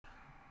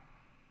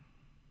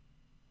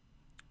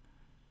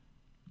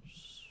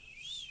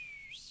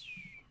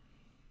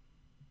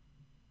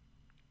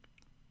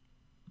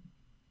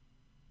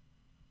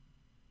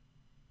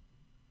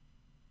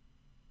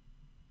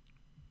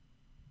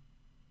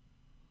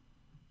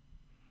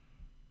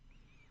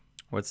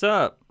What's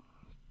up?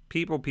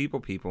 People,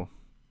 people, people.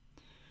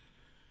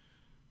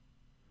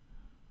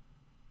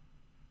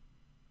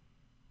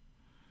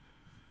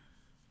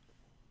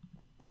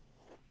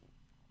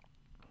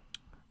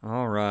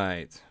 All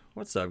right.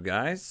 What's up,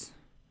 guys?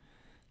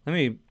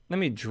 Let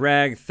me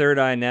drag Third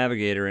Eye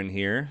Navigator in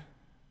here.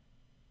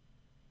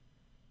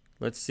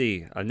 Let's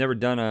see. I've never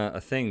done a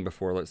thing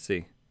before. Let's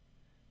see.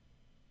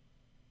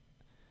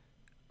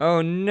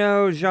 Oh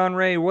no, Jean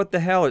Ray, what the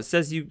hell? It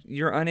says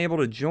you're unable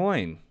to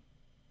join.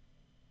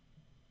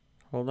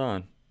 Hold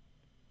on.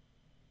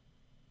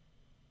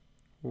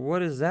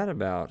 What is that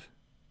about?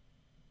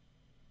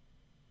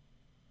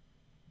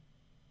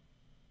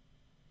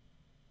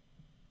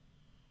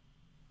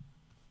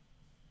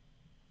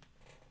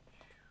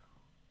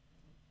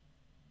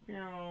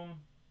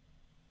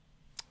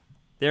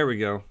 There we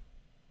go.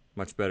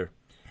 Much better.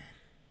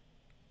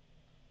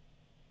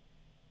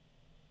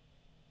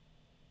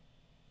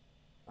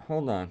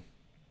 Hold on.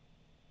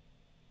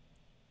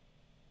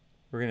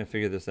 We're going to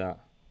figure this out.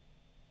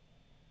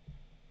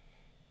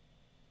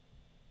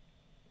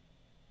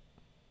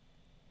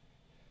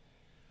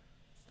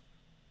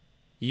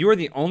 You are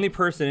the only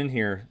person in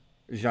here,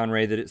 Jean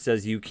Ray, that it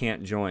says you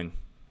can't join.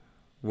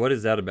 What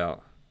is that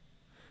about?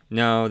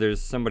 No,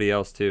 there's somebody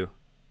else too.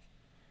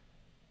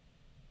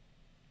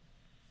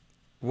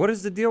 What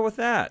is the deal with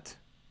that?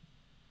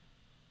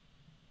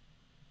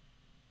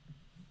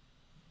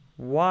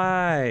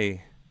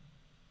 Why?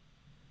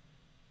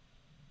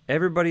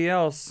 Everybody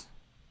else,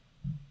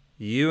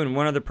 you and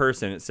one other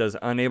person, it says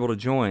unable to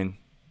join.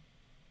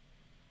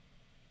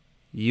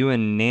 You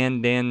and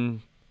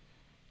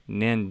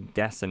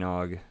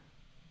Nandasanog.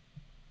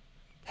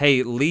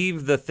 Hey,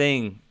 leave the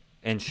thing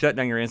and shut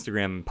down your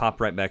Instagram and pop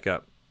right back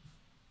up.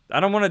 I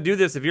don't want to do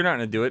this if you're not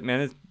going to do it,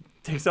 man. It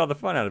takes all the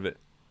fun out of it.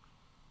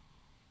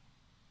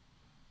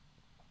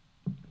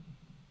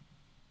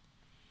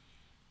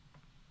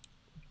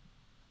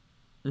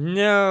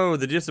 No,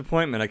 the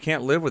disappointment. I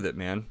can't live with it,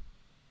 man.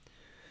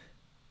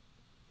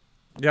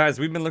 Guys,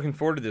 we've been looking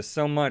forward to this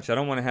so much. I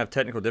don't want to have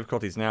technical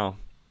difficulties now.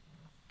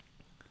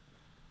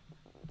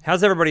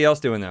 How's everybody else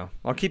doing, though?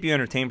 I'll keep you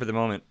entertained for the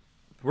moment.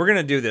 We're going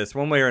to do this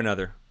one way or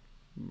another.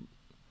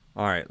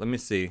 All right, let me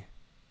see.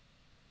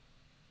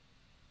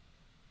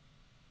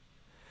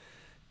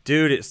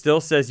 Dude, it still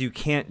says you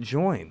can't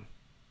join.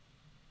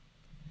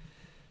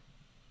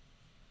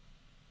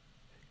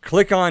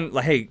 Click on,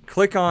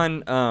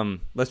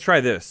 let's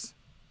try this.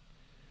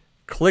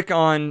 Click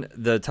on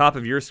the top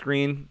of your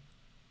screen,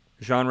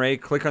 Jean Ray.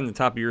 Click on the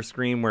top of your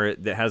screen where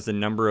it has the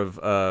number of,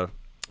 oh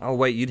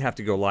wait, you'd have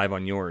to go live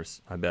on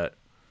yours, I bet.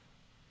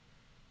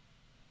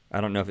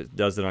 I don't know if it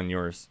does it on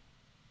yours.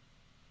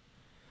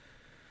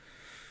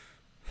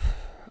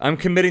 I'm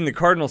committing the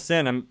cardinal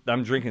sin.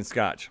 I'm drinking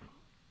scotch.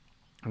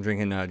 I'm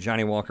drinking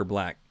Johnny Walker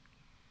Black.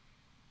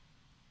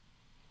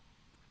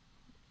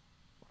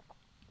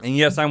 And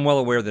yes, I'm well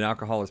aware that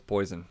alcohol is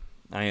poison.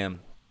 I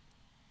am.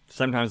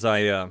 Sometimes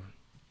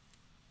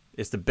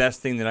it's the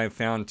best thing that I've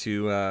found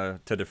to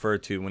defer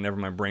to whenever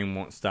my brain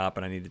won't stop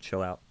and I need to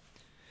chill out.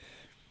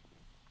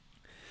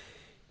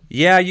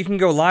 Yeah, you can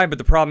go live, but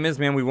the problem is,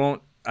 man, we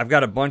won't. I've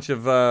got a bunch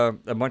of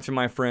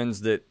my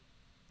friends that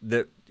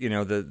you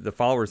know, the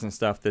followers and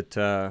stuff that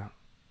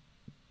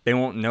they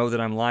won't know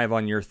that I'm live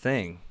on your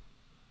thing,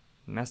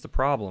 and that's the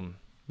problem.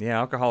 Yeah,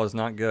 alcohol is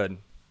not good.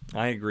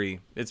 I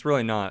agree. It's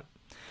really not.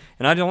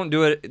 And I don't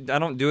do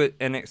it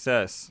in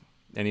excess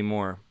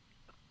anymore.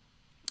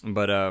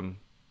 But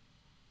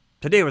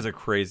today was a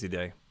crazy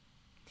day.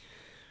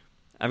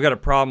 I've got a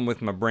problem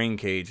with my brain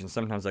cage, and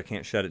sometimes I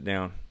can't shut it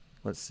down.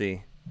 Let's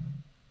see.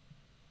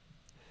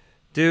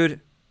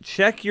 Dude,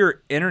 check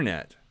your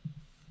internet.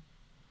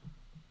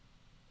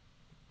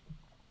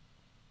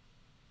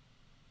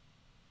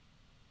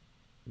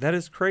 That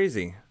is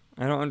crazy.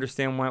 I don't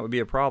understand why it would be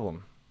a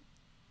problem.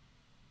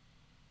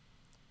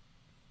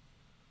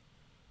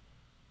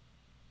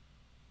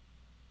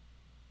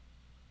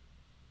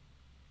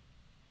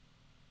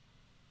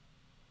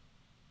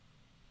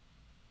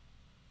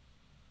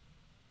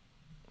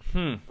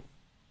 I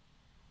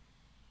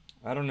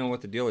don't know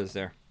what the deal is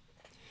there.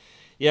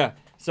 Yeah,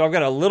 so I've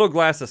got a little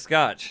glass of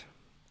scotch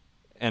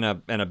and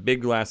a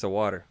big glass of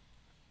water.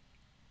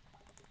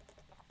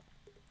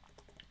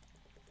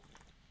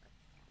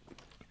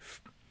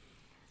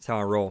 That's how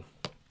I roll.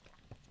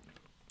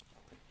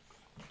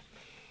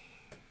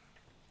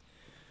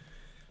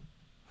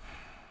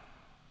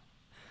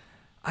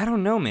 I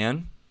don't know,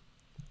 man.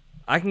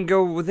 I can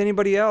go with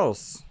anybody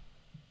else.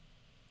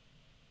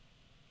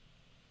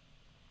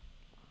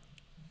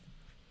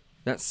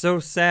 That's so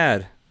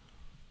sad.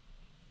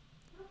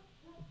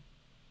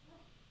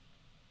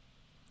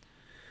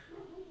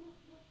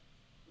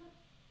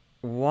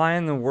 Why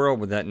in the world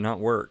would that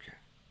not work?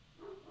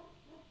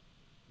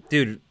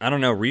 Dude, I don't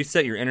know.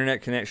 Reset your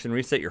internet connection,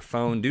 reset your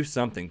phone, do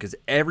something, because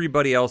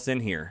everybody else in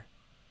here.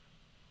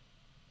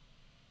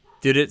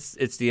 Dude, it's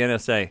the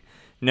NSA.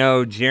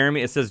 No,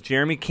 Jeremy, it says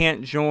Jeremy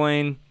can't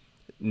join.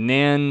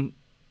 Nanda,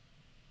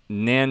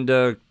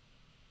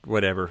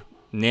 whatever.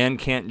 Nan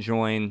can't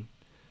join.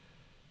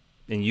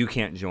 and you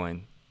can't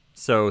join.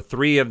 So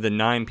 3 of the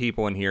 9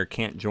 people in here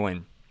can't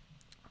join.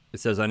 It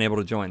says unable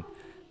to join.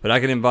 But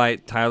I can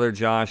invite Tyler,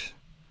 Josh,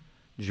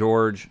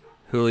 George,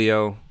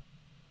 Julio.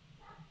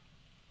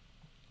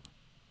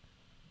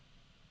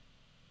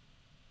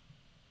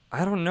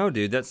 I don't know,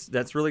 dude.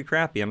 That's really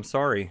crappy. I'm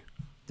sorry.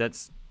 That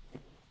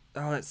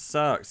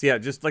sucks. Yeah,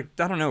 just like,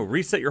 I don't know,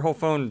 reset your whole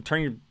phone,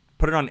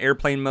 put it on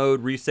airplane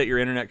mode, reset your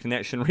internet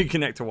connection,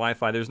 reconnect to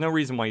Wi-Fi. There's no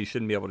reason why you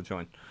shouldn't be able to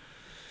join.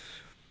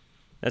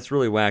 That's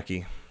really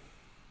wacky.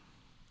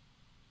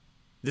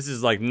 This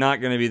is like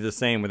not going to be the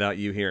same without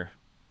you here.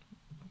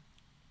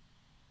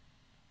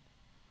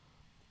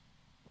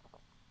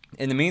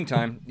 In the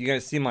meantime, you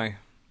guys see my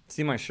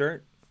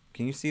shirt?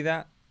 Can you see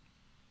that?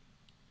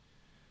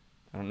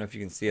 I don't know if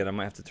you can see it. I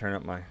might have to turn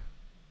up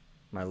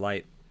my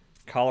light.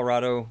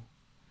 Colorado.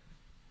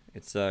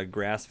 It's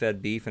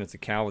grass-fed beef, and it's a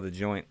cow with a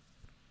joint.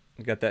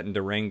 I got that in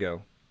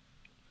Durango.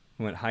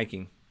 We went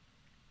hiking.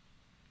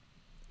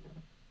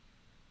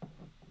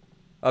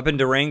 Up in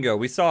Durango,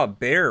 we saw a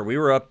bear. We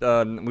were up.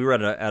 We were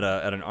at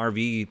an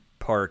RV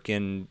park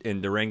in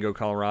Durango,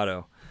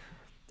 Colorado,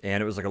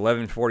 and it was like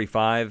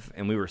 11:45,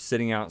 and we were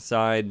sitting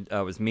outside.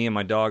 It was me and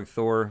my dog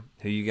Thor,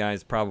 who you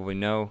guys probably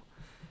know,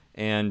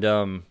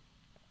 and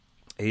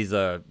he's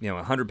a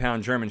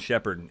 100-pound German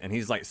Shepherd, and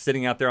he's like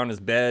sitting out there on his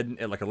bed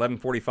at like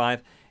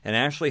 11:45, and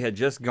Ashley had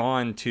just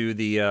gone to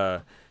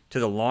the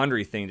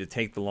laundry thing to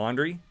take the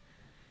laundry,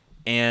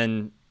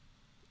 and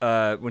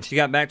when she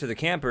got back to the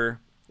camper,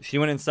 she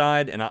went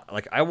inside, and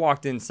I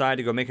walked inside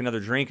to go make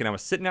another drink, and I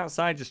was sitting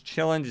outside just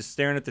chilling, just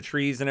staring at the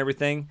trees and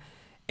everything,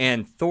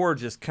 and Thor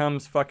just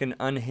comes fucking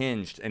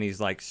unhinged, and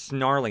he's like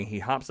snarling. He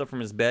hops up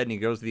from his bed, and he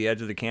goes to the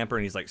edge of the camper,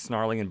 and he's like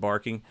snarling and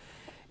barking.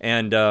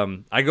 And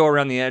I go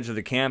around the edge of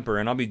the camper,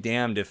 and I'll be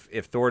damned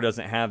if Thor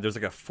doesn't have, there's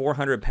like a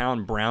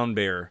 400-pound brown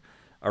bear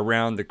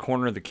around the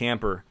corner of the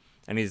camper,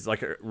 and he's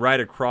like right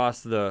across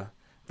the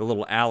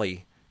little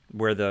alley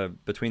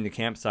between the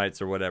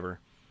campsites or whatever.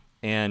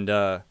 And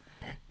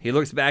he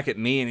looks back at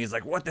me, and he's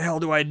like, what the hell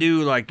do I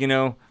do? Like,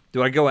 do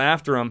I go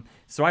after him?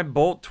 So I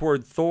bolt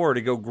toward Thor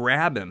to go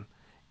grab him.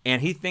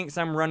 And he thinks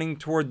I'm running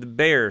toward the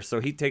bear, so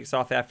he takes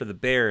off after the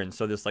bear. And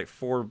so this like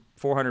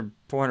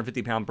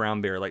 450-pound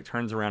brown bear like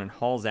turns around and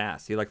hauls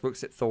ass. He like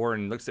looks at Thor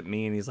and looks at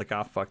me, and he's like,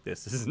 "Oh fuck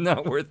this! This is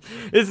not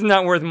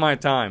worth my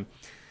time."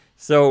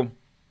 So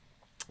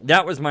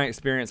that was my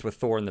experience with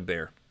Thor and the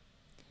bear.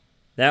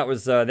 That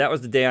was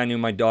the day I knew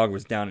my dog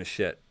was down to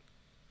shit.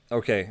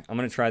 Okay, I'm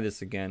gonna try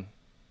this again.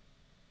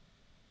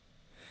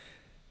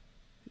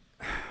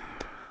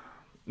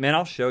 Man,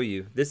 I'll show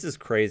you. This is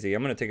crazy.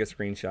 I'm gonna take a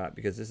screenshot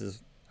because this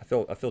is.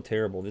 I feel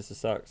terrible. This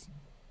sucks.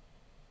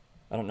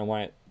 I don't know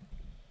why it.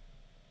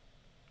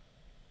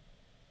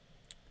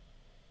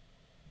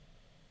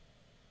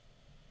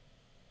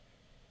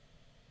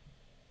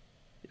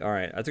 All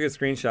right, I took a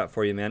screenshot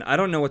for you, man. I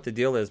don't know what the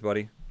deal is,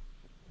 buddy.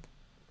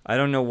 I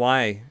don't know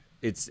why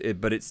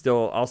but it's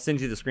still. I'll send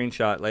you the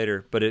screenshot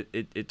later. But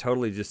it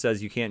totally just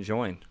says you can't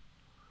join.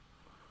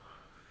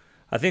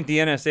 I think the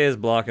NSA is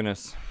blocking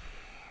us.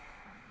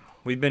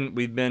 We've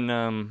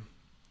been.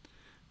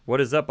 What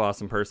is up,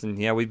 awesome person?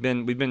 Yeah, we've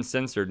been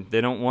censored.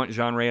 They don't want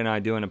Jean Ray and I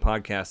doing a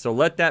podcast. So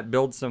let that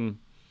build some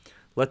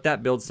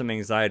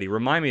anxiety.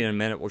 Remind me in a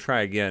minute. We'll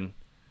try again.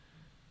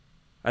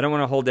 I don't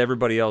want to hold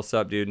everybody else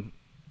up, dude.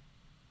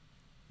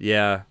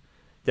 Yeah,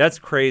 that's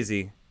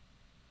crazy.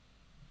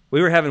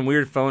 We were having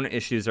weird phone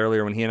issues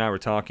earlier when he and I were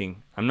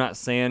talking. I'm not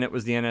saying it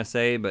was the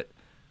NSA, but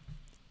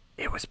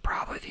it was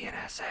probably the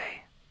NSA.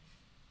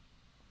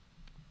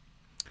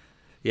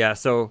 Yeah,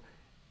 so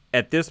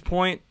at this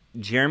point,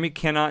 Jeremy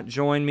cannot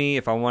join me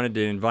if I wanted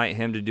to invite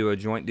him to do a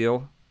joint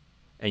deal,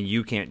 and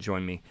you can't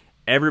join me.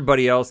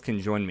 Everybody else can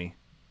join me.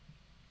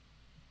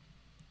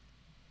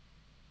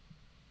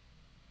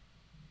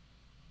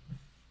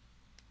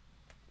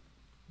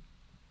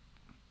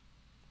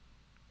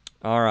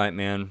 All right,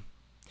 man.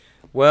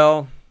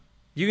 Well,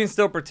 you can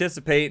still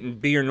participate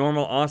and be your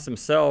normal awesome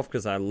self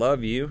because I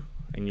love you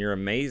and you're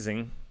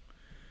amazing.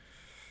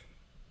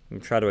 Let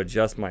me try to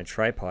adjust my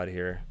tripod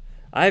here.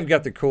 I've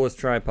got the coolest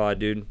tripod,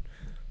 dude.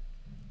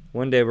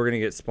 One day we're going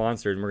to get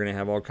sponsored and we're going to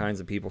have all kinds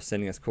of people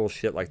sending us cool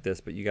shit like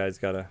this, but you guys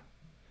got to...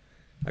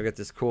 I got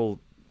this cool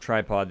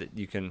tripod that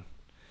you can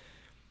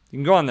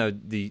go on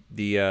the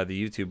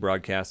YouTube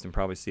broadcast and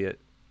probably see it.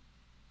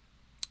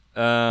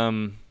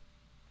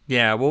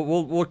 Yeah,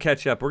 we'll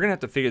catch up. We're going to have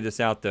to figure this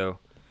out, though.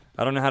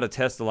 I don't know how to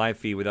test the live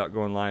feed without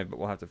going live, but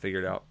we'll have to figure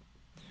it out.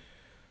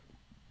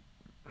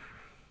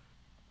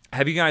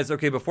 Have you guys...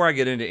 Okay, before I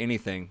get into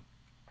anything...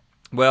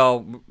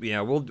 Well,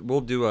 yeah, we'll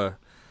do a...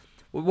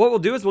 What we'll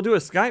do is we'll do a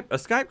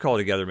Skype call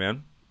together,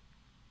 man.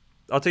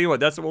 I'll tell you what,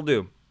 that's what we'll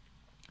do.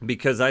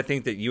 Because I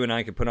think that you and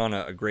I could put on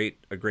a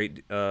great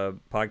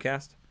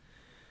podcast.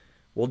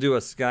 We'll do a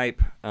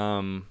Skype...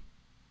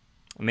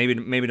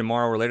 Maybe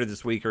tomorrow or later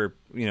this week or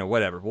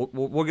whatever.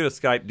 We'll get a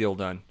Skype deal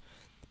done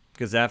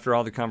because after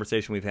all the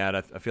conversation we've had,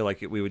 I feel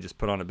like we would just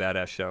put on a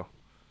badass show.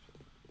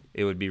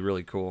 It would be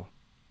really cool.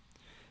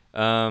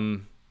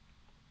 Yeah,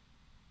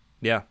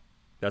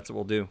 that's what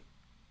we'll do.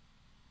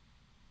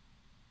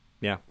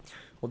 Yeah,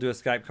 we'll do a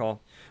Skype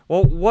call.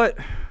 Well, what?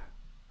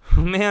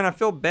 Man, I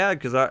feel bad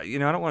because I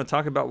don't want to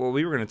talk about what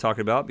we were going to talk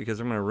about because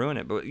I'm going to ruin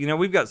it. But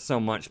we've got so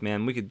much,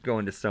 man. We could go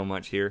into so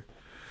much here.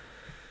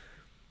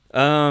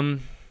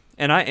 And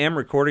I am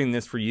recording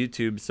this for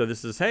YouTube, so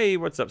this is, hey,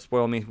 what's up,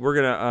 Spoil Me? We're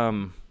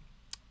gonna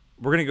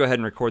go ahead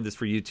and record this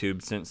for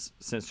YouTube since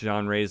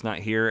Jean Ray is not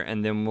here,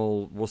 and then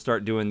we'll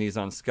start doing these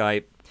on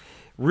Skype.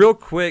 Real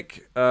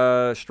quick,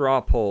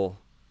 straw poll: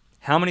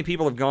 how many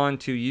people have gone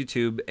to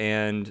YouTube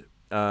and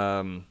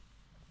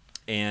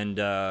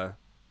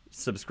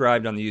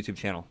subscribed on the YouTube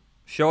channel?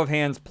 Show of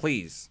hands,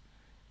 please.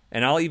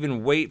 And I'll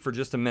even wait for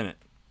just a minute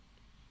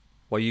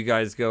while you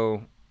guys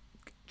go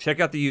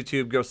check out the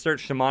YouTube. Go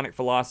search Shamanic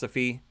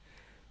Philosophy,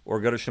 or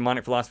go to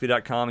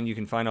shamanicphilosophy.com, and you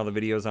can find all the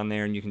videos on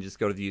there, and you can just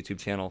go to the YouTube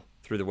channel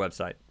through the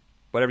website.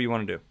 Whatever you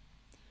want to do.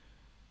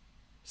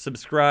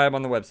 Subscribe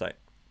on the website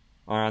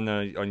or on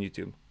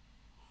YouTube.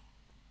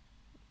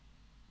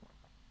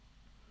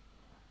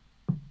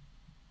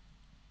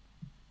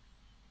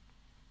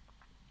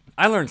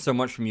 I learned so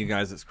much from you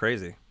guys, it's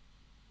crazy.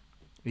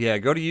 Yeah,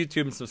 go to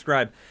YouTube and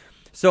subscribe.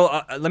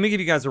 So let me give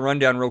you guys a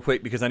rundown real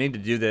quick because I need to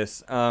do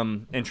this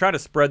and try to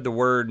spread the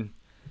word.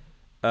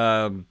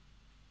 We're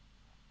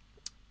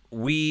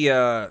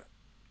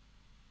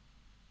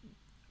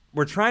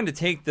trying to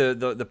take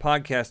the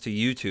podcast to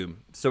YouTube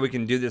so we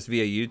can do this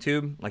via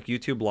YouTube, like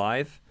YouTube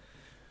Live,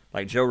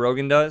 like Joe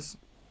Rogan does.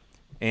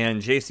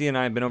 And JC and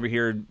I have been over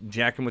here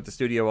jacking with the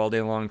studio all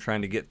day long,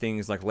 trying to get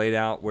things like laid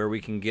out where we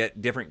can get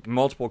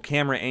multiple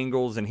camera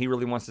angles. And he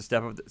really wants to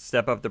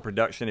step up the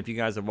production. If you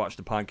guys have watched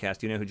the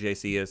podcast, you know who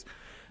JC is.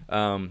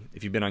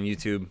 If you've been on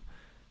YouTube,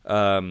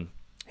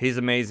 he's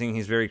amazing.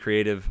 He's very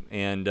creative,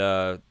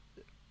 and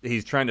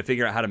he's trying to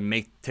figure out how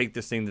to take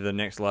this thing to the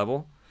next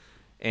level.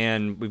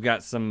 And we've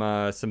got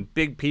some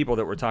big people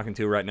that we're talking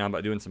to right now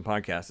about doing some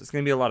podcasts. It's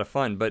going to be a lot of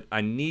fun, but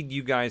I need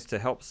you guys to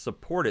help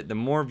support it. The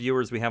more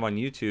viewers we have on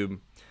YouTube,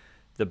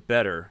 the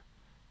better.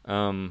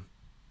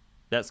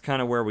 That's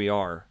kind of where we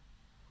are.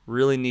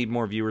 Really need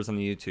more viewers on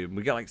the YouTube.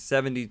 We got like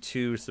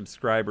 72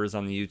 subscribers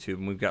on the YouTube,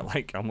 and we've got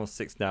like almost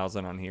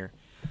 6,000 on here.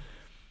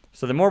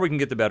 So the more we can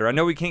get, the better. I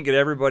know we can't get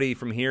everybody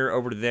from here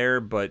over to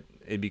there, but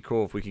it'd be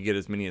cool if we could get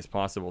as many as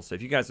possible. So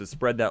if you guys would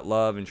spread that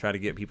love and try to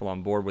get people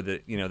on board with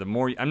it, the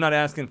more, I'm not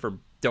asking for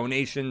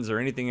donations or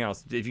anything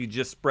else. If you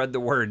just spread the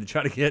word to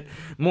try to get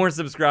more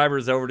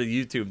subscribers over to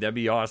YouTube, that'd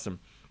be awesome.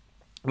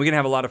 We can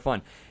have a lot of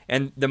fun.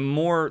 And the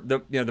more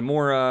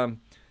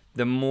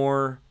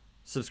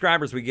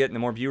subscribers we get and the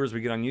more viewers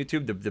we get on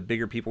YouTube, the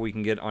bigger people we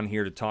can get on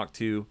here to talk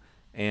to,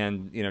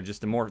 and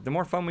just the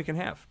more fun we can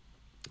have.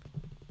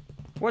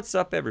 What's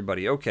up,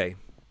 everybody? Okay.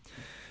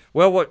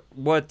 Well,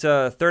 what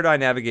Third Eye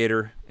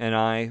Navigator and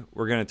I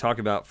were going to talk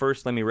about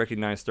first. Let me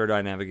recognize Third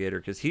Eye Navigator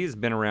because he's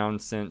been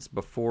around since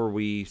before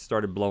we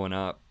started blowing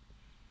up,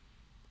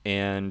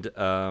 and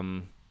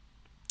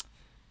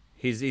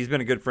he's been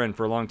a good friend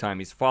for a long time.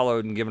 He's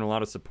followed and given a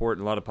lot of support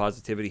and a lot of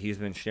positivity. He's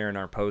been sharing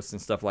our posts and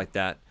stuff like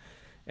that,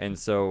 and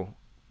so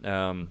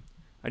I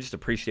just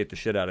appreciate the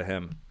shit out of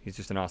him. He's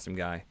just an awesome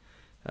guy.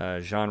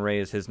 Jean Ray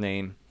is his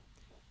name.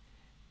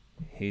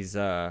 He's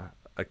a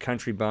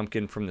country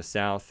bumpkin from the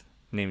South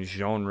named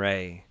Jean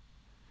Ray.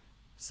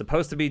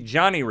 Supposed to be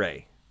Johnny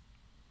Ray.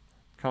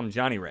 Call him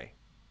Johnny Ray.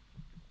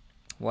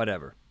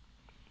 Whatever.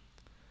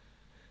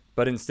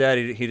 But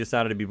instead, he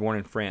decided to be born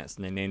in France,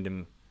 and they named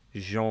him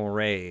Jean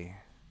Ray.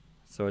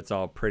 So it's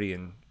all pretty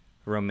and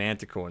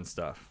romantical and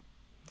stuff.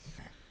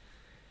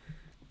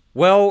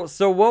 Well,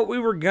 so what we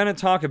were going to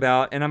talk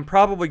about, and I'm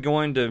probably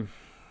going to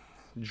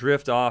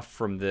drift off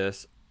from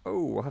this.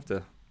 Oh, we'll have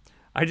to...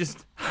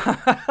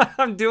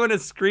 I'm doing a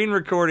screen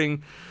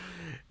recording,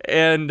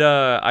 and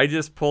I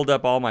just pulled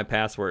up all my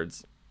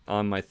passwords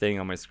on my thing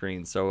on my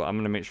screen, so I'm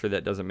going to make sure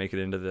that doesn't make it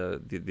into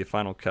the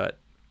final cut.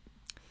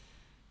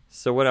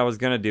 So what I was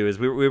going to do is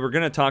we were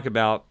going to talk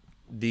about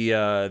the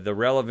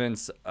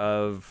relevance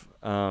of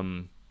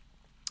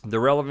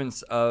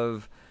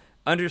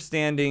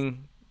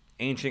understanding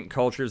ancient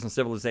cultures and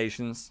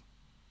civilizations.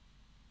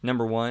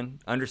 Number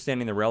one,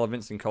 understanding the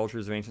relevance and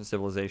cultures of ancient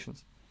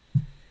civilizations.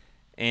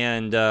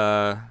 And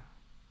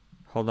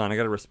hold on, I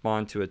got to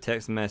respond to a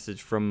text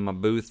message from my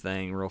booth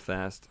thing real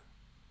fast.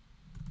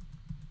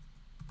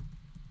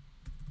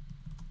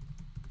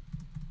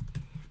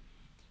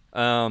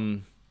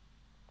 So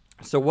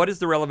what is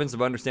the relevance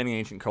of understanding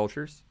ancient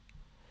cultures?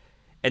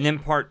 And then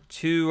part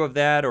two of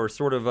that, or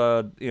sort of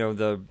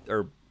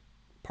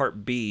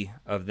part B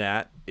of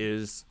that,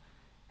 is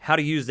how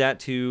to use that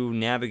to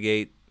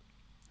navigate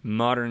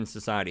modern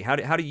society. How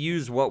to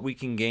use what we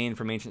can gain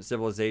from ancient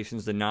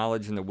civilizations, the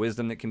knowledge and the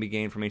wisdom that can be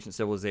gained from ancient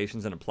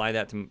civilizations, and apply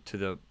that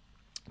to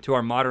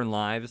our modern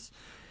lives,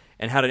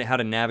 and how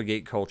to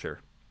navigate culture.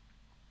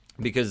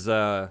 Because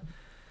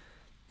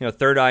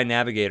Third Eye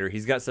Navigator,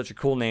 he's got such a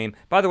cool name.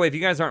 By the way, if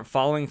you guys aren't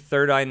following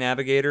Third Eye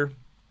Navigator,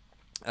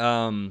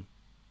 go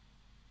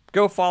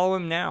follow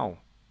him now.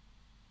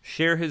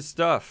 Share his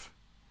stuff.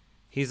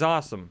 He's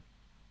awesome.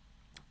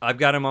 I've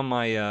got him on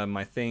my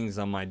my things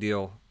on my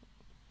deal,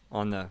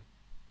 on the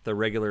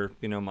regular,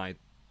 my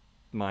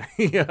my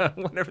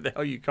whatever the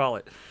hell you call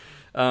it.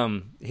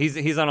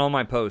 He's on all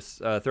my posts.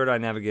 Third Eye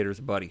Navigator's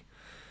a buddy.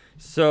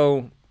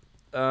 So,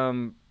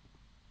 what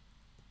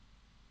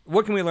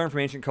can we learn from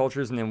ancient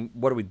cultures, and then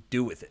what do we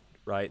do with it,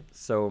 right?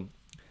 So,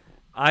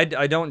 I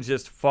don't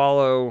just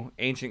follow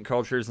ancient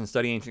cultures and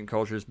study ancient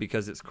cultures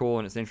because it's cool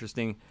and it's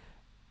interesting.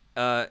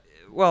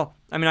 Well,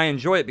 I mean, I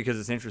enjoy it because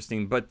it's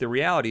interesting, but the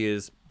reality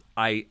is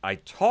I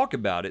talk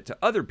about it to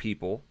other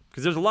people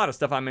because there's a lot of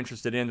stuff I'm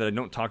interested in that I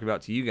don't talk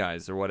about to you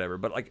guys or whatever.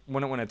 But like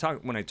when I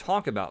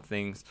talk about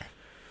things,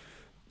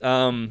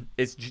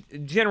 it's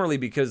generally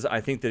because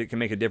I think that it can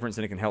make a difference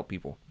and it can help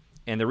people.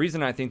 And the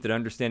reason I think that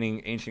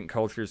understanding ancient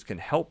cultures can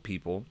help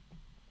people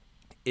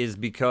is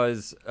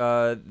because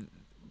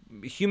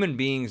human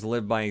beings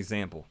live by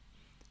example,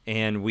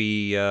 and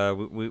we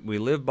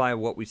live by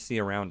what we see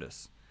around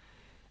us.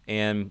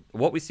 And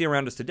what we see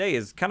around us today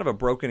is kind of a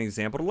broken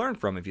example to learn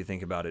from if you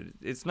think about it.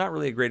 It's not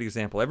really a great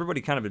example. Everybody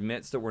kind of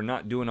admits that we're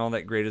not doing all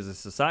that great as a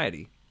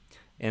society.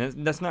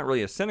 And that's not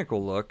really a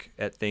cynical look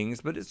at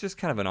things, but it's just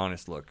kind of an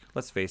honest look.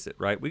 Let's face it,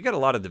 right? We've got a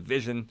lot of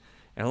division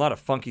and a lot of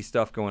funky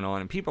stuff going on,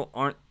 and people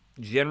aren't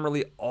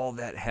generally all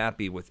that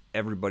happy with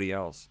everybody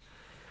else.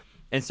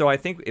 And so I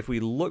think if we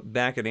look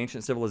back at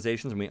ancient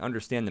civilizations and we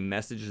understand the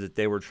messages that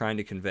they were trying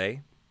to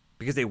convey,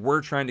 because they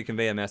were trying to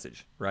convey a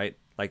message, right?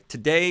 Like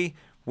today,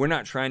 we're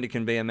not trying to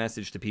convey a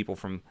message to people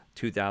from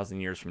 2,000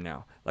 years from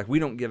now. Like we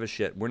don't give a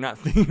shit. We're not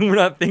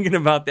thinking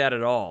about that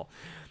at all.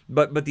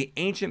 But the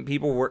ancient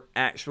people were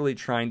actually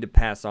trying to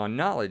pass on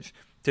knowledge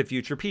to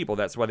future people.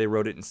 That's why they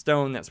wrote it in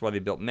stone. That's why they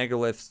built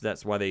megaliths.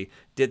 That's why they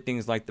did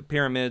things like the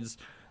pyramids.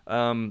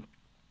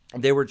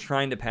 They were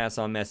trying to pass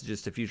on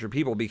messages to future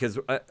people because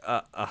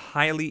a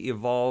highly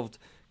evolved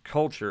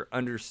culture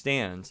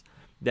understands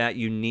that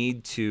you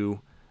need to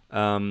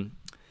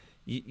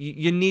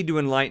you need to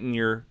enlighten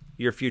your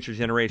future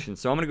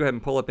generations. So I'm going to go ahead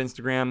and pull up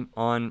Instagram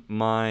on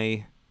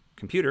my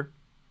computer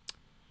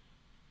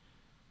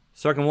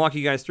so I can walk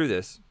you guys through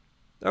this.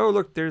 Oh,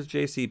 look, there's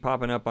JC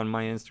popping up on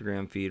my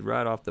Instagram feed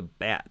right off the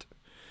bat.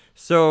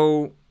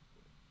 So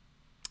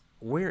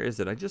where is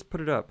it? I just put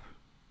it up.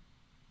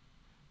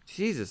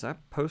 Jesus, I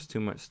post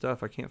too much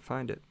stuff. I can't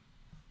find it.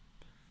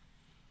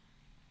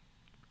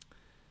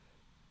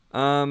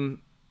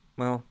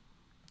 Well,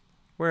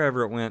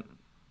 wherever it went.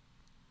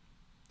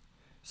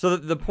 So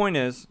the point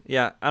is,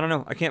 yeah, I don't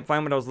know. I can't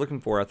find what I was looking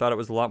for. I thought it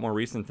was a lot more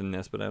recent than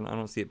this, but I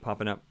don't see it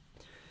popping up.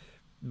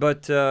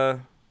 But,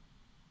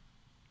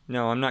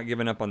 no, I'm not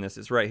giving up on this.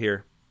 It's right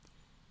here.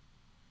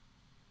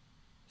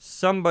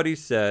 Somebody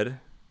said,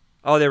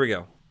 oh, there we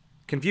go.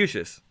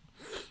 Confucius.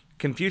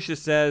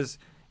 Confucius says,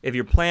 if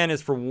your plan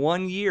is for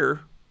 1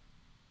 year,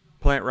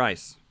 plant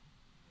rice.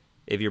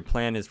 If your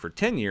plan is for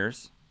 10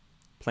 years,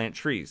 plant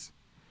trees.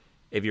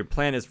 If your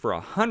plan is for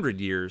 100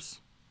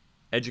 years,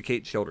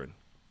 educate children.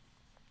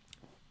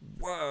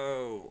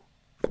 Whoa.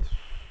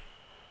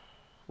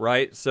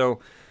 Right? So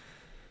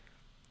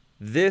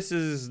this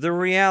is the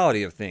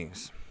reality of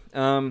things.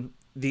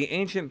 The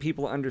ancient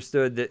people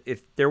understood that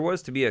if there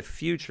was to be a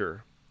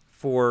future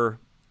for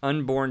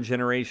unborn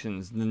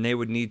generations, then they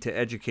would need to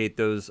educate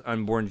those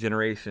unborn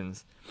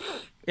generations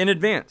in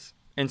advance.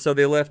 And so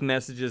they left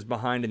messages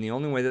behind in the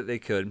only way that they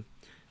could,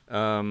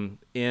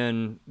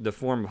 in the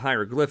form of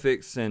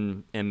hieroglyphics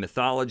and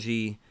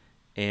mythology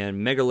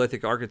and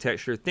megalithic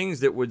architecture, things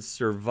that would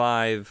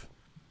survive.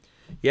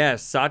 Yeah,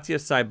 Satya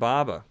Sai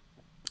Baba.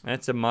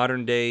 That's a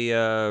modern day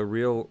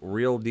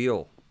real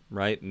deal,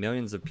 right?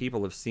 Millions of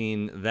people have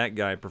seen that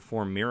guy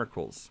perform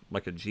miracles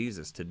like a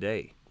Jesus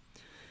today.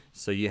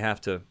 So you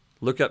have to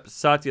look up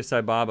Satya Sai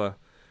Baba.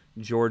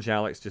 George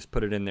Alex just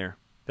put it in there.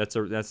 That's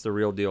the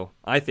real deal.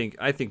 I think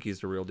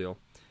he's the real deal.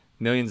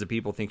 Millions of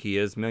people think he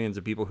is. Millions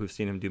of people who've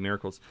seen him do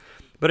miracles.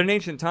 But in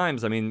ancient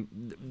times, I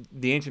mean,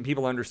 the ancient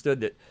people understood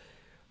that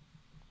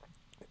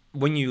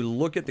when you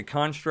look at the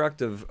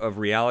construct of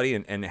reality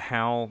and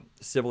how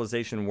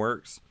civilization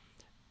works,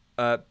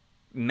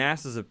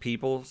 masses of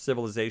people,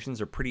 civilizations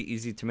are pretty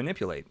easy to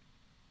manipulate.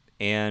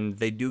 And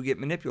they do get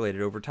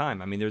manipulated over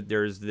time. I mean,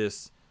 there's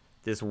this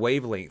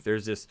wavelength.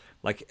 There's this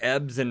like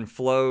ebbs and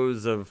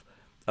flows of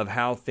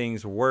how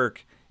things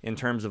work in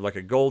terms of like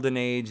a golden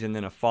age and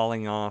then a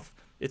falling off.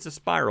 It's a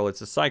spiral.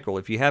 It's a cycle.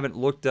 If you haven't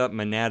looked up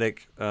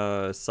monadic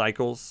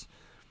cycles,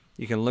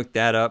 you can look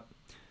that up.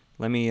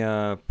 Let me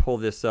pull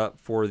this up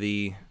for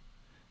the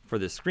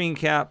screen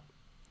cap.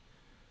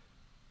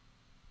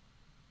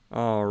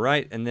 All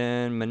right, and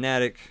then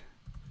monadic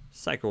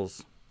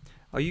cycles.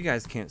 Oh, you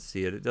guys can't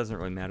see it. It doesn't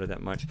really matter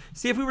that much.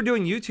 See, if we were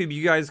doing YouTube,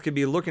 you guys could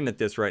be looking at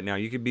this right now.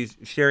 You could be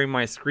sharing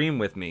my screen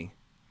with me.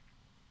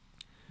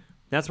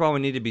 That's why we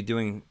need to be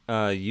doing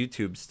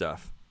YouTube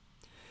stuff.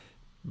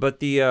 But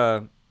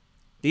the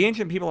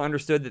ancient people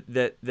understood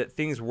that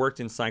things worked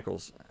in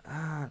cycles.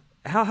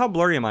 How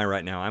blurry am I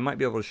right now? I might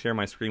be able to share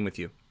my screen with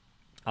you.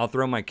 I'll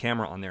throw my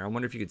camera on there. I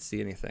wonder if you could see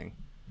anything.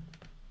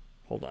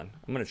 Hold on.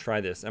 I'm going to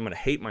try this. I'm going to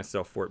hate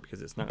myself for it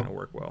because it's not going to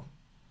work well.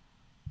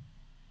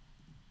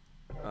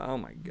 Oh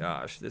my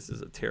gosh, this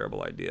is a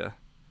terrible idea.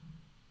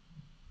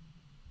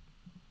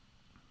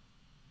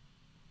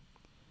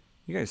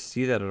 You guys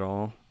see that at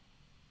all?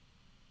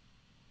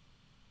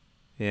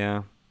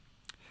 Yeah.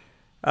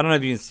 I don't know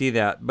if you can see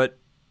that, but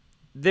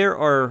there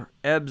are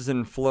ebbs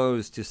and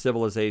flows to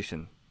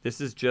civilization.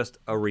 This is just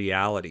a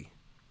reality.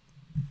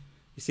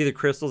 You see the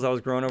crystals I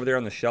was growing over there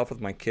on the shelf with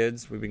my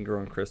kids? We've been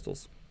growing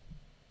crystals.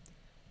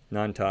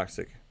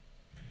 Non-toxic.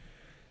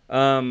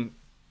 The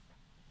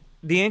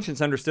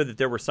ancients understood that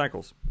there were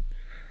cycles.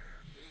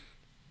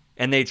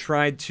 And they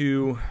tried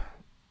to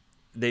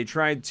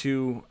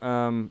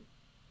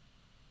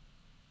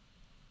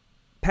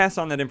pass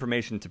on that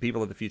information to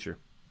people of the future.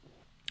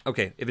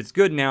 Okay, if it's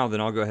good now,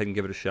 then I'll go ahead and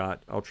give it a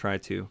shot. I'll try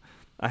to.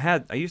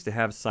 I used to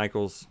have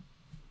cycles.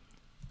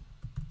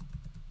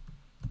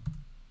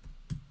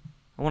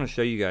 I want to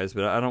show you guys,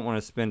 but I don't want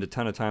to spend a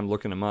ton of time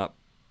looking them up.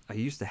 I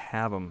used to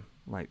have them,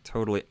 like,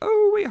 totally.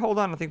 Oh, wait, hold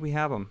on. I think we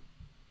have them.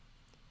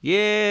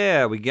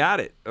 Yeah, we got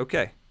it.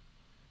 Okay.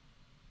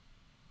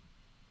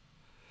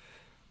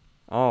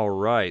 All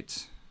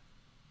right.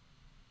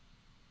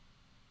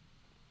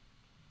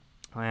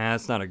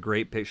 That's not a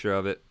great picture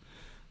of it.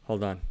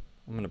 Hold on.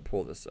 I'm going to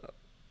pull this up.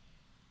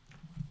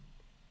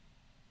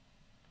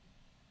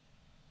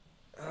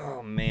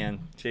 Oh,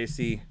 man.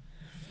 JC,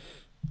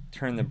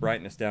 turn the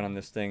brightness down on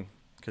this thing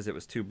because it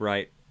was too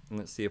bright. And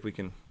let's see if we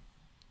can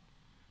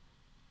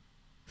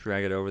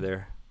drag it over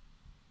there.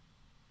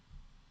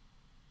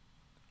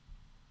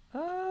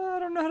 I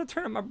don't know how to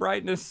turn up my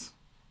brightness.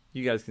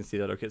 You guys can see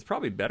that. Okay, it's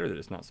probably better that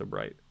it's not so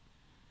bright.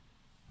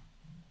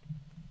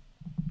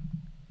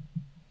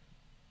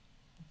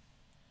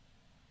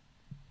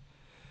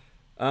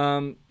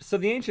 So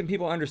the ancient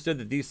people understood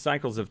that these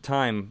cycles of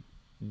time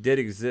did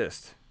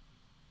exist.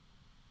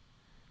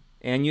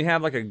 And you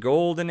have like a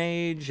golden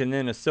age, and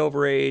then a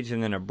silver age,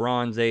 and then a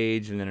bronze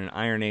age, and then an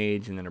iron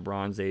age, and then a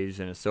bronze age,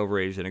 and a silver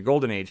age, and a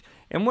golden age.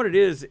 And what it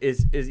is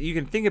you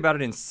can think about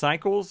it in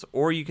cycles,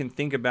 or you can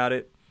think about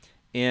it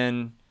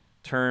in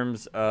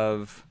terms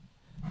of...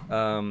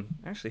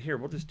 actually, here,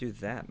 we'll just do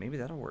that. Maybe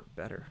that'll work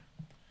better.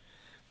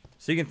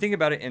 So you can think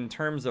about it in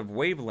terms of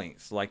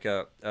wavelengths, like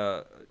an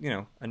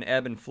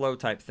ebb and flow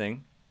type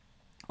thing.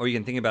 Or you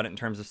can think about it in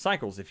terms of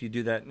cycles. If you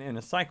do that in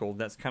a cycle,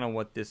 that's kind of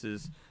what this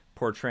is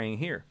portraying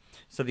here.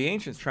 So the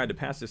ancients tried to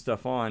pass this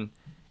stuff on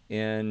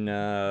in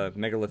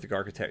megalithic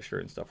architecture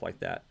and stuff like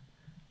that.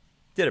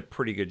 Did a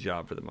pretty good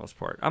job for the most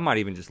part. I might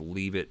even just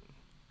leave it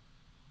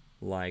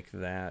like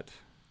that.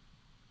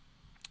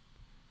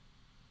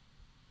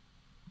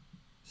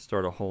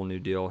 Start a whole new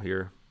deal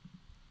here.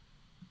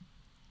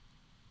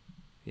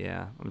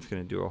 Yeah, I'm just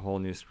going to do a whole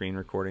new screen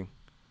recording.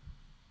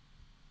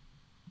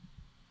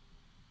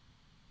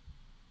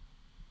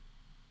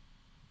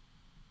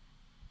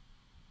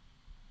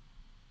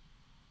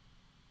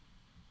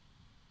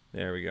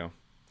 There we go.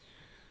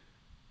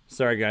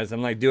 Sorry, guys.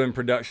 I'm like doing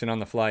production on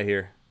the fly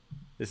here.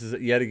 This is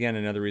yet again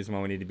another reason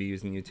why we need to be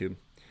using YouTube.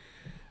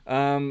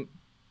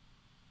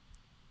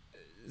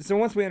 So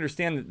once we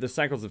understand the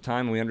cycles of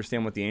time and we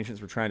understand what the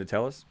ancients were trying to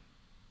tell us,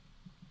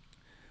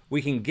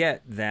 we can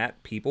get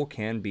that people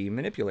can be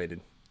manipulated.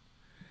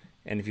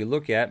 And if you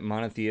look at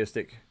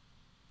monotheistic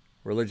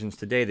religions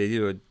today, they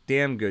do a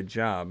damn good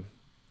job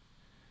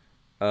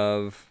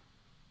of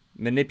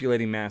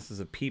manipulating masses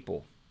of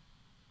people.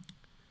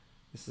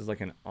 This is like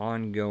an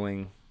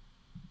ongoing...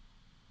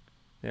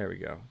 There we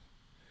go.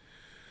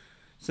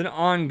 It's an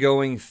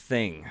ongoing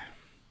thing.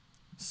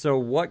 So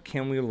what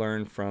can we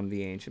learn from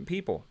the ancient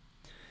people?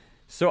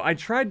 So I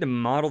tried to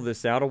model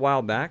this out a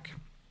while back.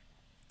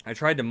 I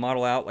tried to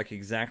model out like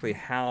exactly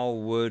how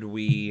would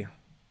we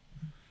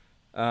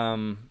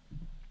Benny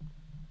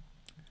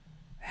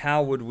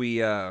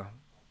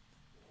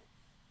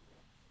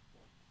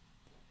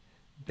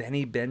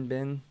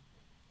Ben,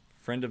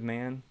 friend of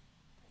man?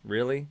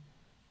 Really?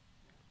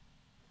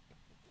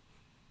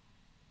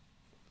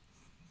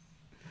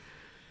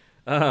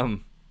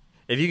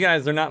 If you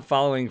guys are not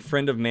following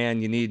Friend of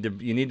Man, you need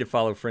to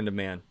follow Friend of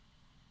Man.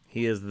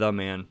 He is the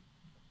man.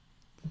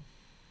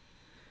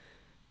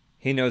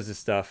 He knows his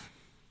stuff.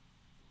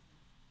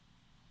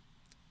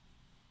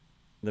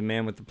 The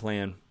man with the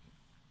plan.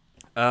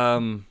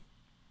 I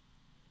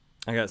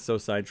got so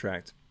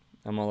sidetracked.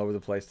 I'm all over the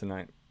place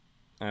tonight.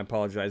 I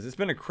apologize. It's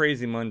been a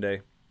crazy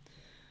Monday.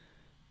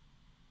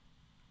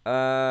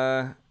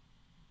 So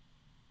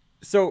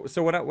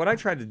what I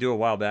tried to do a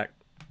while back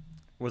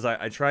was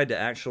I tried to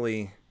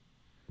actually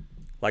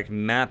like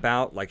map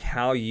out like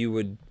how you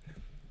would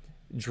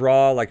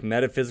draw like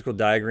metaphysical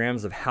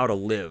diagrams of how to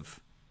live.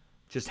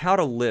 Just how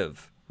to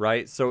live,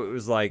 right? So it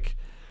was like,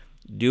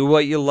 do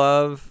what you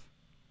love,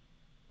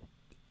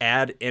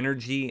 add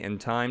energy and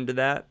time to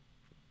that,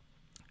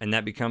 and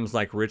that becomes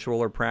like ritual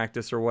or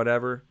practice or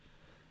whatever.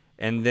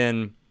 And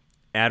then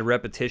add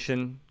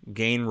repetition,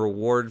 gain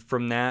reward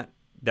from that.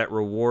 That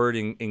reward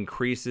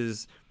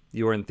increases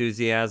your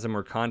enthusiasm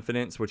or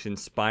confidence, which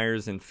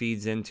inspires and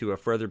feeds into a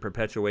further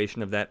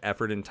perpetuation of that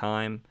effort and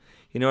time.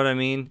 You know what I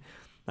mean?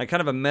 Like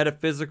kind of a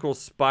metaphysical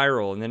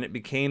spiral, and then it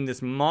became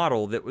this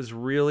model that was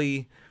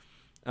really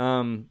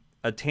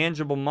a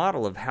tangible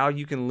model of how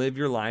you can live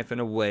your life in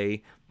a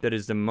way that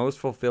is the most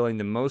fulfilling,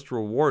 the most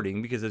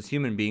rewarding, because as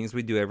human beings,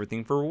 we do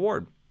everything for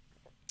reward.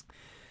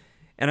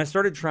 And I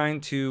started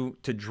trying to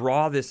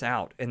draw this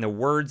out, and the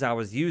words I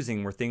was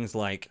using were things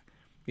like,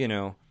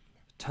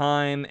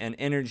 time and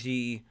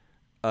energy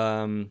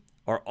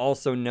are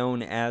also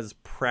known as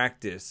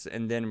practice,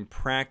 and then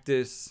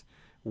practice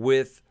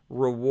with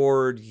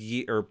reward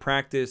or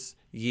practice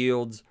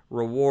yields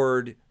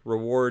reward,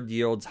 reward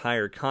yields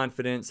higher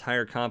confidence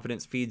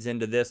feeds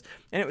into this,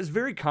 and it was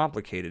very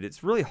complicated.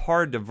 It's really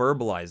hard to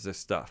verbalize this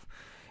stuff.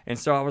 And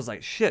so I was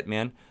like, shit,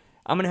 man,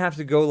 I'm gonna have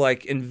to go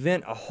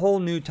invent a whole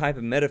new type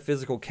of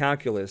metaphysical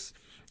calculus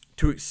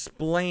to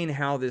explain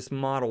how this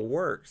model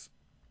works.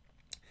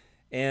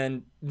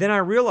 And then I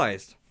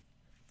realized,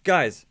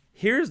 guys,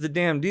 here's the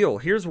damn deal.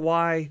 Here's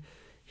why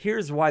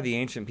the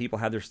ancient people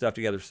had their stuff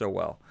together so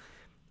well.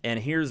 And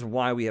here's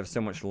why we have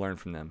so much to learn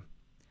from them.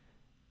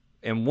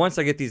 And once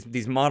I get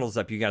these models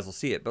up, you guys will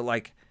see it.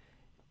 But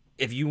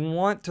if you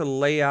want to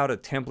lay out a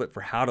template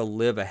for how to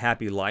live a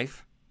happy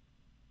life,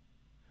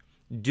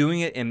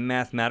 doing it in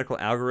mathematical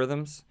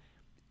algorithms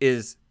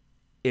is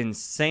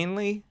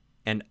insanely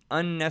and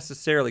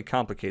unnecessarily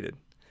complicated.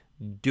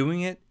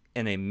 Doing it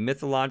in a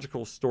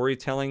mythological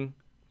storytelling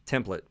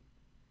template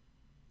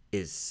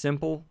is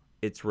simple,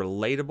 it's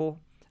relatable.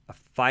 A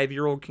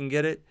 5-year-old can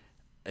get it,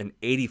 an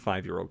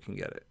 85-year-old can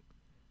get it.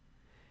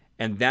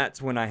 And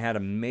that's when I had a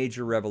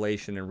major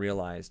revelation and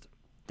realized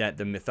that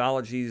the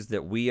mythologies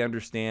that we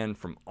understand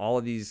from all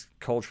of these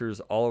cultures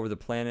all over the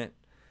planet,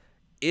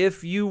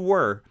 if you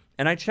were,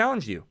 and I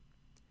challenge you,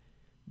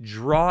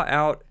 draw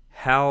out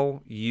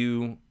how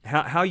you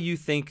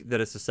think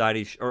that a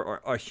society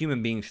or a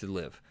human being should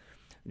live.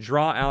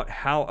 Draw out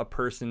how a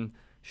person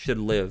should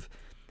live,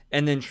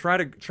 and then try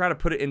to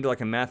put it into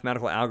a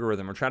mathematical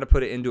algorithm, or try to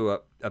put it into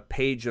a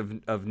page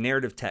of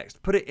narrative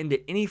text. Put it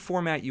into any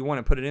format you want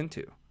to put it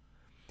into,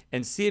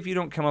 and see if you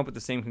don't come up with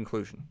the same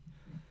conclusion.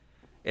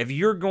 If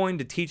you're going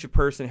to teach a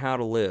person how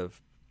to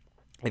live,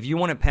 if you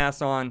want to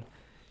pass on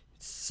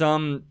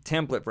some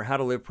template for how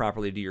to live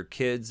properly to your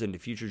kids and to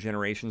future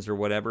generations or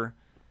whatever,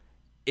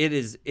 it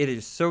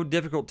is so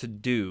difficult to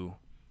do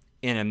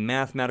in a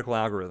mathematical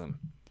algorithm.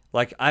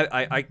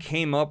 I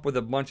came up with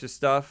a bunch of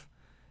stuff.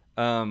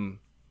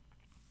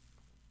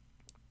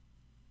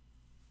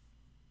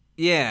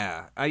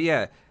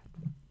 Yeah.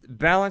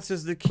 Balance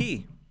is the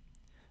key.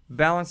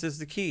 Balance is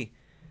the key.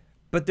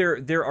 But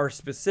there are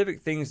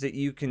specific things that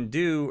you can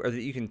do, or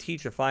that you can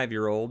teach a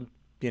 5-year-old.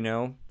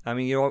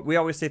 We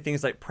always say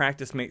things like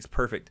practice makes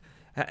perfect.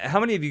 How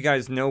many of you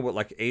guys know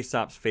what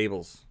Aesop's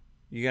fables?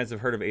 You guys have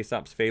heard of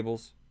Aesop's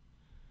fables?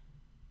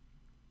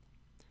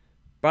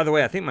 By the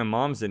way, I think my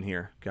mom's in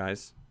here,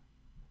 guys.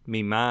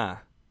 My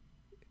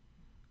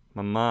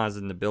ma's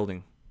in the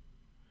building.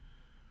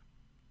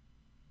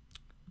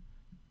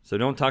 So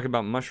don't talk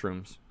about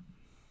mushrooms.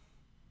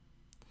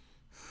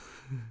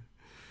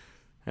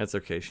 That's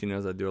okay. She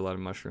knows I do a lot of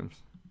mushrooms.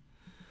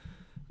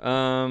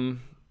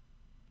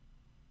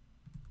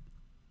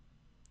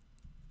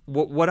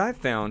 What I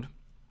found,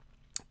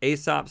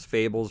 Aesop's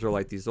fables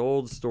are these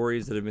old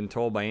stories that have been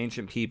told by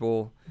ancient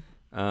people.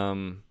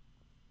 God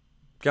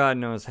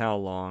knows how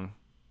long.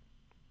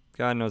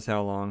 They're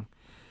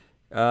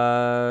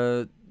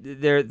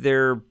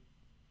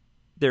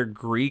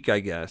Greek, I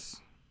guess.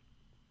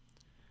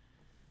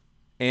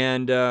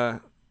 And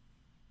they're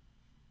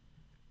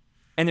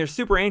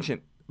super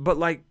ancient,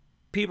 but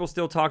people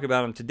still talk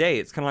about them today.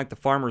 It's kind of like the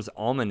Farmer's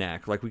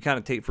Almanac. We kind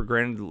of take for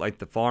granted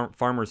the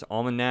Farmer's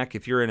Almanac.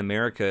 If you're in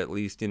America, at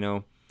least,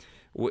 in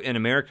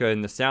America,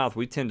 in the South,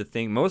 we tend to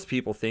think, most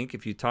people think,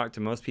 if you talk to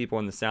most people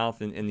in the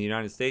South in the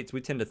United States,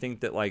 we tend to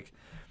think that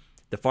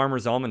the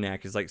Farmer's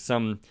Almanac is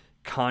some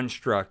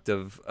construct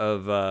of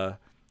the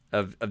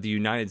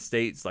United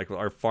States,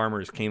 our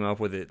farmers came up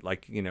with it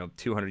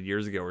 200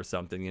 years ago or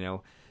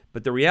something,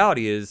 But the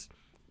reality is,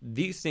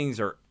 these things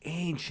are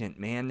ancient,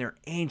 man. They're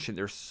ancient.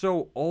 They're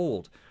so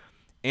old.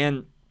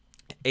 And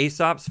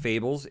Aesop's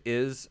fables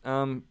is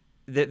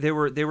they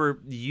were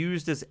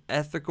used as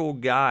ethical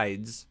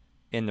guides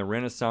in the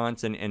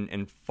Renaissance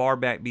and far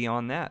back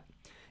beyond that.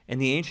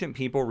 And the ancient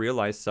people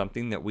realized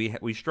something that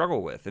we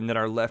struggle with, and that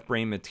our left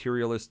brain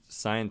materialist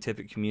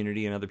scientific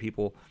community and other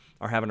people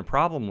are having a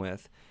problem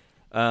with.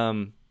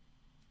 Sidebar,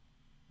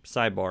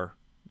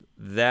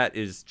 that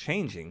is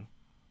changing.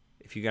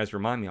 If you guys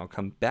remind me, I'll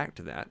come back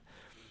to that.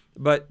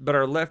 But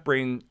our left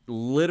brain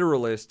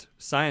literalist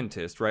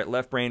scientist, right?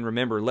 Left brain,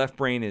 remember, left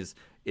brain is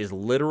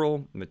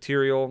literal,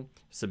 material,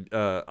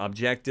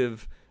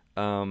 objective.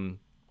 They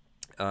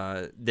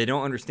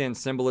don't understand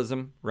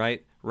symbolism,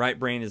 right? Right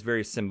brain is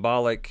very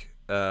symbolic,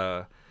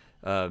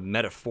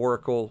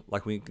 metaphorical,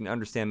 we can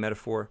understand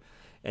metaphor.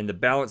 And the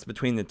balance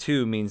between the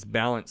two means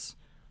balance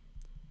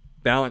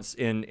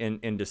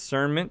in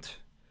discernment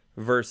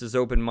versus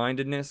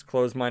open-mindedness,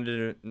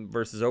 closed-minded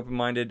versus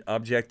open-minded,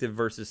 objective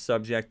versus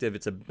subjective.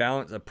 It's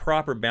a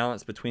proper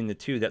balance between the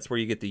two. That's where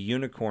you get the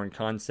unicorn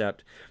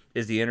concept,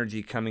 is the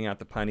energy coming out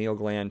the pineal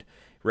gland,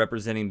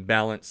 representing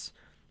balance,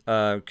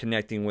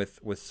 connecting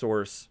with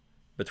source,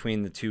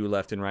 between the two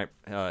left and right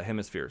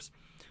hemispheres.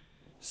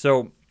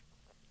 So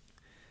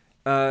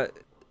the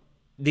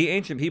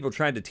ancient people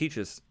tried to teach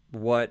us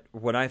what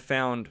I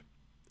found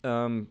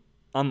on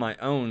my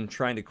own,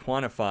 trying to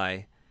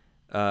quantify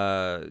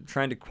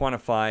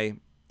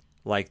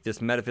like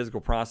this metaphysical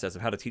process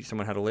of how to teach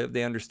someone how to live.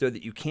 They understood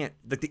that you can't,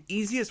 like, the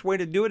easiest way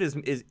to do it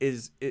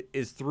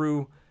is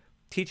through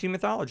teaching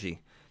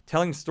mythology,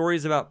 telling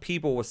stories about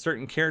people with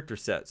certain character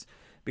sets.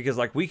 Because,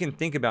 like, we can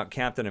think about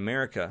Captain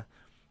America,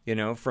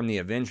 from the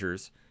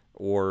Avengers,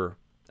 or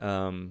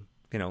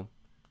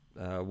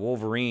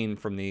Wolverine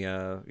from the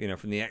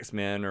from the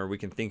X-Men, or we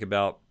can think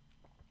about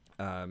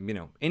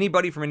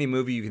anybody from any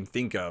movie you can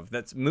think of.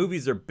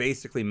 Movies are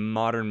basically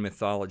modern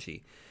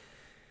mythology.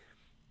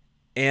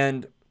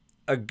 And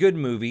a good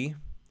movie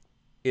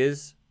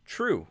is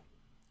true.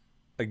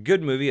 A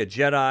good movie, a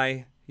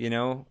Jedi, a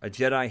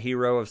Jedi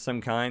hero of some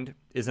kind,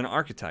 is an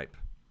archetype.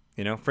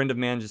 Friend of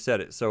man just said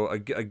it. So a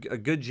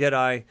good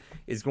Jedi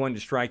is going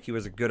to strike you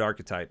as a good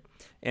archetype.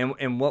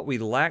 And what we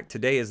lack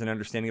today is an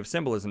understanding of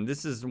symbolism.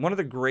 This is one of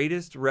the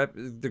greatest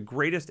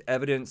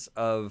evidence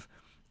of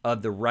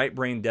the right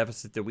brain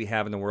deficit that we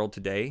have in the world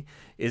today,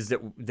 is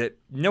that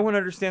no one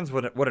understands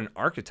what an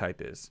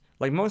archetype is.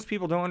 Like, most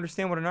people don't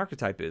understand what an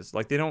archetype is.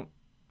 Like,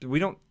 we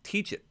don't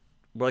teach it.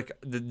 Like,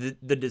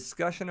 the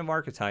discussion of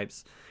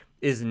archetypes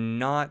is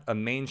not a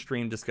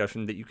mainstream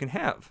discussion that you can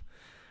have.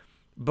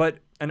 But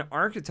an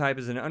archetype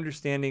is an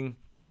understanding.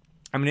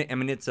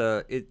 It's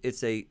a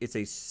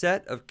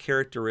set of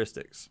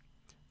characteristics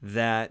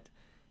that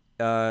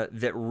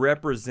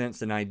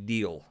represents an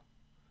ideal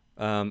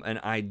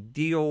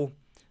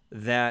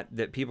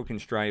that people can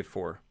strive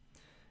for.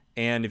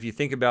 And if you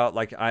think about,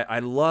 like, I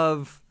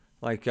love,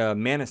 like,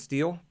 Man of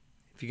Steel.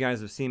 If you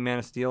guys have seen Man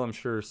of Steel, I'm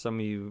sure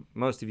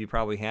most of you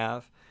probably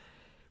have.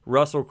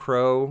 Russell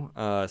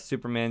Crowe,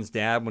 Superman's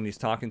dad, when he's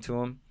talking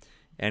to him,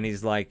 and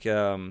he's like,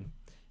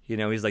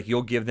 he's like,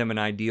 you'll give them an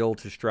ideal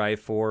to strive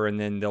for, and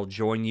then they'll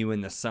join you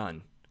in the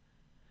sun.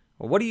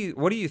 Well, what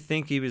do you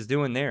think he was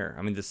doing there?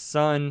 The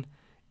sun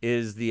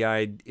is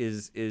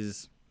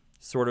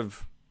sort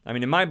of,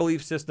 in my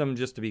belief system,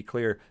 just to be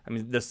clear,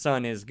 the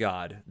sun is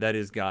God. That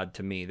is God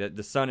to me. That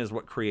the sun is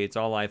what creates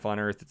all life on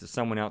earth. If the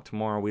sun went out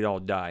tomorrow, we'd all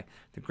die.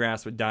 The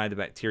grass would die, the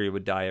bacteria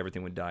would die,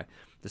 everything would die.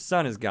 The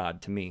sun is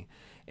God to me.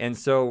 And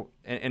so,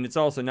 and it's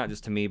also not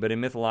just to me, but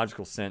in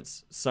mythological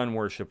sense, sun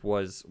worship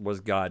was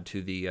God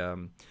to the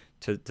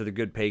to the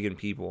good pagan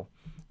people,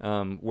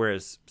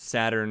 whereas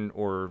Saturn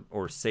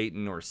or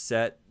Satan or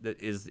Set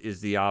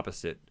is the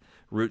opposite.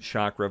 Root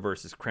chakra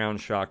versus crown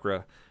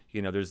chakra.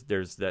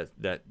 There's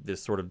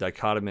this sort of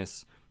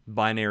dichotomous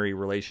binary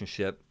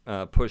relationship,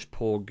 push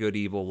pull, good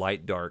evil,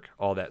 light dark,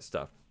 all that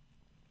stuff.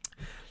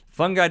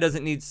 Fungi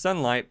doesn't need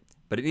sunlight,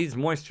 but it needs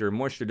moisture.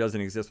 Moisture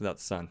doesn't exist without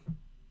the sun.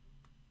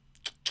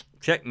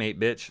 Checkmate,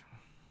 bitch.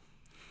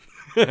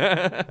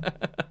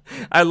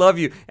 I love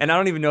you, and I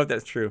don't even know if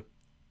that's true.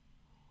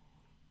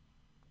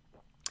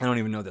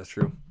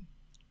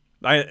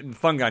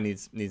 Fungi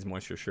needs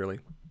moisture, surely.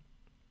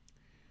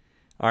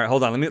 All right,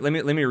 hold on. Let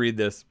me read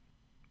this.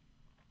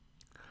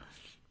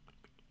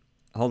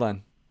 Hold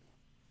on.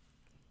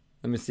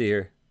 Let me see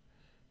here.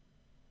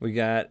 We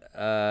got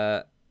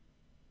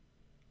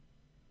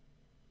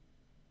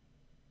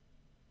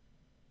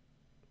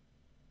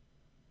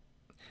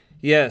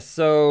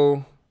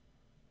so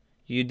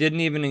Paul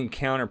didn't even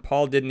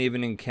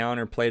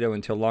encounter Plato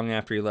until long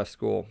after he left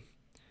school.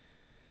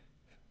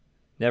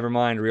 Never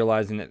mind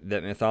realizing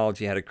that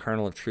mythology had a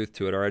kernel of truth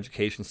to it. Our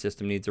education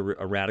system needs a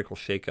radical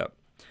shakeup.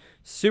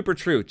 Super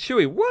true.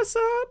 Chewy, what's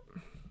up?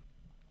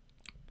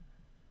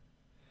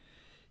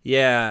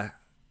 Yeah.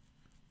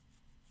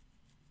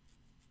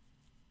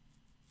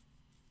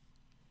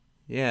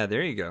 Yeah,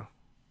 there you go.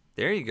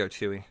 There you go,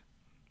 Chewy.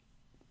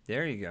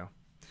 There you go.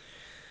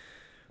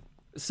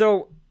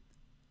 So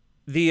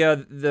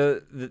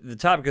the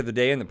topic of the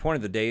day and the point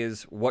of the day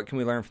is, what can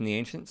we learn from the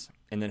ancients,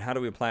 and then how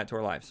do we apply it to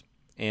our lives?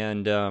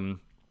 And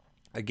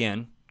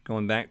again,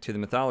 going back to the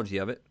mythology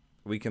of it,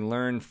 we can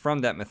learn from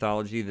that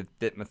mythology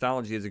that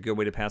mythology is a good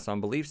way to pass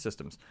on belief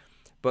systems.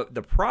 But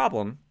the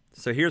problem,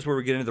 so here's where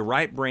we get into the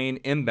right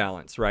brain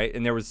imbalance, right?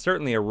 And there was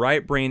certainly a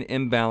right brain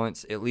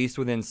imbalance, at least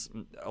within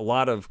a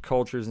lot of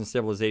cultures and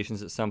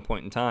civilizations at some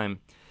point in time.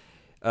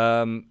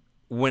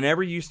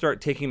 Whenever you start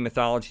taking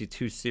mythology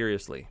too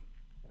seriously,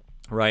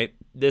 right?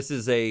 This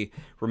is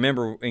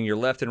remember, in your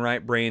left and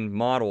right brain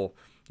model,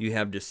 you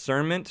have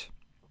discernment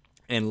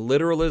and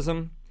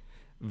literalism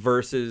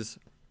versus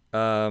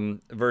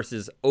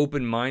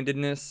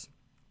open-mindedness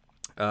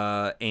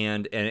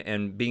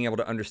and being able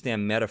to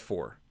understand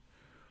metaphor.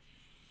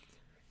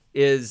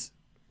 Who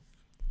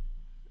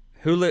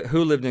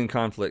lived in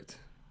conflict?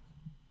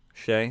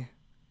 Shay?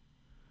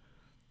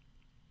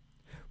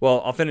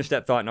 Well, I'll finish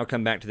that thought and I'll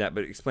come back to that,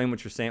 but explain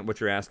what you're saying,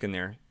 what you're asking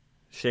there.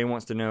 Shay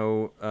wants to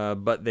know,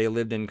 but they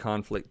lived in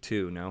conflict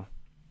too, no?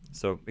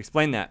 So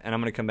explain that, and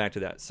I'm going to come back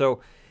to that.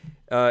 So,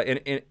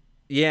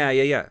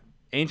 yeah.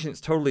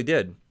 Ancients totally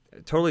did.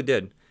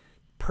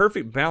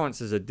 Perfect balance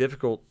is a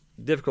difficult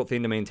difficult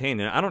thing to maintain,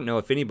 and I don't know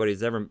if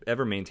anybody's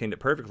ever maintained it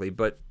perfectly.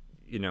 But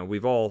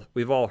we've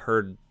all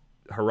heard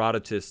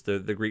Herodotus,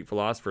 the Greek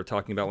philosopher,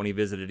 talking about when he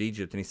visited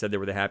Egypt, and he said they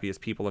were the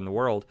happiest people in the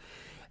world,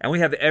 and we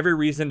have every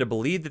reason to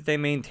believe that they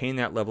maintain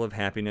that level of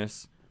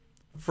happiness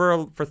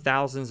for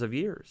thousands of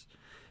years.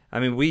 I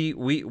mean,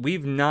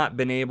 we've not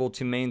been able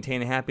to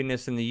maintain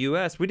happiness in the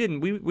U.S. We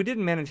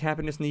didn't manage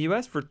happiness in the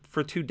U.S.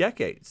 for 2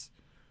 decades,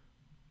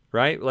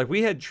 right? Like,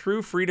 we had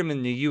true freedom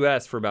in the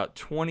U.S. for about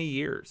 20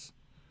 years.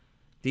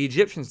 The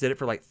Egyptians did it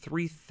for like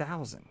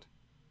 3,000.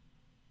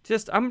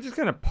 I'm just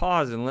gonna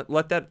pause and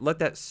let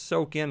that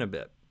soak in a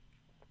bit.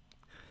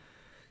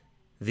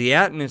 The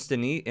Atenists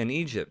in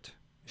Egypt,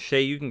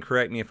 Shay, you can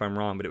correct me if I'm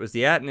wrong, but it was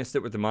the Atenists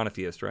that were the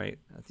monotheists, right?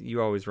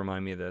 You always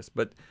remind me of this,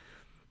 but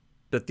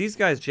these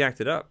guys jacked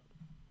it up.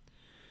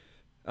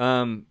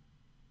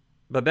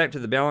 But back to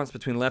the balance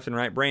between left and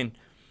right brain.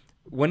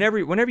 Whenever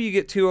you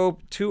get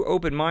too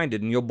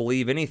open-minded and you'll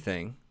believe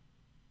anything,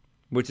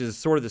 which is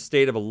sort of the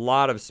state of a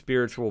lot of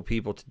spiritual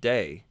people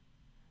today,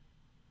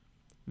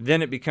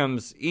 then it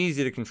becomes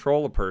easy to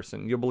control a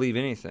person. You'll believe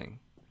anything.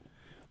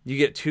 You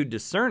get too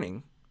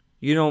discerning,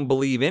 you don't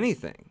believe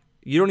anything.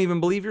 You don't even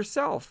believe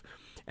yourself.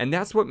 And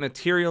that's what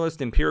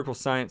materialist empirical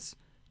science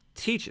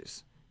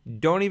teaches.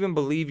 Don't even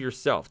believe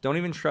yourself. Don't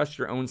even trust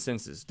your own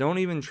senses. Don't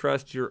even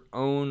trust your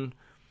own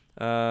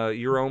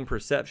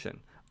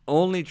perception.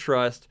 Only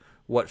trust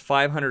what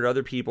 500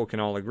 other people can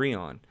all agree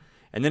on.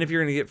 And then if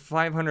you're going to get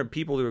 500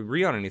 people to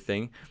agree on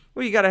anything,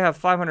 well, you got to have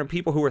 500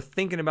 people who are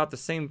thinking about the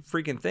same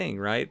freaking thing,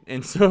 right?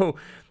 And so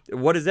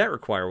what does that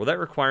require? Well, that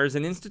requires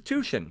an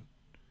institution.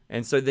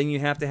 And so then you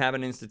have to have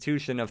an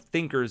institution of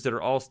thinkers that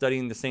are all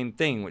studying the same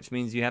thing, which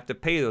means you have to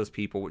pay those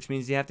people, which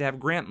means you have to have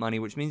grant money,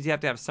 which means you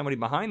have to have somebody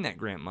behind that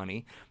grant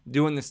money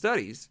doing the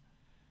studies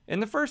in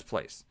the first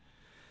place.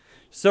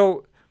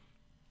 So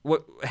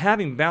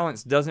having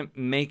balance doesn't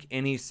make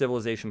any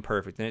civilization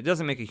perfect, and it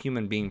doesn't make a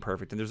human being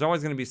perfect, and there's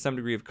always going to be some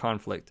degree of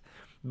conflict.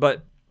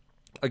 But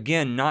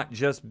again, not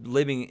just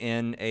living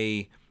in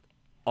a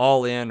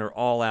all-in or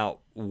all-out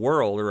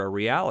world or a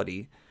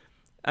reality.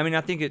 I mean,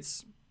 I think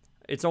it's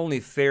only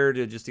fair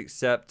to just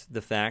accept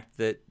the fact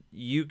that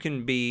you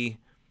can be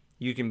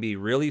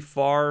really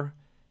far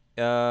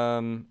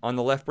on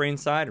the left brain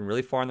side and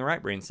really far on the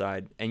right brain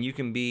side, and you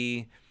can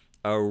be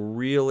a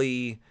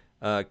really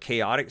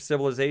chaotic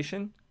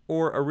civilization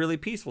or a really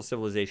peaceful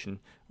civilization,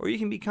 or you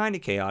can be kind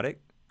of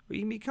chaotic, or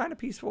you can be kind of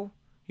peaceful.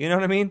 You know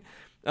what I mean?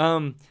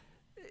 And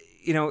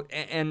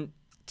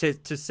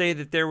to say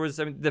that there was,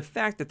 the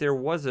fact that there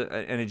was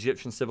an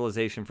Egyptian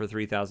civilization for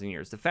 3,000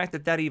 years, the fact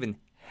that even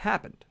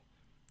happened,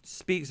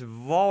 speaks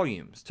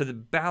volumes to the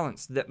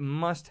balance that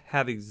must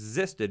have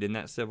existed in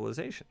that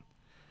civilization.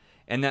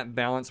 And that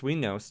balance, we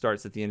know,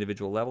 starts at the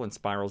individual level and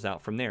spirals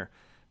out from there,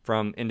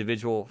 from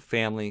individual,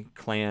 family,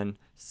 clan,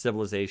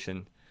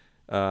 civilization,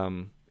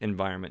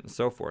 environment, and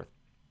so forth.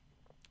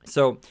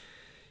 So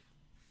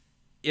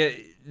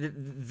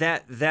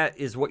that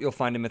is what you'll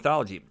find in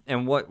mythology.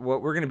 And what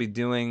we're going to be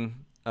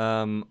doing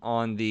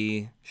on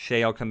the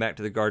Shay, I'll come back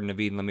to the Garden of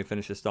Eden. Let me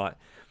finish this thought.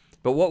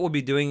 But what we'll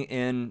be doing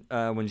in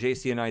when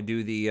JC and I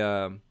do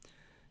the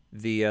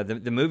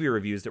movie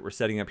reviews that we're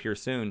setting up here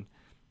soon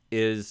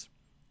is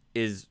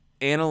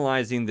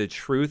analyzing the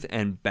truth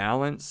and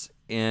balance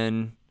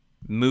in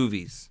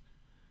movies.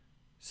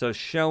 So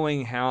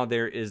showing how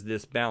there is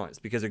this balance,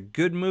 because a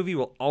good movie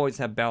will always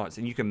have balance,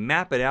 and you can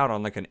map it out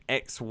on like an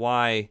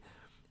XY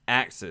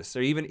axis,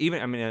 or even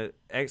an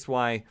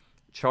XY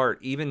chart,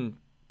 even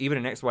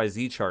an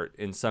XYZ chart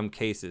in some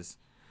cases.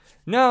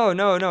 No,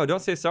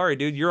 don't say sorry,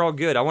 dude. You're all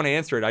good. I want to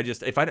answer it.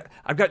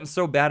 I've gotten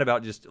so bad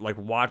about just like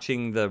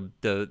watching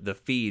the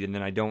feed, and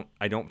then I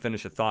don't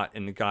finish a thought,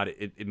 and God,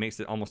 it makes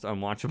it almost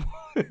unwatchable.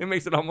 It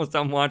makes it almost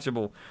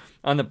unwatchable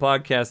on the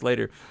podcast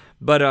later.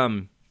 But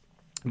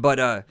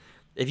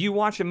if you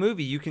watch a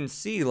movie, you can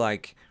see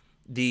like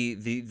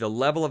the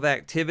level of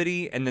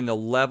activity and then the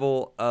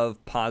level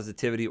of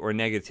positivity or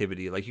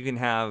negativity. Like you can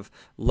have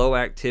low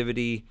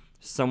activity,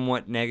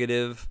 somewhat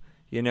negative.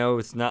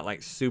 It's not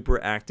like super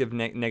active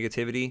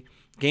negativity.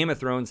 Game of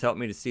Thrones helped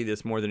me to see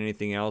this more than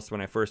anything else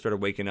when I first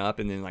started waking up,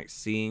 and then like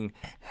seeing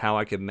how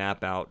I could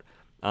map out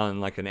on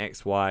like an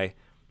XY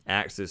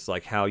axis,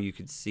 like how you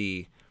could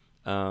see,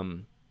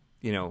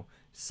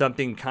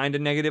 something kind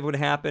of negative would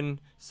happen,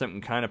 something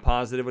kind of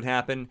positive would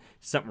happen,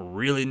 something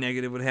really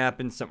negative would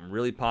happen, something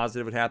really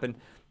positive would happen.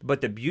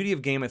 But the beauty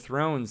of Game of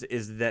Thrones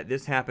is that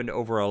this happened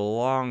over a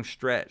long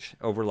stretch,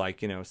 over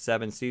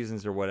 7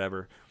 seasons or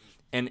whatever.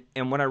 And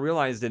what I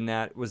realized in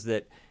that was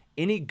that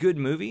any good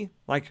movie,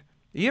 like,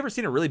 you ever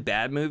seen a really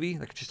bad movie?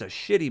 Like just a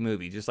shitty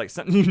movie, just like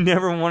something you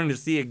never wanted to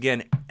see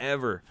again,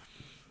 ever.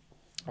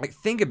 Like,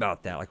 think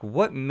about that. Like,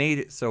 what made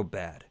it so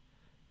bad?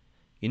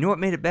 You know what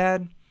made it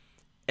bad?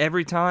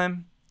 Every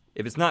time,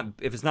 if it's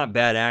not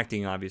bad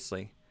acting,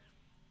 obviously,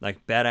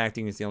 like bad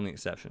acting is the only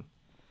exception.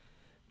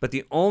 But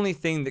the only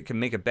thing that can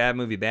make a bad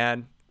movie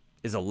bad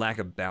is a lack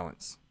of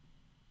balance.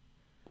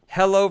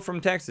 Hello from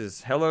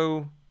Texas.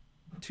 Hello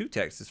to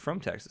Texas from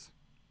Texas.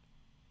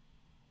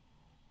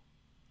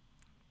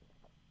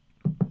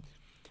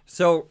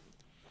 So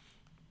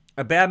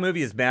a bad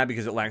movie is bad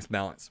because it lacks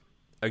balance.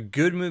 A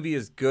good movie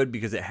is good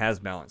because it has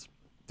balance.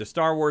 The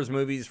Star Wars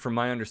movies, from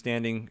my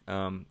understanding,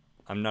 I'm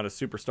not a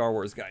super Star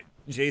Wars guy.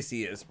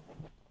 JC is.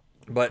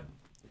 But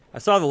I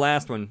saw the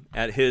last one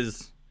at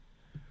his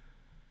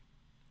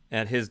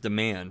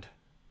demand.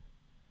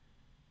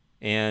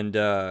 And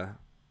the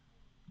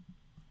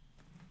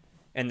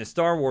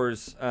Star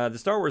Wars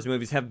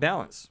movies have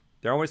balance.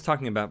 They're always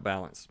talking about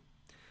balance.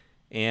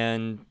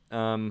 And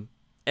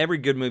every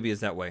good movie is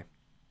that way.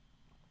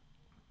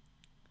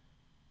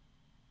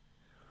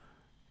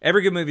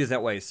 Every good movie is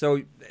that way.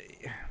 So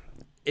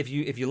if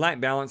you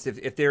lack balance,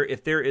 if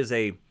there is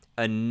a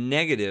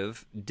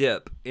negative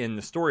dip in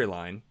the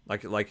storyline,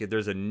 like if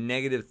there's a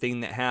negative thing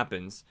that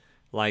happens,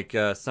 like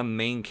some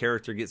main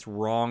character gets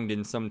wronged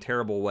in some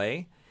terrible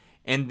way,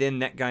 and then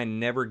that guy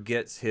never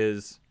gets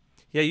his,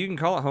 yeah, you can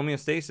call it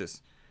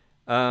homeostasis.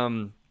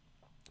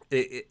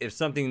 If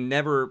something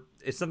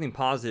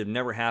positive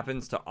never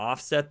happens to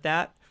offset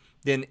that,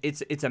 then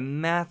it's a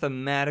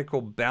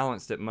mathematical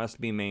balance that must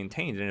be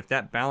maintained. And if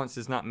that balance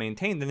is not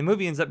maintained, then the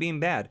movie ends up being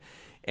bad.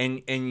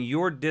 And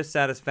your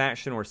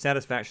dissatisfaction or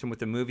satisfaction with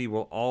the movie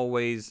will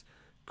always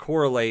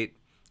correlate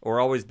or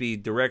always be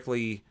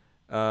directly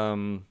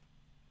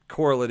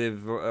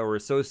correlative or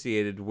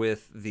associated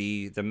with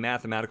the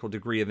mathematical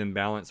degree of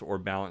imbalance or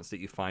balance that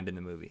you find in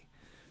the movie,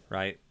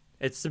 right?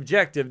 It's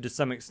subjective to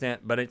some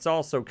extent, but it's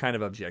also kind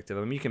of objective.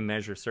 I mean, you can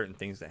measure certain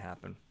things that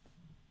happen.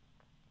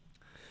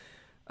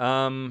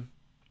 And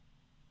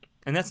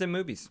that's in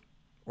movies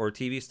or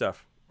TV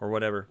stuff or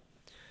whatever.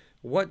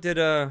 What did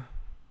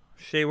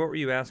Shay, what were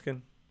you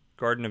asking?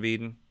 Garden of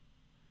Eden.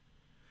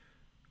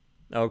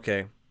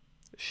 Okay.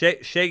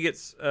 Shay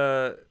gets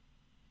all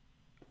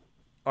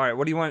right,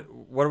 what do you want?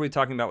 What are we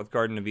talking about with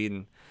Garden of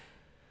Eden?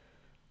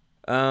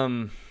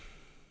 The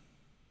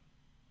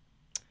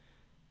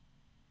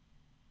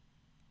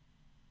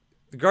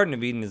Garden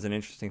of Eden is an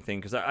interesting thing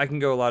because I can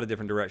go a lot of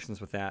different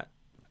directions with that.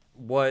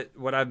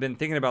 What I've been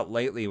thinking about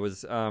lately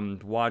was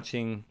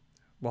watching.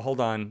 Well, hold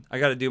on. I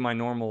got to do my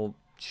normal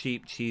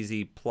cheap,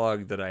 cheesy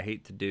plug that I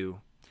hate to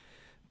do.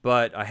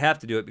 But I have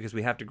to do it because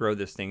we have to grow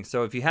this thing.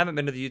 So if you haven't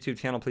been to the YouTube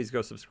channel, please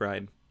go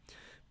subscribe.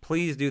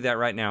 Please do that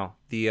right now.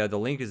 The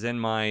link is in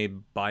my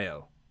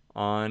bio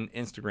on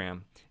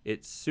Instagram.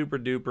 It's super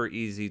duper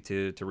easy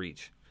to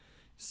reach.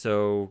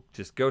 So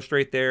just go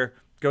straight there.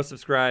 Go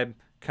subscribe.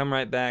 Come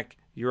right back.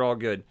 You're all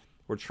good.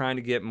 We're trying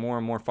to get more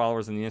and more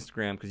followers on the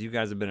Instagram because you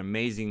guys have been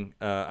amazing.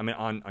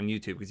 On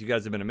YouTube because you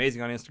guys have been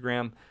amazing on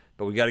Instagram.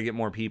 But we got to get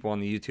more people on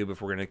the YouTube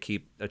if we're going to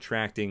keep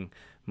attracting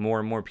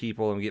more and more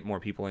people and get more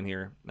people in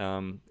here.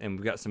 And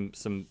we've got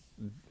some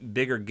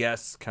bigger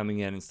guests coming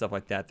in and stuff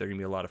like that. They're going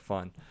to be a lot of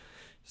fun.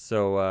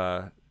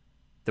 So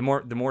the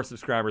more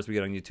subscribers we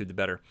get on YouTube, the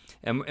better.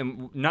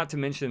 And not to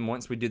mention,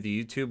 once we do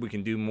the YouTube, we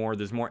can do more.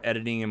 There's more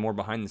editing and more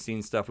behind the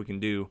scenes stuff we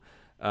can do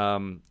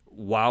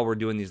while we're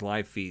doing these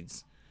live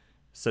feeds.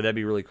 So that'd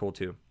be really cool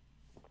too.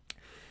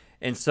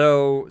 And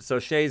so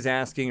Shay's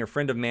asking, or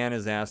friend of man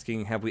is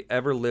asking, have we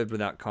ever lived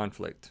without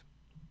conflict?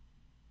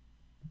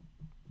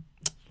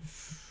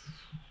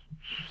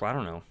 I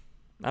don't know.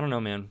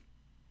 Man.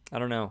 I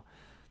don't know.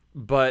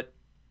 But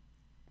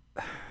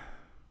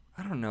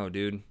I don't know,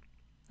 dude.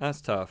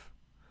 That's tough.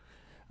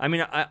 I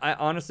mean, I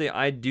honestly,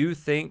 I do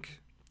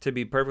think, to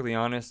be perfectly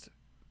honest,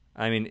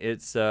 I mean,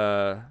 it's,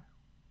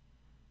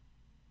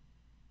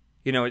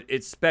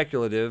 it's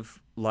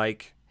speculative,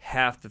 like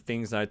half the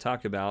things I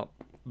talk about.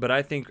 But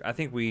I think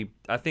we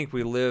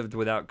lived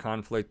without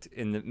conflict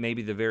in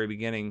maybe the very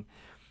beginning.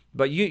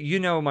 But you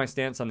know my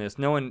stance on this.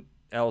 No one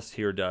else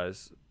here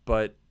does.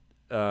 But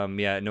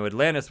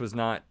Atlantis was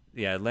not.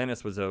 Yeah,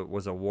 Atlantis was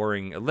a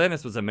warring.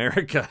 Atlantis was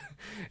America.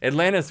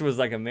 Atlantis was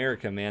like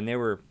America, man. They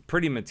were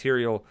pretty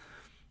material,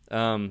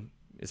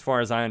 as far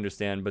as I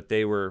understand. But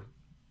they were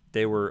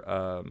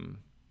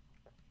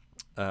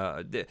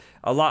a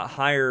lot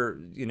higher,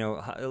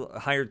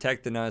 higher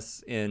tech than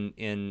us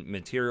in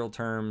material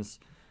terms.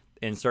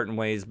 In certain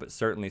ways, but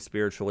certainly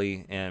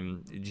spiritually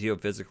and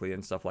geophysically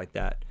and stuff like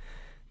that.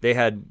 They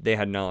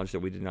had knowledge that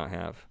we did not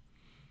have.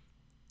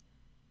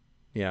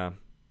 Yeah.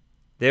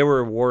 They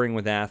were warring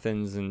with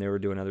Athens and they were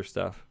doing other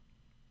stuff.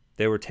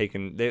 They were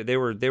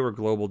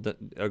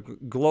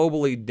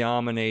globally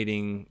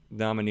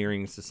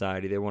domineering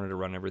society. They wanted to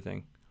run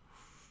everything.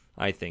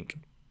 I think.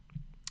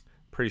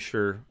 Pretty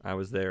sure I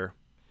was there.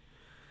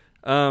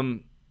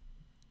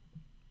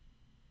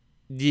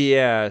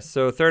 Yeah,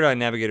 so Third Eye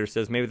Navigator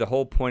says maybe the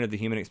whole point of the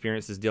human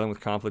experience is dealing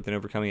with conflict and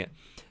overcoming it.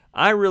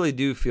 I really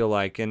do feel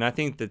like, and I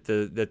think that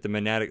the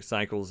monadic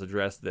cycles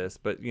address this,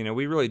 but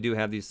we really do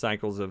have these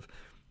cycles of,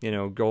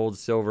 gold,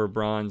 silver,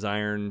 bronze,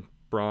 iron,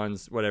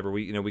 bronze, whatever.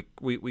 We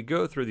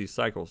go through these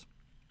cycles,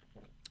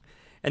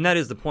 and that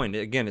is the point.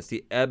 Again, it's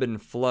the ebb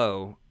and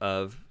flow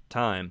of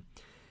time.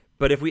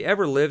 But if we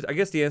ever lived, I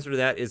guess the answer to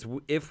that is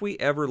if we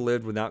ever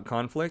lived without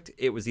conflict,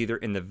 it was either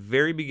in the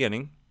very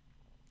beginning.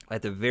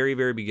 At the very,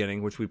 very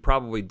beginning, which we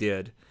probably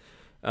did,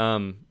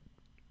 or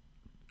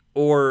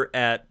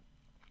at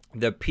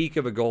the peak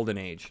of a golden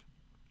age.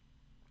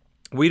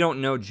 We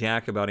don't know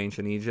jack about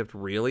ancient Egypt,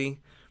 really,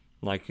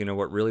 like,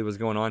 what really was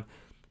going on.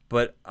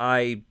 But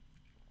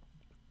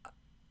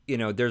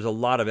there's a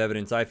lot of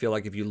evidence. I feel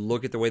like if you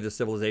look at the way the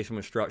civilization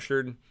was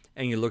structured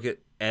and you look at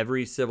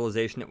every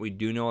civilization that we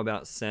do know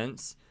about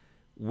since,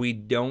 we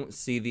don't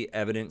see the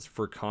evidence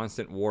for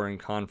constant war and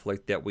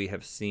conflict that we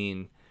have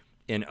seen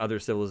in other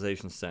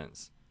civilizations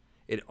since.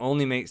 It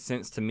only makes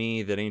sense to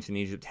me that ancient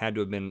Egypt had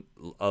to have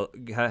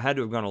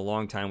gone a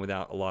long time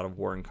without a lot of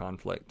war and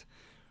conflict.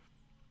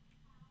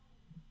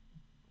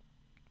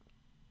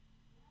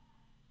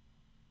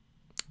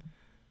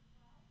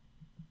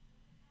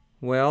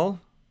 Well,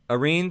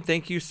 Irene,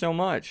 thank you so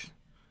much.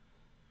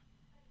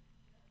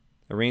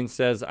 Irene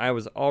says, I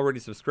was already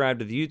subscribed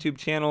to the YouTube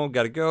channel.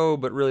 Gotta go,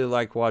 but really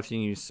like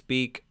watching you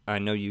speak. I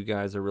know you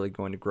guys are really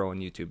going to grow on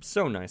YouTube.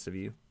 So nice of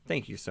you.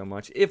 Thank you so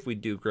much. If we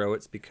do grow,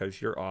 it's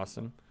because you're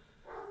awesome.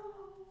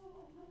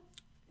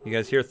 You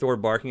guys hear Thor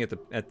barking at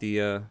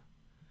the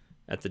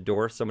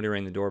door? Somebody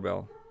rang the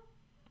doorbell.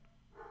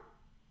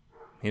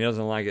 He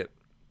doesn't like it.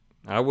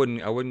 I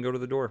wouldn't go to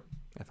the door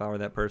if I were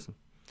that person.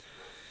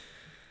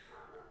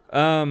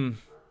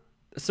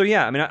 So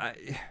yeah, I mean,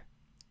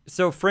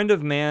 so friend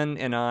of man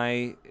and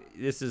I,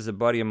 this is a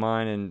buddy of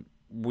mine, and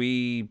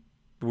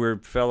we're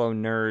fellow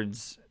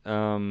nerds,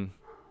 and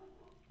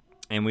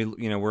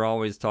we're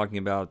always talking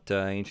about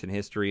ancient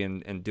history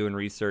and doing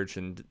research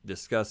and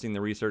discussing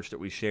the research that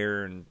we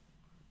share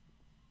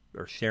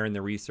or sharing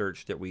the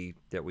research that we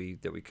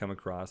come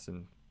across.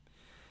 And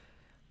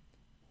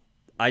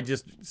I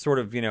just sort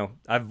of,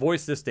 I've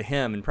voiced this to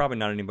him and probably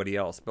not anybody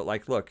else, but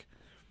like, look,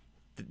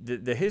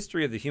 the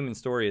history of the human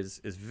story is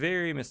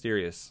very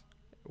mysterious.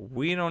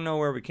 We don't know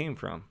where we came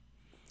from.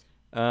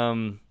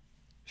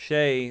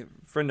 Shay,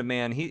 friend of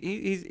man,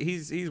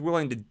 he's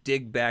willing to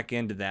dig back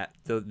into that,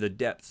 the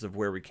depths of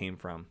where we came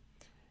from,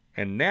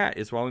 and that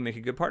is why we make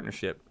a good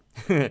partnership.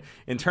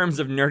 In terms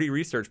of nerdy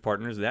research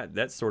partners,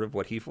 that's sort of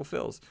what he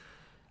fulfills.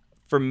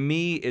 For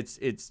me,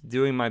 it's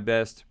doing my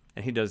best,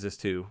 and he does this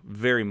too,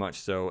 very much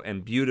so,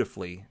 and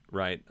beautifully,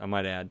 right? I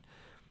might add.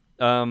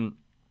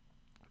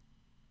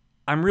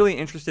 I'm really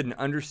interested in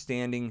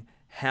understanding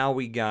how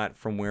we got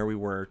from where we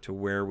were to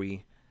where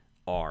we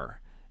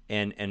are,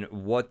 and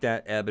what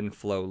that ebb and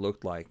flow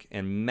looked like,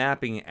 and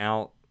mapping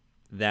out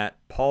that.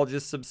 Paul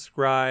just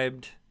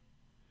subscribed.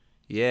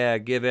 Yeah,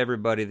 give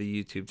everybody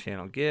the YouTube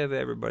channel. Give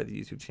everybody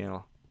the YouTube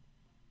channel.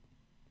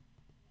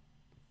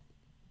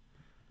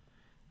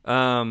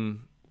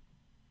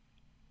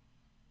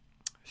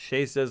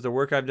 Shay says, the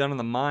work I've done on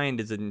the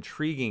mind is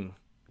intriguing.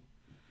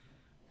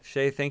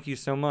 Shay, thank you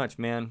so much,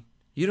 man.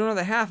 You don't know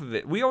the half of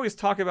it. We always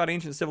talk about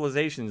ancient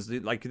civilizations.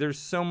 Like, there's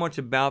so much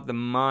about the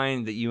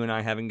mind that you and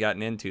I haven't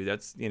gotten into.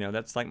 That's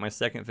like my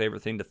second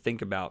favorite thing to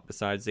think about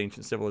besides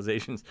ancient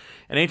civilizations.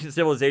 And ancient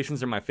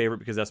civilizations are my favorite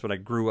because that's what I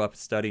grew up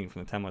studying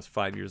from the time I was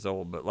 5 years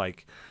old. But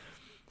like,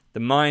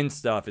 the mind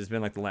stuff has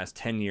been like the last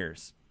 10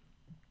 years.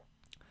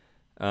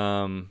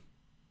 Jean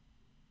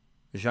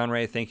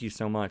Ray, thank you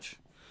so much.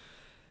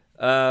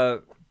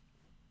 But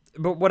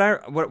what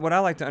I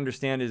like to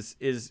understand is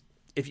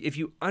if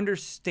you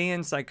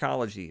understand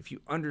psychology, if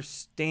you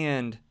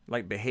understand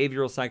like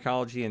behavioral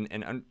psychology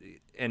and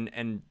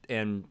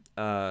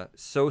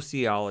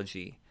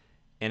sociology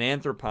and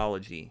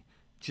anthropology,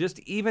 just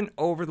even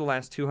over the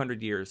last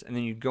 200 years, and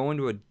then you go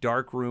into a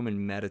dark room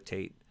and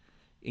meditate,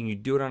 and you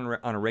do it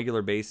on a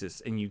regular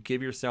basis, and you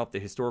give yourself the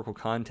historical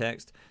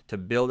context to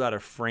build out a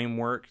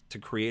framework to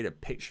create a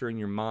picture in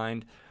your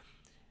mind,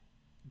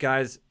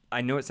 guys, I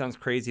know it sounds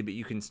crazy, but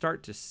you can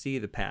start to see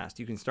the past.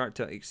 You can start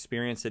to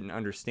experience it and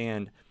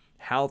understand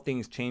how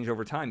things change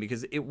over time,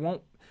 because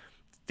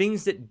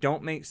things that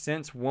don't make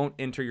sense won't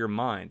enter your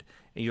mind.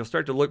 And you'll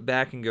start to look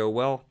back and go,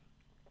 well,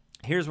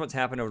 here's what's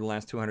happened over the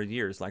last 200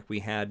 years. Like, we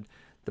had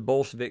the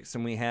Bolsheviks,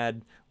 and we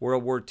had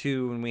World War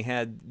II, and we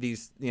had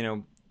these,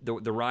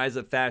 the rise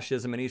of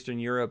fascism in Eastern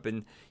Europe,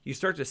 and you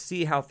start to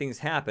see how things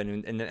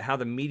happen, and how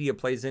the media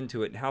plays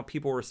into it, and how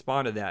people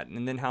respond to that,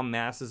 and then how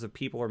masses of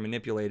people are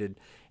manipulated.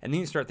 And then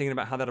you start thinking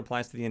about how that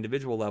applies to the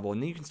individual level,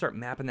 and then you can start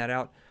mapping that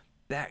out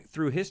back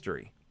through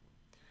history.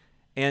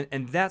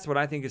 And that's what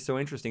I think is so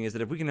interesting, is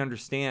that if we can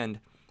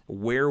understand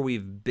where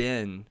we've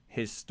been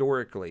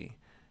historically,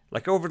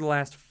 like over the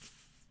last,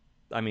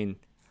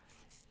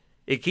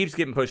 it keeps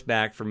getting pushed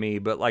back for me,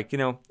 but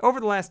over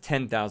the last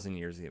 10,000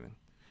 years even,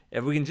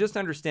 if we can just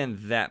understand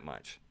that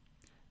much,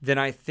 then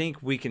I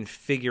think we can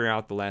figure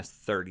out the last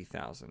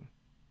 30,000.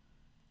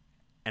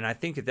 And I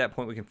think at that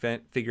point we can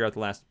figure out the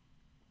last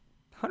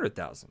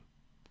 100,000.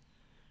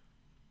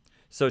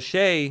 So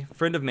Shay,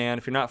 friend of man,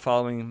 if you're not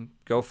following him,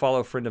 go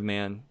follow friend of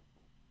man.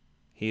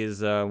 He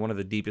is one of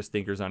the deepest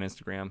thinkers on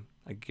Instagram,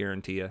 I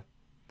guarantee you.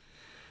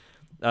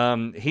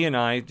 He and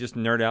I just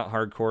nerd out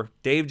hardcore.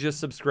 Dave just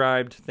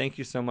subscribed. Thank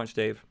you so much,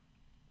 Dave.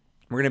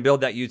 We're going to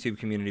build that YouTube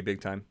community big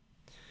time.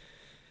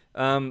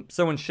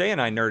 So when Shay and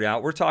I nerd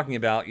out, we're talking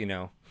about,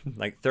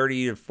 like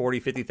 30 to 40,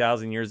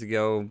 50,000 years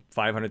ago,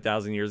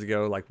 500,000 years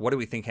ago. Like, what do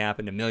we think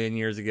happened a million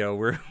years ago?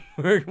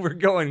 We're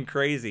going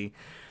crazy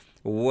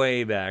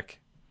way back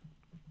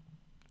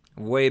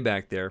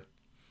there.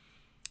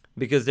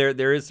 because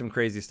there is some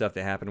crazy stuff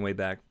that happened way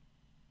back.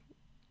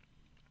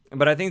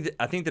 But I think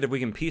that if we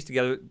can piece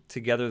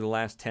together the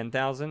last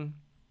 10,000,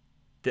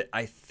 that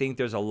I think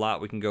there's a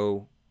lot we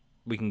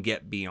can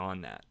get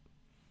beyond that.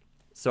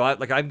 So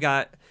I've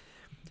got,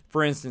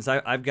 for instance,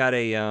 I've got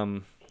a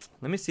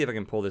let me see if I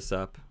can pull this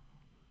up.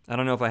 I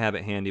don't know if I have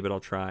it handy, but I'll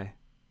try.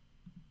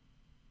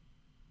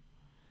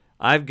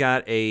 I've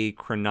got a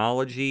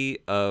chronology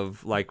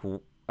of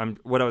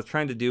what I was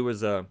trying to do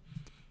was a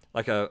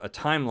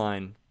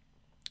timeline,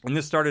 and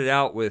this started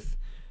out with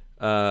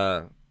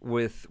a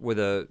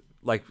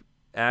like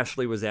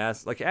Ashley was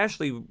asked, like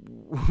Ashley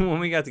when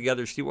we got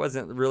together, she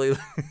wasn't really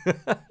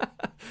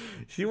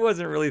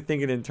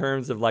thinking in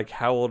terms of like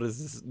how old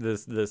is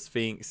the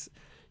Sphinx,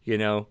 you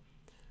know.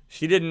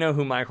 She didn't know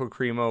who Michael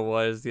Cremo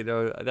was, you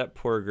know. That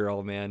poor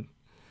girl, man.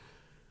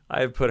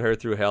 I have put her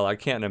through hell. I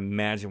can't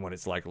imagine what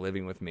it's like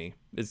living with me.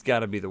 It's got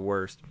to be the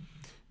worst.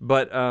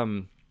 But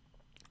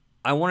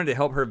I wanted to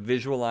help her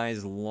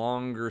visualize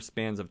longer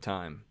spans of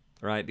time,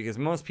 right? Because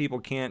most people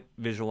can't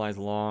visualize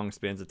long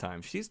spans of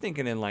time. She's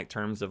thinking in like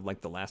terms of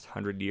like the last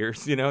 100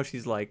 years, you know?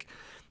 She's like,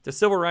 the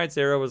civil rights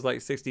era was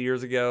like 60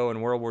 years ago,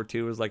 and World War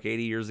II was like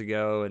 80 years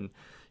ago, and,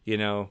 you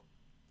know,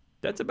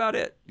 that's about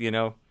it, you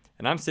know?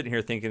 And I'm sitting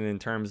here thinking in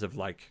terms of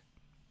like,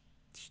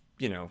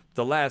 you know,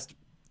 the last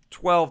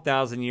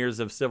 12,000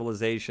 years of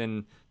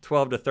civilization,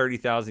 12 to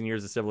 30,000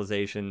 years of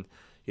civilization,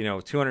 you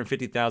know,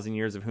 250,000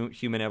 years of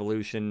human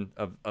evolution,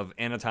 of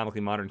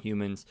anatomically modern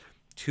humans,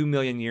 2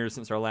 million years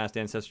since our last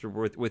ancestor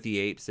with the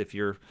apes, if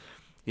you're,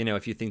 you know,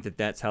 if you think that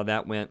that's how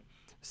that went,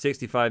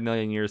 65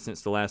 million years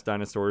since the last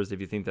dinosaurs,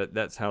 if you think that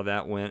that's how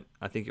that went.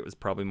 I think it was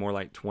probably more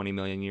like 20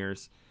 million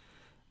years.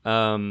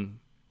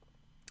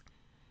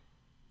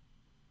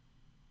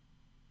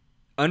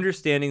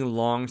 Understanding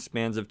long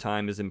spans of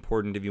time is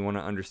important if you want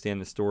to understand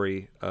the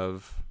story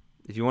if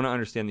you want to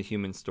understand the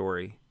human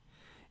story.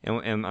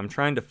 And I'm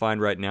trying to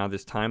find right now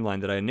this timeline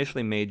that I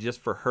initially made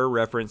just for her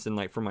reference and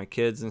like for my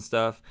kids and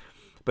stuff.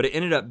 But it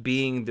ended up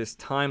being this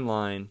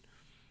timeline.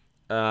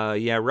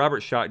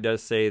 Robert Schoch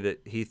does say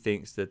that he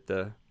thinks that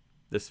the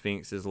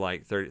Sphinx is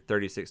like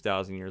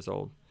 36,000 years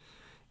old.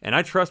 And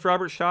I trust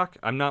Robert Schoch.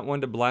 I'm not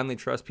one to blindly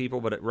trust people,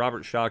 but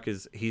Robert Schoch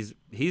he's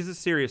a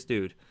serious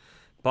dude.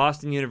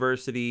 Boston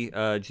University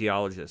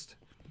geologist.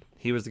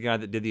 He was the guy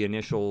that did the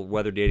initial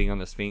weather dating on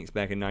the Sphinx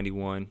back in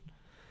 91.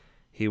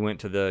 He went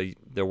to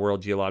the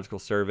World Geological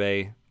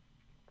Survey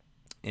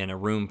in a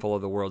room full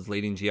of the world's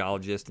leading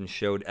geologists and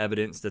showed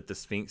evidence that the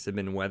Sphinx had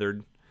been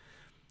weathered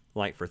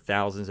like for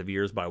thousands of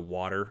years by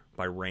water,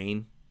 by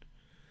rain.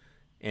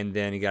 And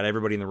then he got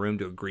everybody in the room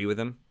to agree with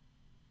him.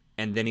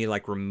 And then he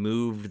like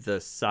removed the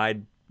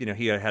side, you know,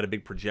 he had a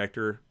big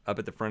projector up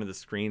at the front of the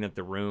screen at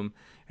the room,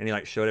 and he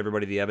like showed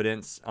everybody the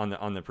evidence on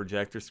the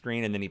projector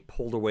screen, and then he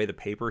pulled away the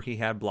paper he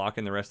had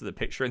blocking the rest of the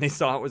picture, and they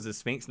saw it was the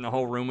Sphinx, and the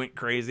whole room went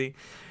crazy.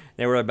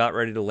 They were about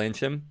ready to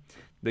lynch him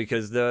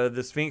because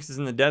the Sphinx is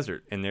in the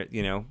desert, and there,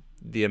 you know,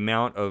 the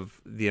amount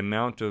of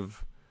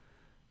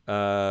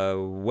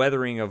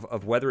weathering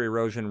of weather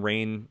erosion,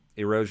 rain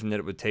erosion that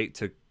it would take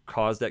to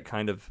cause that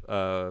kind of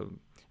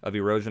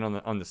erosion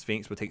on the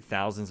Sphinx would take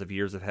thousands of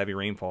years of heavy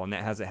rainfall, and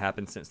that hasn't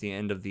happened since the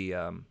end of the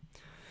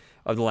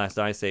last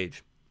ice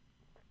age.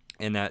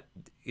 And that,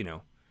 you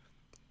know,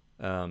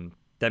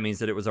 that means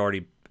that it was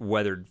already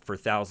weathered for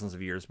thousands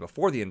of years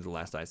before the end of the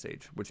last ice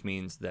age, which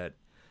means that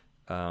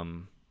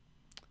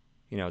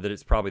you know, that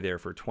it's probably there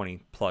for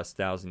 20 plus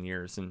thousand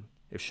years. And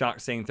if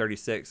Schoch's saying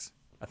 36,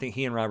 I think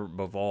he and Robert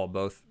Bauval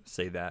both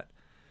say that,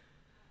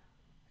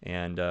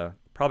 and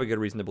probably good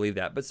reason to believe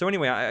that. But so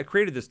anyway, I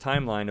created this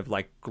timeline of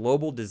like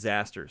global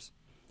disasters.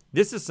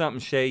 This is something,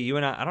 Shay, you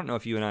and I don't know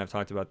if you and I have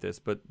talked about this,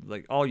 but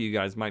like all you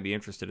guys might be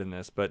interested in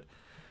this, but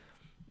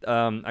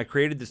I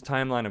created this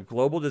timeline of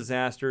global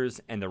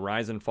disasters and the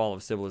rise and fall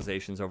of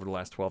civilizations over the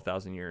last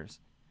 12,000 years,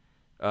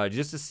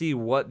 just to see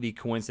what the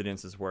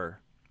coincidences were.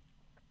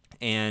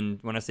 And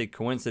when I say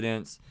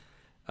coincidence,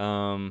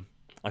 I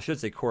should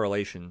say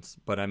correlations,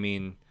 but I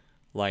mean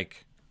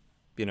like,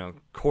 you know,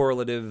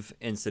 correlative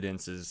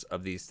incidences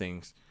of these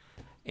things.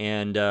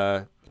 And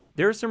there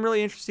are some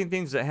really interesting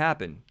things that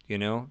happen, you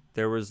know.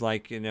 There was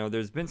like, you know,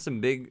 there's been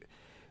some big...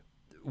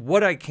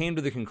 What I came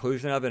to the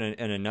conclusion of in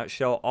a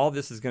nutshell, all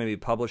this is going to be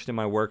published in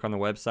my work on the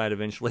website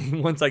eventually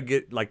once I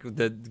get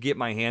like get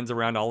my hands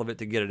around all of it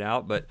to get it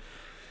out. But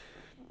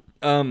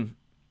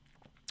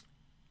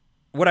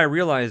what I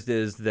realized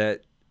is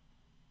that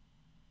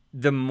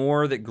the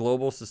more that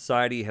global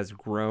society has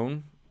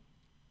grown,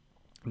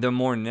 the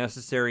more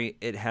necessary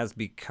it has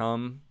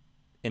become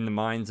in the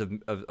minds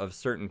of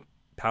certain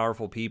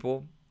powerful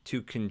people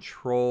to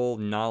control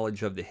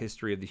knowledge of the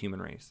history of the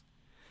human race.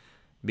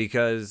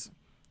 Because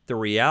the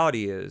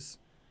reality is,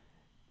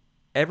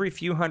 every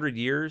few hundred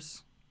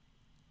years,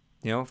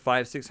 you know,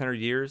 500-600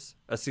 years,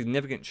 a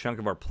significant chunk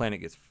of our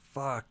planet gets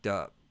fucked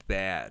up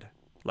bad.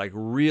 Like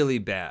really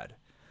bad.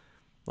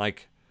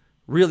 Like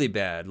really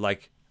bad.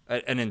 Like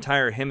an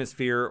entire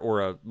hemisphere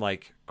or a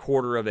like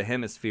quarter of a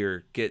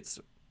hemisphere gets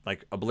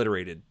like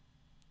obliterated.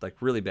 Like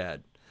really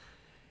bad.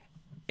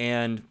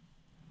 And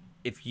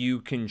if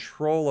you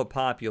control a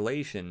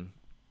population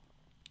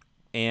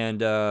and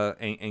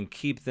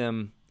keep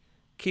them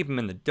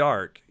in the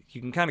dark,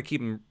 you can kind of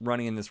keep them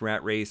running in this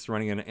rat race,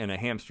 running in a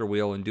hamster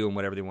wheel, and doing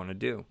whatever they want to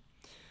do.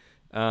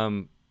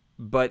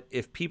 But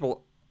if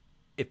people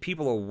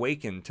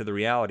awaken to the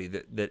reality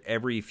that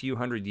every few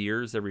hundred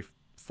years, every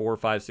 400,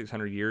 500,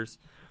 600 years,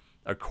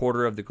 a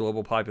quarter of the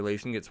global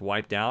population gets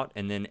wiped out,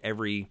 and then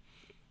every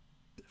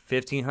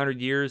 1,500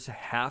 years,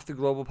 half the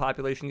global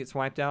population gets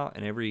wiped out,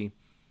 and every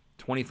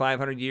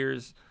 2,500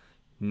 years,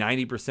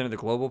 90% of the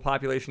global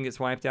population gets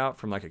wiped out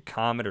from like a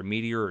comet or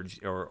meteor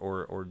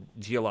or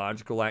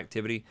geological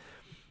activity,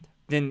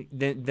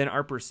 then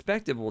our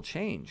perspective will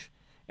change.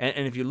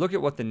 And if you look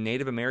at what the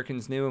Native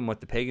Americans knew and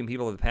what the pagan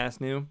people of the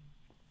past knew,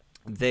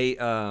 they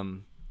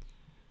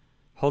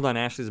hold on,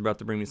 Ashley's about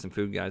to bring me some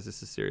food, guys.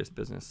 This is serious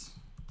business.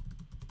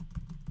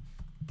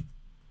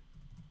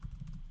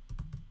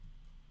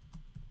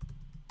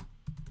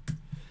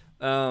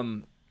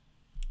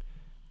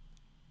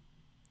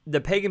 The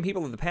pagan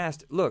people of the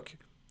past, look,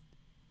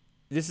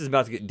 this is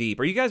about to get deep.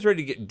 Are you guys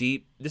ready to get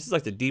deep? This is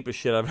like the deepest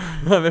shit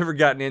I've ever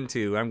gotten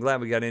into. I'm glad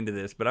we got into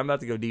this, but I'm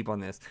about to go deep on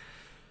this.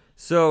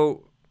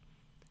 So,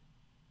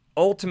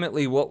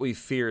 ultimately, what we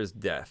fear is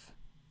death.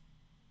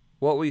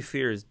 What we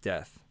fear is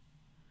death.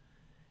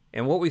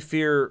 And what we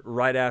fear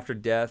right after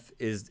death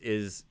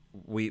is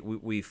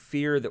we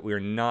fear that we are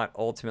not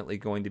ultimately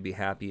going to be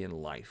happy in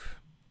life.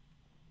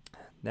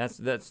 That's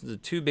the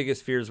two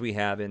biggest fears we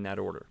have in that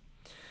order.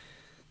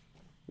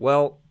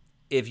 Well,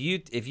 if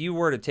you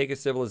were to take a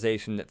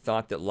civilization that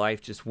thought that life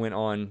just went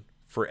on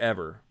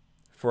forever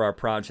for our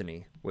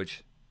progeny,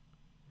 which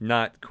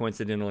not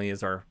coincidentally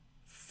is our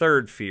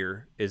third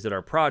fear, is that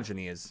our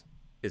progeny is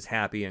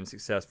happy and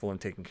successful and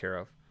taken care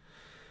of.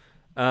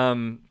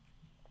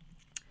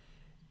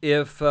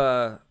 If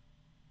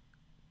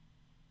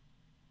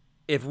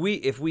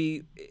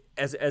we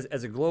as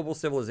a global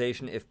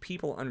civilization, if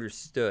people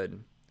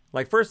understood,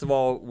 like, first of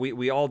all,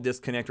 we all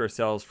disconnect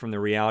ourselves from the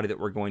reality that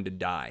we're going to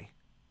die.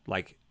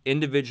 Like,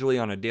 individually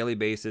on a daily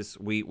basis,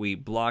 we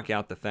block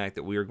out the fact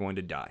that we are going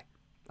to die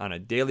on a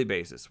daily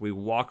basis. We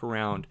walk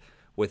around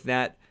with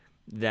that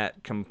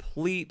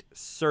complete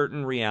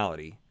certain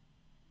reality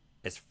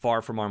as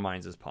far from our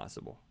minds as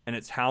possible. And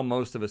it's how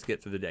most of us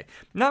get through the day.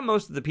 Not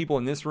most of the people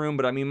in this room,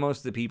 but I mean most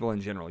of the people in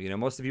general. You know,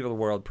 most of the people in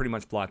the world pretty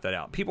much block that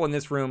out. People in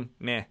this room,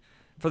 meh.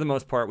 For the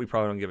most part, we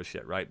probably don't give a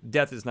shit, right?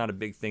 Death is not a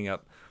big thing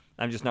up.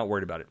 I'm just not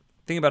worried about it.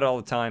 Think about it all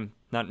the time.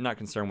 Not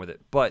concerned with it.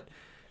 But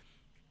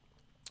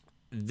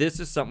this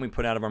is something we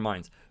put out of our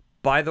minds.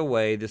 By the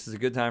way, this is a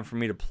good time for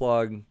me to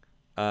plug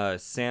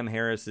Sam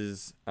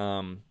Harris's.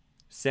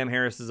 Sam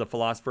Harris is a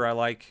philosopher I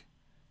like.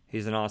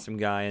 He's an awesome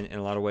guy in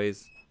a lot of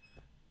ways.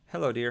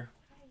 Hello, dear.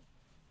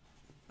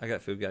 I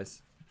got food,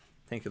 guys.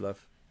 Thank you,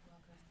 love.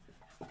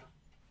 I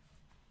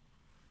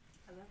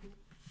love you.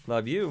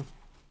 Love you.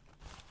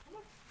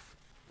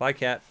 Bye,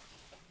 cat.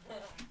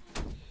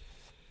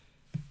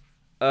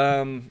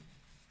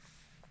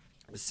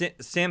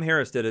 Sam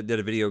Harris did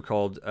a video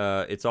called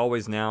 "It's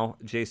Always Now."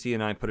 JC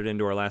and I put it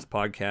into our last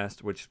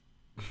podcast, which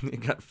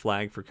it got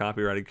flagged for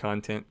copyrighted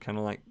content, kind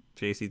of like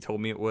JC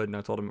told me it would, and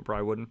I told him it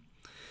probably wouldn't.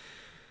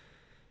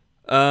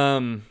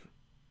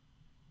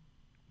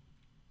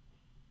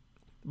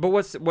 But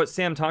what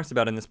Sam talks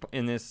about in this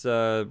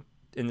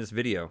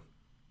video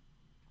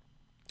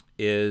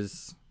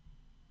is,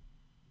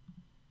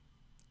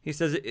 he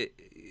says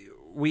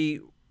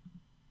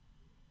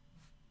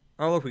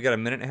oh, look, we got a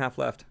minute and a half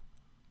left.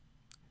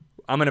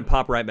 I'm going to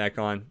pop right back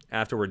on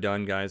after we're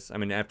done, guys. I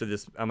mean, after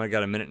this,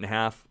 got a minute and a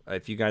half.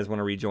 If you guys want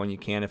to rejoin, you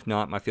can. If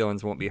not, my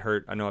feelings won't be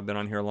hurt. I know I've been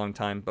on here a long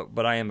time,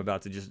 but I am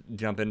about to just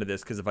jump into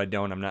this, because if I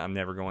don't, I'm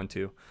never going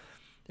to.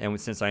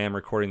 And since I am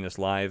recording this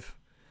live,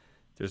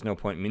 there's no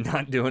point in me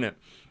not doing it.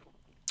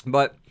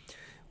 But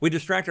we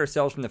distract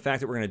ourselves from the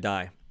fact that we're going to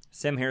die.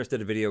 Sam Harris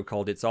did a video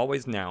called "It's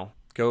Always Now."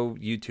 Go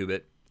YouTube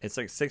it. It's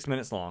like 6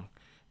 minutes long.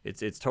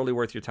 It's totally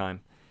worth your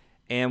time.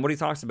 And what he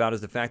talks about is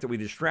the fact that we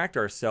distract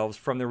ourselves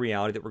from the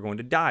reality that we're going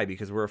to die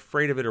because we're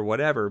afraid of it or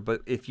whatever.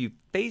 But if you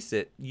face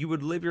it, you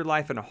would live your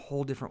life in a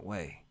whole different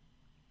way.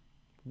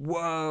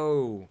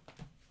 Whoa.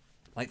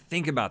 Like,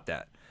 think about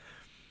that.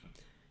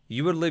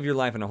 You would live your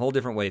life in a whole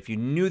different way if you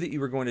knew that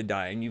you were going to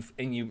die. I'm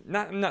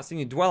not saying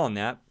you dwell on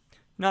that.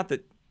 Not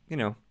that,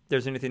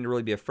 there's anything to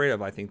really be afraid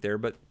of, I think, there.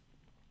 But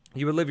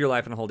you would live your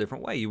life in a whole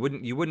different way. You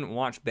wouldn't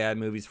watch bad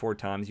movies 4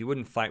 times. You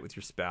wouldn't fight with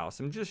your spouse.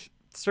 And just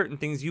certain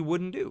things you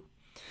wouldn't do.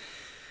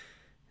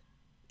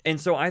 And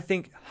so I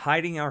think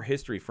hiding our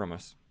history from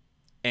us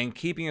and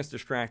keeping us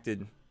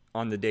distracted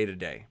on the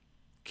day-to-day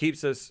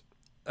keeps us,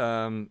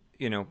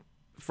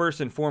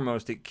 first and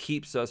foremost, it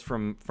keeps us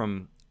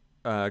from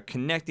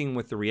connecting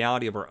with the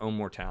reality of our own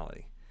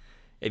mortality.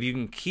 If you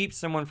can keep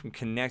someone from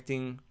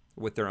connecting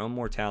with their own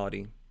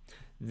mortality,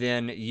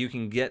 then you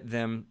can get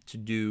them to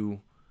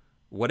do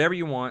whatever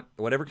you want,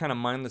 whatever kind of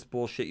mindless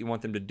bullshit you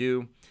want them to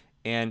do,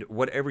 and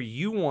whatever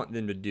you want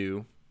them to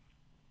do.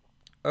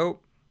 Oh,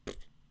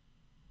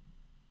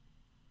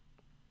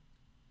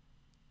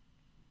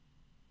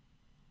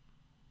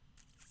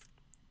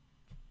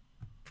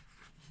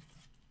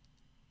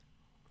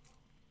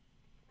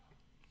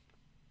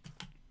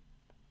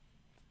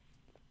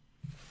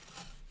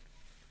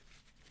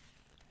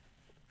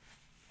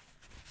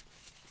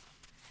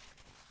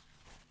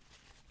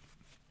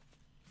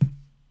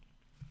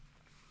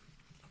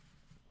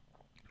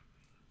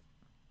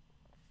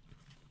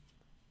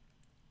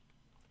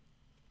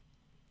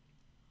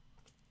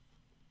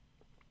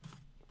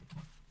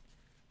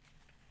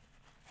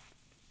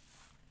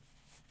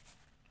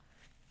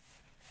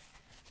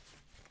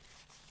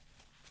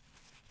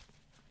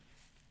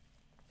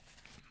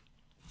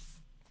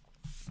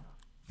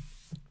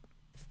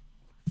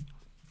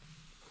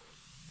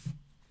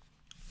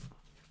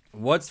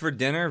 What's for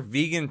dinner?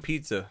 Vegan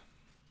pizza.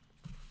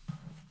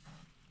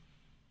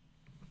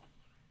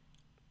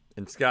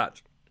 And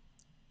scotch.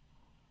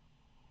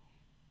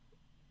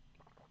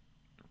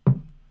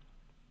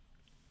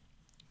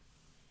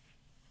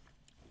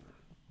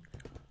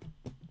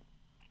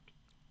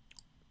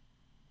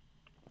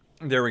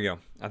 There we go.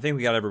 I think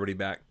we got everybody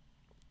back.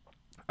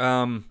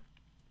 So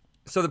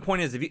the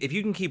point is, if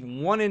you can keep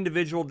one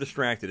individual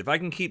distracted, if I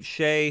can keep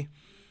Shay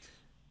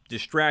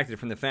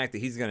distracted from the fact that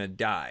he's going to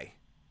die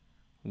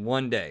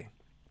one day,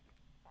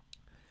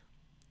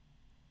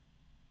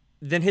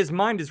 then his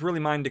mind is really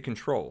mine to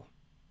control.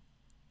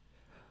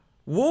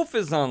 Wolf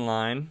is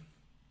online.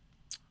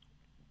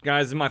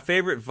 Guys, my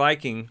favorite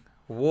Viking,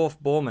 Wolf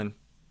Bullman,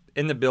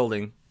 in the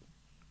building.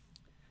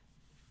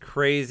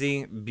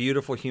 Crazy,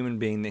 beautiful human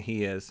being that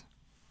he is.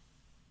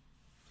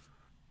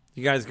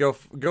 You guys go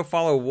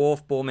follow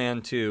Wolf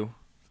Bullman too.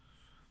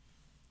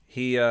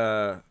 He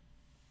what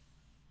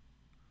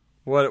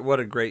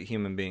a great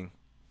human being.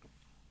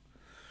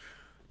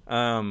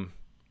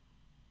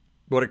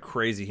 What a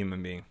crazy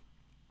human being.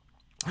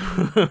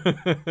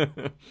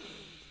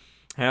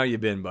 How you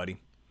been,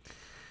 buddy?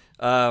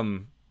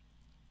 But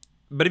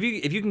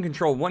if you can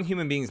control one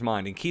human being's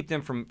mind and keep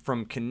them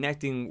from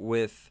connecting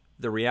with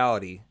the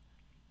reality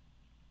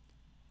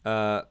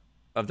of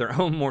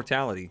their own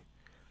mortality,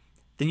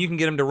 then you can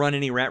get them to run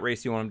any rat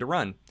race you want them to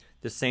run.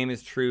 The same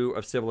is true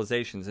of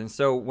civilizations. And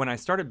so when I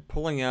started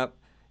pulling up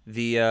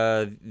the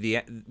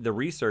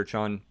research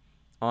on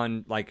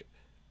like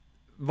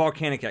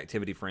volcanic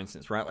activity, for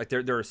instance, right? Like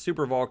there are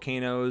super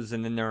volcanoes,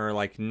 and then there are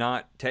like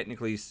not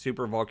technically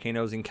super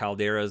volcanoes in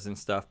calderas and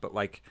stuff, but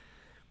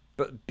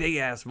big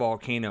ass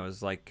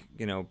volcanoes, like,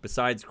 you know,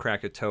 besides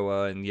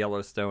Krakatoa and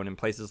Yellowstone and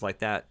places like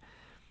that.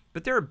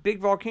 But there are big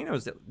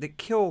volcanoes that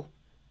kill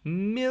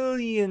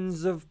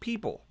millions of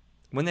people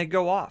when they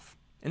go off.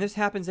 And this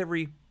happens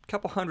every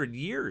couple hundred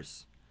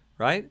years,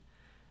 right?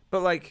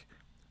 But like,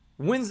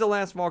 when's the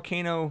last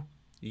volcano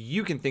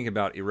you can think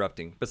about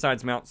erupting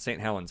besides Mount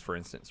St. Helens, for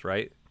instance,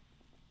 right?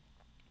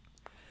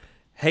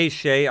 Hey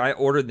Shay, I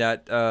ordered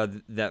that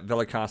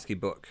Velikovsky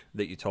book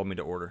that you told me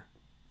to order.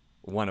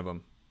 One of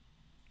them.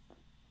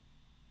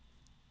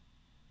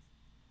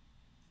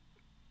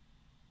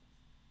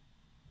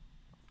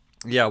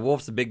 Yeah,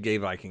 Wolf's a big gay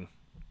Viking.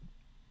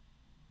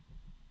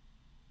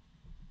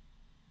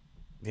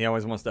 He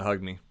always wants to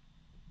hug me.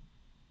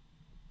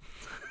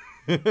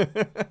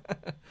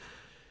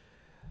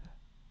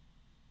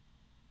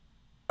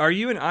 Are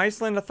you in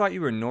Iceland? I thought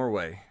you were in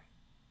Norway.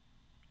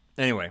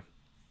 Anyway.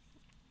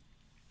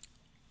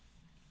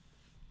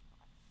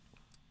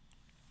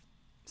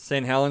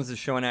 St. Helens is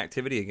showing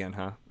activity again,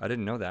 huh? I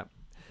didn't know that.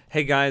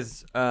 Hey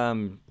guys,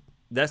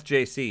 that's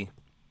JC.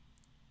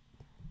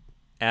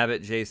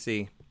 Abbott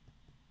JC.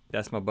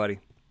 That's my buddy.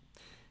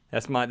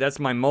 That's my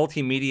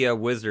multimedia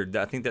wizard.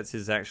 I think that's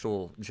his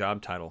actual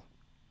job title.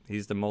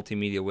 He's the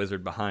multimedia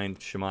wizard behind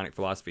Shamanic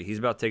Philosophy. He's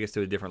about to take us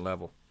to a different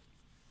level.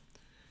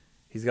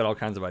 He's got all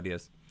kinds of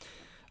ideas.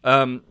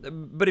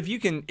 But if you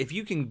can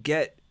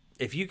get,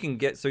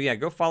 so yeah,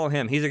 go follow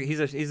him.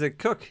 He's a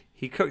cook.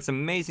 He cooks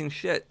amazing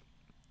shit.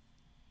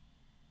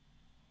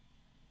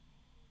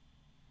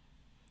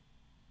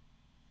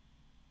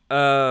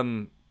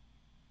 You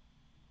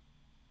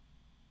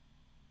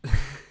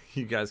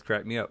guys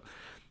crack me up.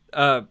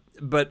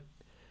 But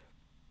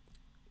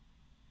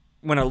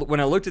when I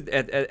looked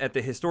at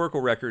the historical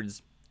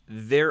records,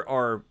 there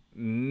are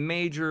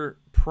major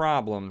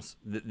problems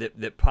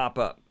that pop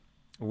up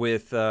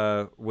with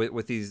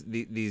these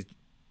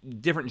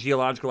different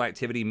geological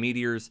activity,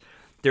 meteors.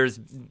 There's,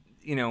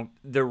 you know,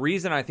 the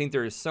reason I think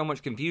there is so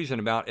much confusion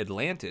about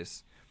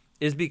Atlantis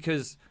is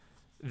because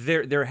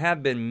there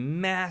have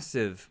been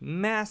massive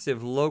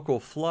local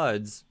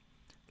floods,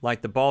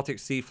 like the Baltic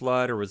Sea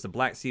flood, or was the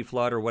Black Sea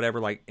flood, or whatever,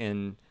 like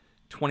in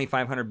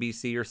 2500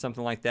 BC or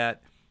something like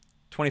that.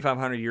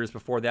 2500 years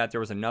before that,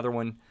 there was another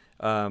one,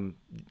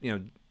 you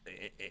know,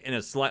 in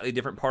a slightly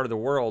different part of the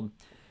world.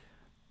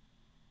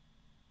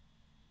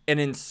 And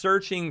in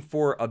searching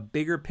for a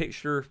bigger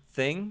picture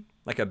thing,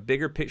 like a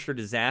bigger picture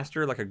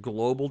disaster, like a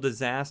global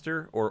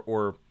disaster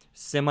or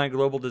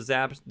semi-global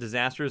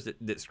disasters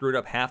that screwed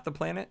up half the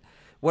planet,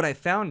 what I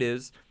found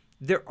is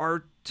there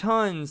are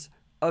tons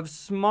of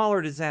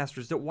smaller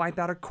disasters that wipe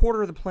out a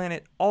quarter of the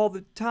planet all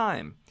the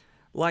time.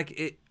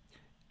 Like,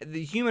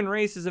 the human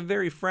race is a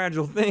very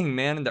fragile thing,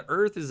 man, and the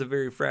Earth is a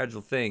very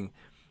fragile thing.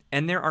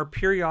 And there are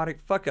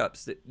periodic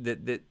fuck-ups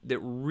that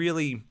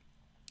really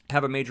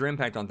have a major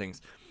impact on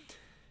things.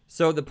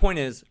 So the point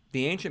is,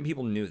 the ancient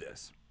people knew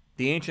this.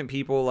 The ancient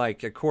people,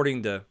 like,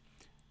 according to,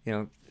 you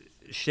know,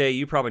 Shay,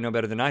 you probably know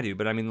better than I do,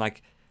 but I mean,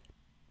 like,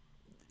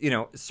 you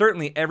know,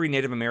 certainly every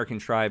Native American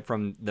tribe,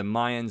 from the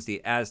Mayans,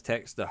 the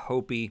Aztecs, the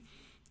Hopi,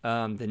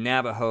 the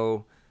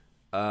Navajo,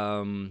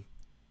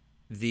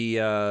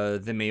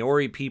 the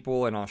Maori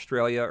people in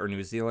Australia or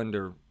New Zealand,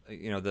 or,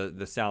 you know,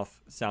 the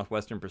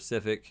southwestern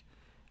Pacific.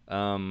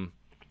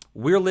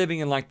 We're living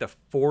in like the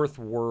fourth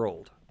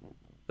world.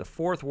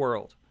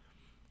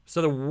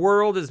 So the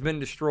world has been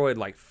destroyed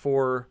like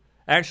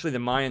Actually, the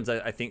Mayans,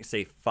 I think,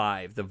 say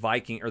 5. The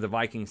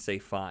Vikings say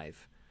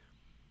 5.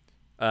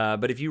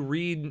 But if you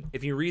read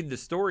the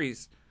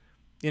stories,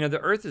 the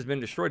Earth has been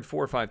destroyed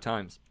 4 or 5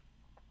 times.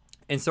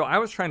 And so I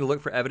was trying to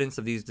look for evidence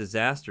of these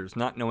disasters,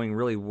 not knowing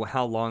really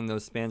how long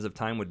those spans of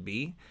time would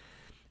be.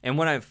 And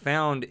what I've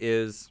found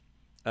is,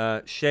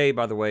 Shay,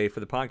 by the way,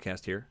 for the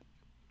podcast here,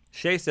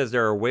 Shay says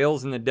there are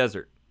whales in the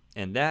desert.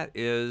 And that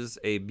is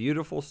a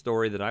beautiful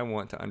story that I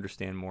want to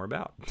understand more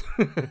about.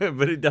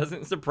 But it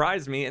doesn't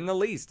surprise me in the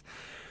least.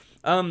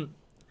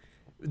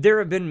 There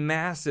have been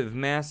massive,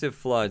 massive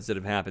floods that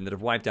have happened that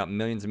have wiped out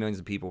millions and millions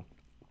of people.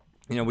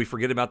 We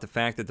forget about the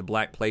fact that the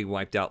Black Plague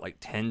wiped out like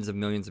tens of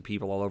millions of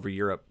people all over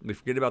Europe. We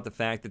forget about the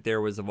fact that there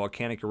was a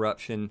volcanic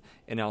eruption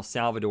in El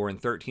Salvador in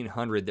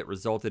 1300 that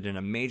resulted in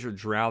a major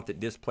drought that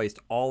displaced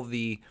all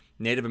the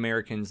Native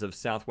Americans of the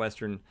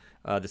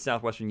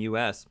southwestern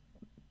U.S.,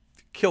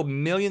 killed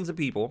millions of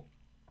people,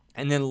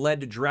 and then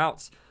led to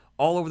droughts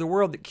all over the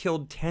world that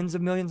killed tens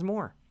of millions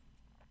more.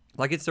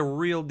 Like, it's a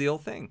real deal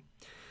thing.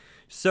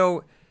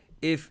 So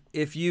if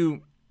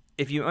you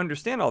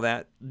understand all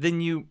that,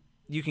 then you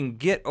can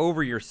get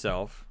over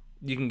yourself.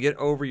 You can get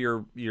over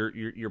your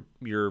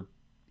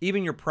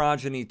even your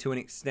progeny to an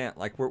extent.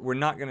 Like, we're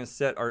not going to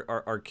set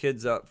our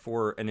kids up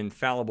for an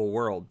infallible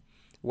world.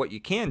 What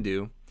you can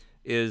do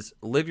is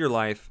live your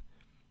life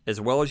as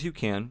well as you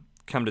can.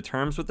 Come to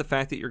terms with the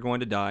fact that you're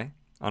going to die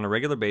on a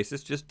regular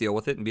basis. Just deal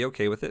with it and be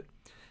okay with it.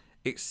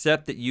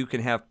 Accept that you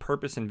can have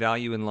purpose and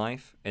value in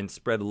life and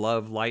spread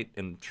love, light,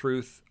 and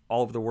truth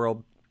all over the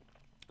world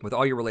with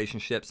all your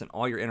relationships and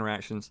all your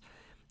interactions.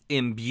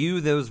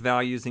 Imbue those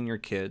values in your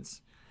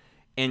kids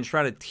and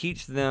try to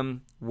teach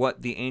them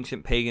what the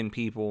ancient pagan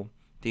people,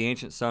 the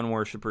ancient sun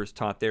worshipers,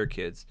 taught their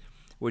kids,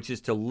 which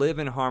is to live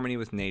in harmony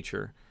with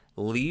nature,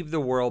 leave the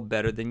world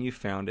better than you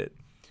found it,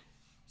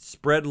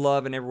 spread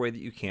love in every way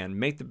that you can,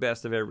 make the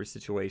best of every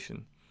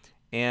situation.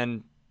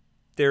 And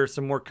there are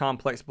some more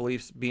complex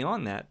beliefs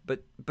beyond that,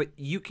 but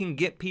you can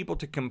get people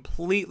to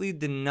completely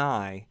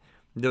deny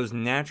those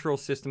natural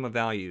system of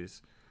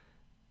values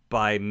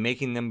by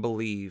making them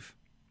believe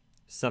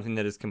something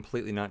that is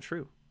completely not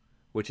true,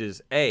 which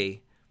is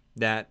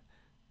that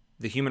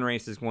the human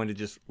race is going to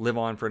just live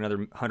on for another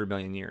 100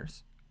 million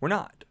years. We're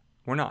not.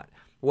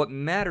 What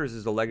matters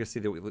is the legacy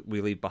that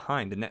we leave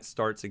behind, and that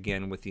starts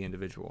again with the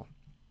individual.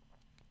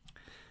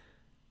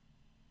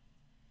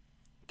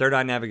 Third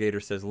Eye Navigator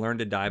says, learn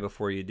to die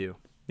before you do.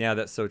 Yeah,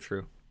 that's so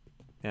true.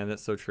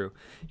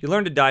 You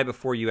learn to die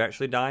before you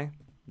actually die,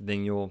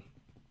 then you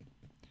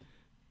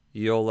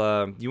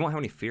won't have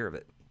any fear of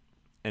it.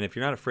 And if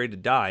you're not afraid to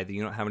die, then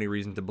you don't have any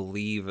reason to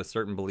believe a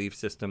certain belief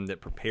system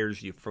that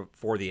prepares you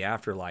for the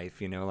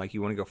afterlife. Like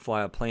you want to go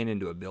fly a plane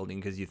into a building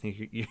because you think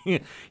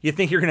you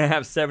think you're going to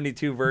have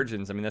 72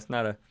 virgins. I mean, that's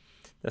not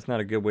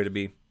a good way to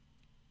be.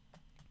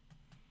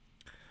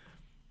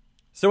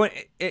 So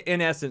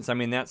in essence, I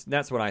mean,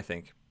 that's what I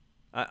think.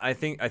 I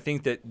think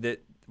that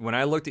when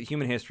I looked at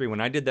human history, when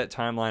I did that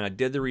timeline, I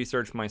did the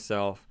research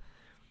myself,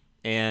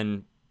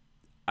 and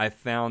I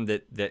found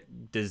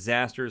that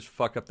disasters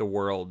fuck up the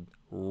world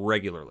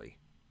regularly.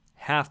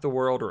 Half the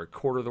world or a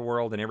quarter of the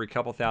world, and every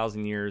couple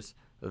thousand years,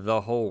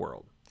 the whole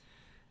world.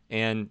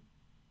 And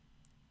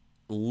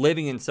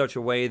living in such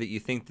a way that you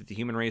think that the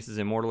human race is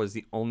immortal is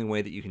the only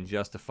way that you can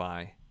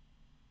justify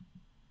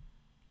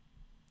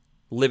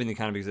living the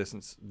kind of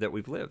existence that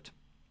we've lived.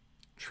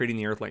 Treating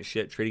the earth like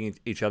shit, treating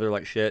each other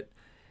like shit,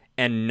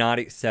 and not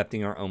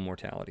accepting our own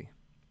mortality.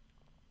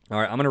 All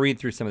right, I'm going to read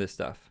through some of this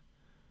stuff.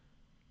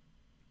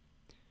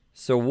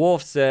 So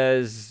Wolf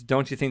says,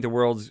 don't you think the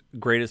world's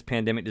greatest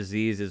pandemic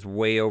disease is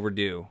way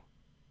overdue?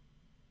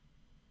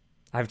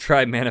 I've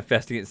tried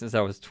manifesting it since I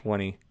was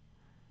 20.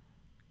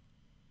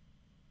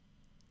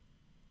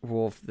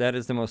 Wolf, that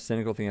is the most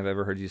cynical thing I've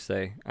ever heard you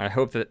say. I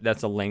hope that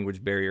that's a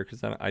language barrier,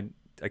 because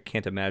I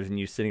can't imagine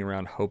you sitting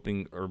around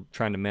hoping or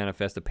trying to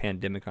manifest a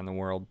pandemic on the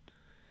world.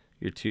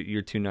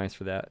 You're too nice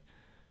for that.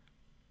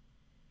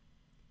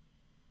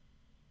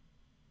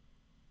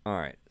 All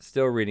right,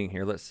 still reading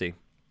here. Let's see.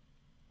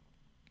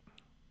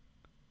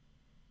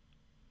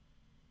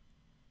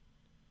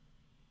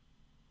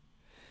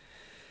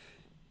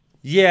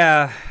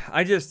 Yeah,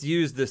 I just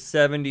used the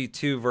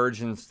 72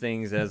 virgins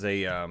things as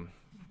an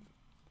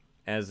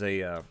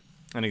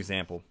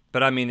example.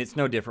 But I mean, it's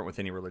no different with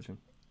any religion.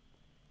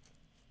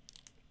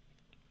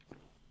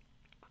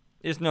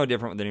 It's no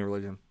different with any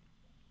religion.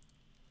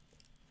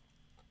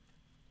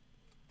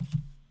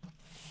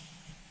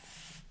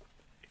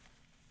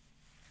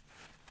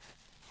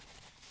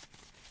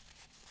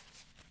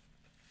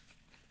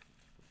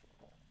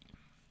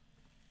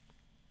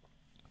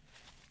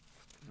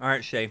 All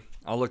right, Shay,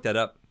 I'll look that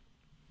up.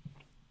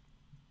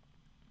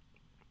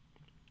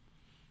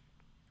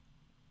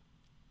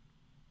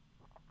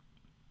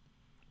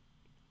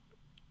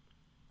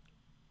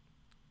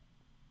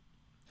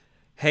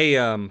 Hey,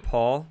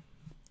 Paul.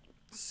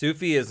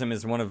 Sufism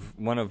is one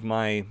of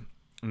my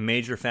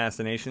major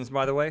fascinations,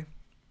 by the way.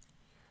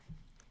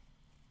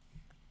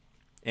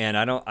 And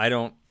I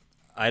don't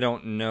I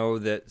don't know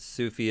that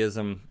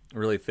Sufism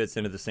really fits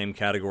into the same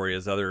category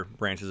as other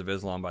branches of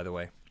Islam, by the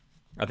way.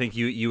 I think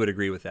you would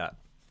agree with that.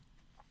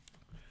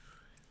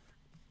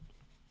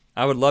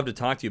 I would love to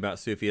talk to you about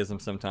Sufism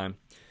sometime.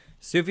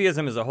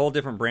 Sufism is a whole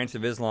different branch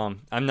of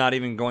Islam. I'm not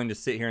even going to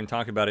sit here and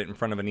talk about it in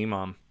front of an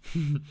imam.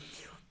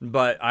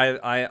 But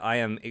I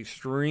am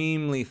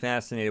extremely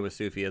fascinated with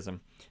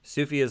Sufism.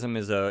 Sufism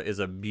is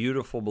a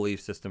beautiful belief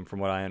system, from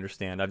what I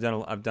understand.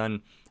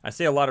 I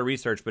say a lot of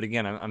research, but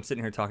again, I'm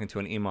sitting here talking to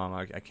an imam.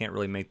 I can't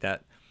really make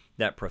that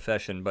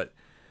profession, but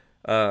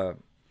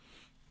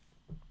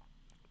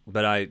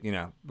what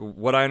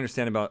I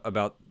understand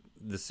about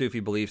the Sufi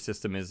belief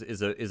system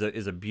is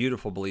a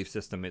beautiful belief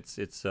system.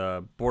 It's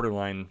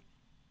borderline.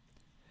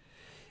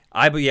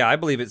 I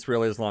believe it's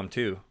real Islam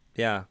too.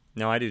 Yeah,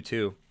 no, I do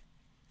too.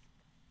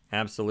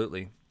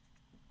 Absolutely.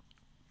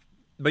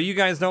 But you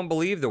guys don't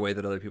believe the way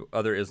that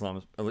other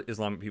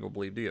Islamic people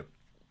believe, do you?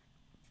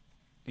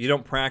 You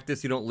don't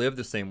practice, you don't live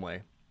the same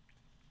way.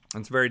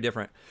 It's very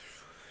different.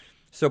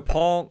 So,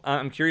 Paul,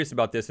 I'm curious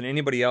about this, and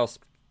anybody else.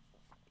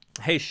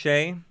 Hey,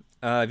 Shay,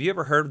 have you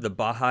ever heard of the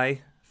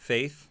Baha'i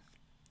faith?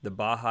 The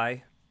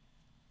Baha'i,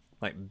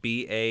 like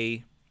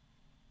Bahai,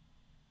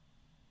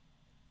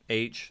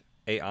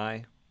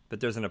 but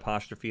there's an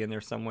apostrophe in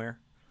there somewhere.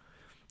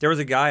 There was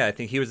a guy, I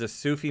think he was a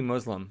Sufi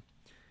Muslim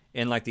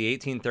in like the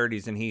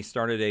 1830s, and he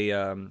started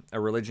a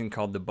religion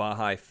called the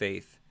Baha'i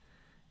faith.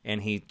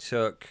 And he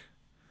took,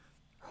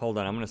 hold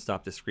on, I'm going to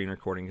stop the screen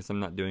recording because I'm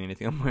not doing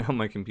anything on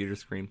my computer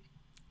screen.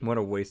 What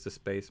a waste of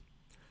space.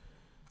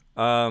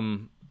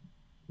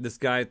 This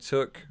guy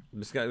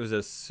was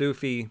a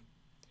Sufi.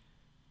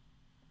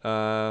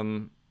 Yeah,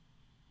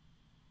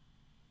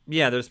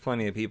 there's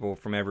plenty of people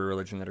from every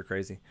religion that are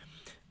crazy.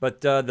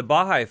 But the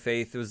Baha'i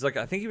faith, it was like,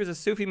 I think he was a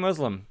Sufi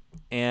Muslim,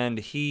 and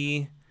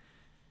he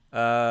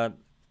did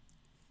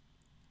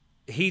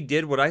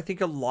what I think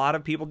a lot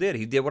of people did.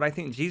 He did what I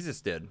think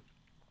Jesus did.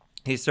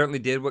 He certainly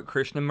did what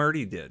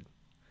Krishnamurti did.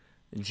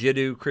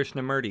 Jiddu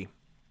Krishnamurti.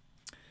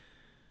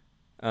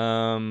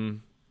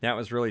 That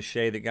was really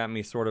Shay that got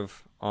me sort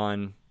of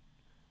on.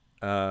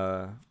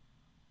 Shay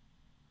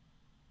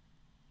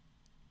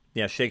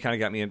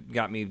kind of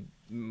got me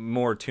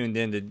more tuned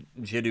into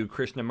Jiddu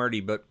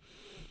Krishnamurti, but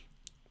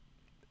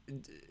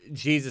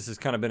Jesus has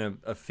kind of been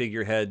a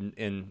figurehead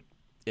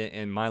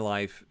in my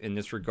life in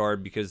this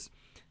regard, because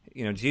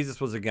Jesus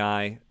was a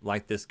guy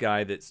like this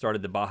guy that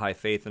started the Baha'i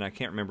faith, and I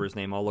can't remember his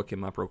name. I'll look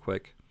him up real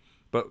quick.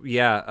 But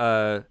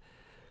yeah,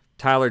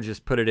 Tyler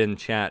just put it in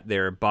chat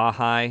there.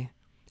 Baha'i,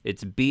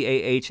 it's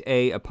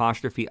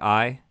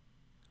Baha'.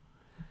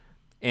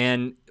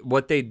 And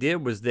what they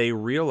did was they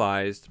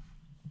realized,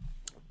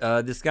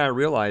 this guy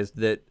realized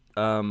that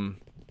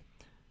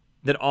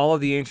that all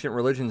of the ancient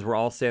religions were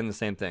all saying the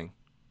same thing.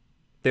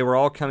 They were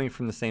all coming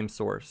from the same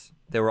source.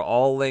 They were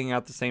all laying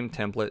out the same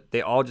template.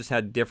 They all just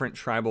had different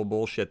tribal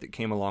bullshit that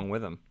came along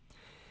with them.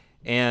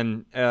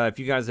 And if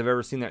you guys have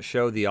ever seen that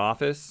show, The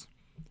Office,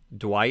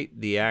 Dwight,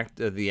 the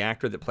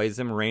actor that plays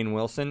him, Rainn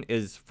Wilson,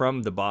 is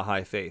from the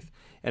Baha'i faith.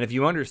 And if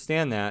you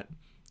understand that,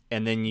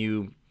 and then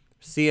you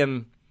see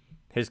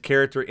his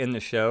character in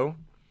the show,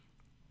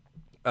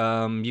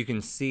 you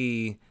can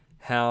see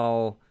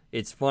how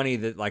it's funny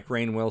that like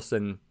Rainn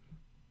Wilson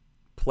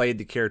played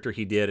the character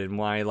he did, and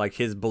why like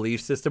his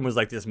belief system was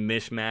like this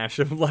mishmash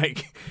of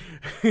like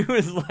it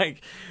was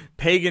like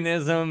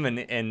paganism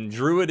and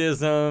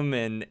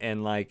druidism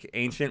and like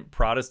ancient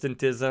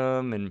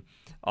Protestantism and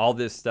all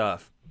this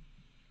stuff.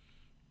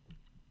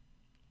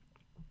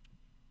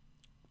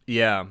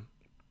 Yeah.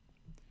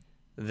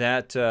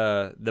 That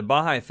the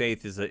Baha'i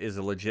faith is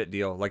a legit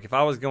deal. Like if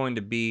I was going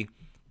to be,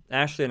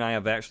 Ashley and I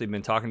have actually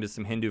been talking to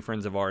some Hindu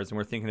friends of ours, and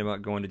we're thinking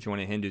about going to join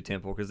a Hindu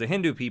temple, because the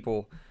Hindu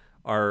people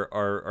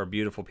are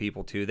beautiful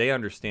people too. They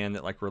understand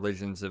that like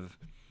religions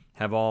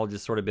have all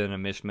just sort of been a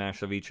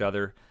mishmash of each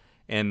other.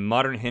 And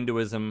modern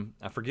Hinduism,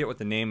 I forget what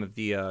the name of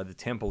the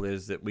temple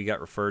is that we got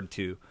referred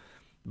to,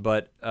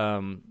 but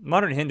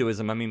modern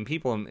Hinduism, I mean,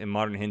 people in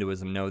modern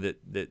Hinduism know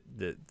that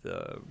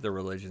the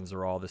religions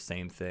are all the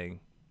same thing.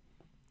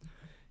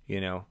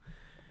 They'll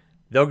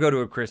go to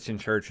a Christian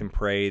church and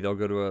pray. They'll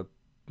go to a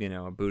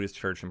Buddhist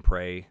church and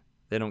pray.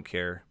 They don't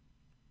care.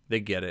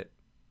 They get it.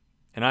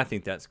 And I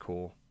think that's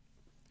cool.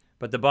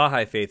 But the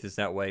Baha'i faith is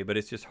that way, but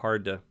it's just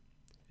hard to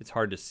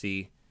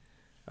see.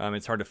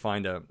 It's hard to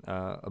find a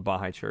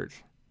Baha'i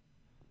church.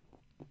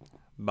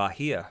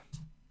 Bahia.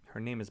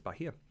 Her name is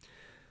Bahia.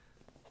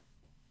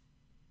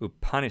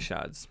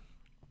 Upanishads.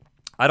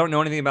 I don't know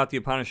anything about the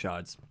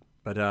Upanishads,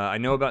 but I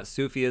know about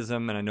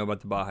Sufism and I know about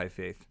the Baha'i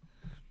faith.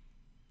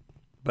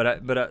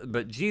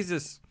 But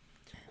Jesus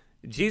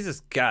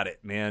got it,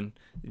 man.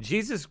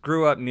 Jesus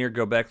grew up near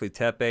Göbekli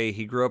Tepe.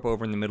 He grew up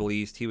over in the Middle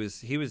East. He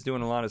was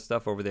doing a lot of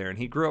stuff over there, and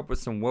he grew up with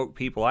some woke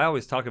people. I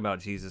always talk about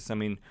Jesus. I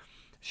mean,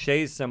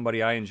 Shay's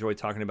somebody I enjoy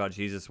talking about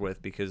Jesus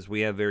with because we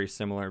have very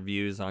similar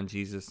views on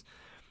Jesus.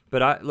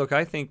 But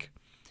I think,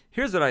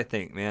 here's what I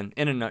think, man,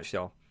 in a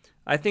nutshell.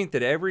 I think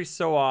that every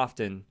so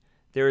often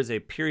there is a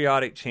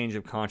periodic change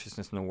of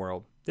consciousness in the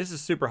world. this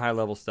is super high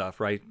level stuff,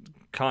 right?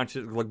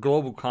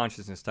 Global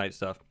consciousness type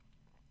stuff.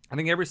 I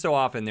think every so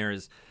often there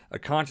is a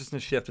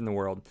consciousness shift in the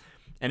world,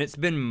 and it's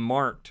been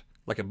marked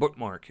like a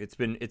bookmark. It's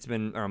been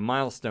or a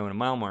milestone, a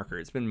mile marker.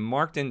 It's been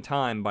marked in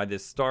time by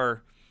this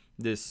star,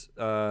 this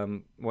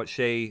what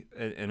Shea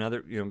and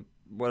other,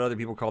 what other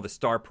people call the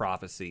star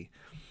prophecy,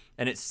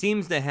 and it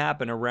seems to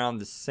happen around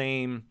the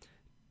same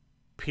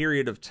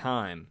period of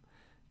time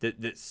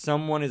that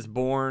someone is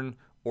born,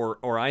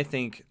 or I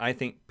think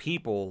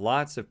people,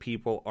 lots of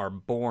people are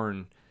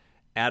born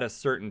at a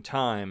certain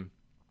time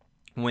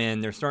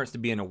when there starts to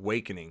be an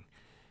awakening.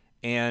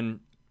 And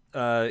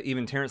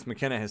even Terence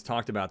McKenna has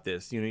talked about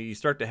this. You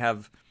start to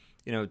have,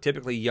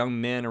 typically young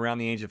men around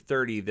the age of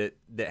 30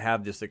 that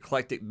have this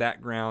eclectic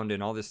background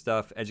and all this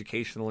stuff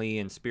educationally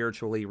and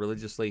spiritually,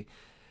 religiously,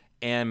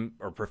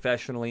 or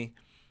professionally.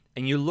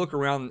 And you look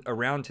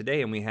around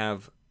today, and we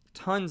have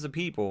tons of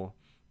people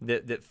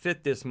that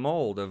fit this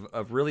mold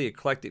of really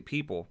eclectic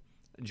people.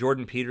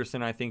 Jordan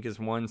Peterson, I think, is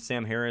one.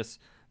 Sam Harris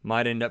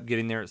might end up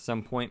getting there at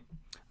some point.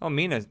 Oh,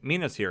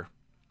 Mina's here.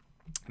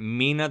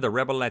 Mina, the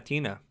Rebel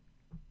Latina.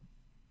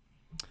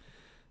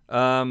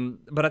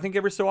 But I think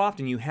every so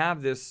often you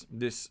have this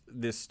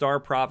star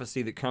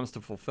prophecy that comes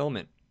to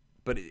fulfillment.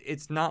 But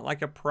it's not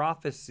like a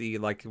prophecy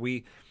like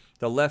the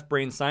left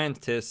brain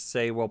scientists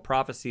say, well,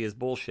 prophecy is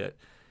bullshit.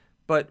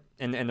 But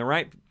and the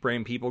right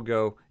brain people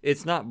go,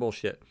 it's not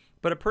bullshit.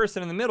 But a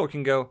person in the middle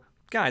can go,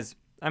 guys,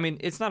 I mean,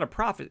 it's not a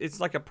prophet.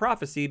 It's like a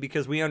prophecy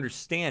because we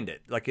understand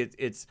it. Like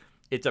it's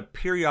a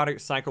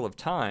periodic cycle of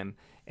time,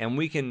 and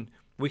we can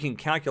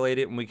calculate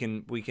it, and we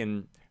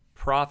can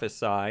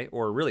prophesy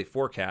or really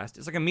forecast.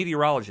 It's like a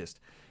meteorologist.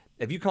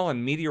 If you call a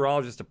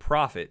meteorologist a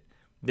prophet,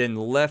 then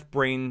left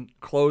brain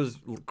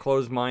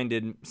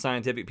closed-minded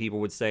scientific people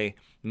would say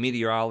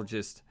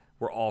meteorologists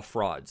were all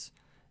frauds.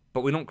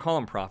 But we don't call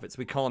them prophets.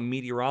 We call them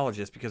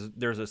meteorologists because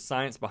there's a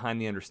science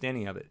behind the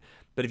understanding of it.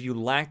 But if you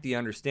lack the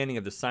understanding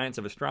of the science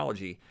of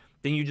astrology,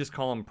 then you just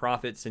call them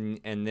prophets,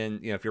 and then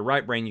if you're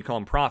right brain, you call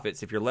them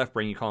prophets. If you're left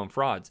brain, you call them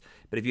frauds.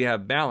 But if you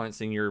have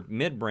balance in your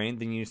midbrain,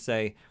 then you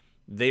say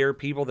they are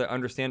people that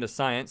understand a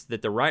science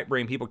that the right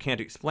brain people can't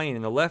explain,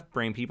 and the left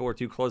brain people are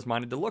too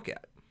closed-minded to look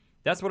at.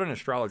 That's what an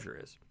astrologer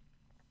is.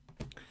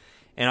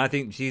 And I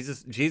think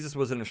Jesus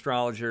was an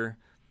astrologer,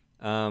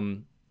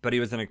 but he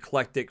was an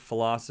eclectic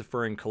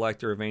philosopher and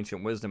collector of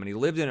ancient wisdom. And he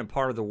lived in a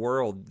part of the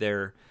world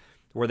there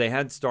where they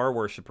had star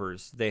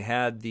worshipers. They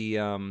had the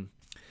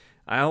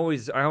I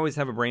always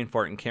have a brain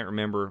fart and can't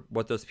remember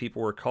what those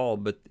people were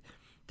called, but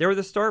they were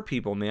the star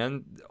people,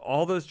 man.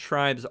 All those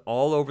tribes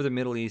all over the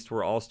Middle East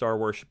were all star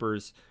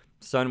worshipers,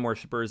 sun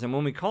worshipers. And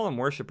when we call them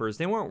worshipers,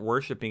 they weren't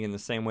worshiping in the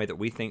same way that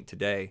we think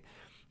today.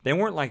 They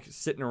weren't like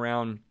sitting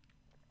around,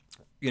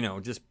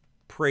 just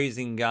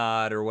praising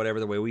God or whatever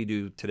the way we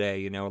do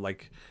today,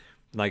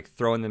 like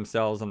throwing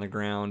themselves on the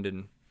ground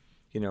and,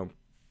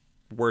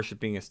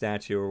 worshiping a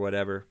statue or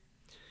whatever.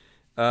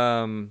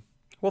 Well,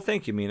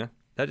 thank you, Mina.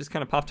 That just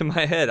kind of popped in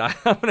my head. I'm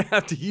going to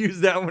have to use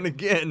that one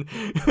again.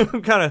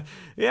 I'm kind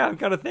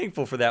of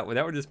thankful for that one.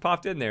 That one just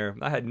popped in there.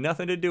 I had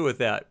nothing to do with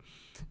that.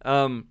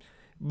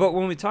 But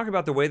when we talk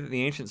about the way that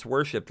the ancients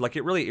worshipped, like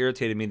it really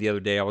irritated me the other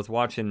day. I was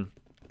watching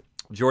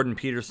Jordan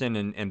Peterson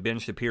and Ben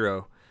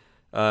Shapiro,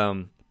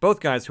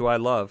 both guys who I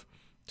love,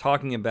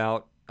 talking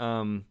about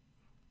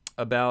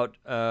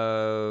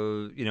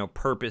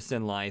purpose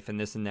in life and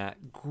this and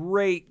that.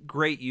 Great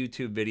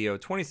YouTube video,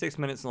 26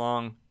 minutes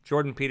long.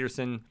 Jordan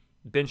Peterson,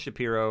 Ben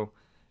Shapiro,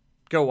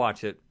 go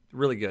watch it.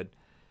 Really good.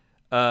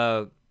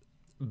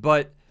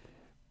 But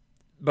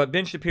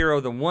Ben Shapiro,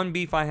 the one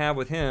beef I have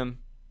with him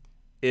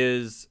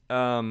is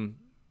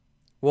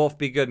Wolf,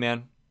 be good,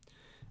 man.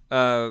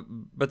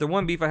 But the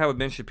one beef I have with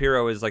Ben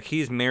Shapiro is like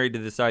he's married to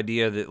this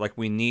idea that like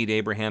we need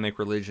Abrahamic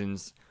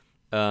religions,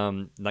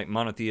 like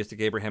monotheistic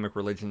Abrahamic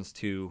religions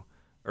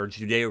or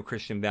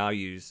Judeo-Christian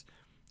values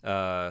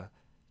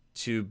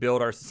to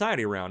build our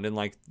society around. And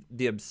like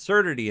the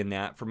absurdity in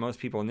that for most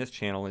people in this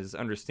channel is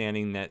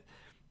understanding that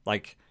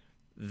like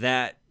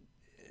that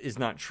is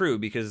not true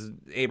because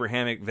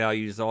Abrahamic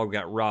values all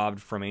got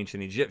robbed from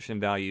ancient Egyptian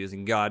values,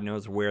 and God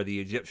knows where the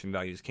Egyptian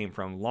values came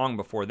from long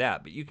before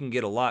that. But you can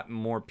get a lot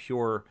more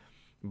pure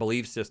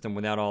belief system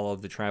without all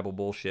of the tribal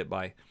bullshit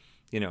by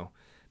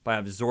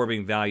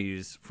absorbing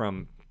values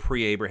from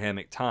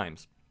pre-Abrahamic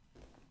times.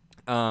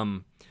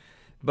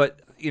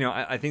 But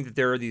I think that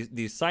there are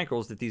these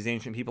cycles that these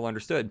ancient people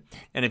understood.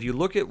 And if you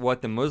look at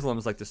what the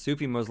Muslims, like the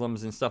Sufi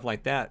Muslims and stuff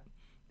like that,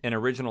 in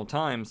original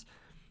times,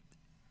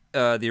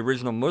 the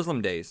original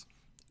Muslim days,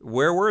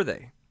 where were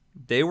they?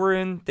 They were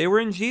in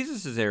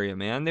Jesus's area,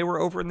 man. They were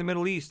over in the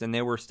Middle East, and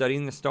they were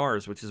studying the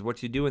stars, which is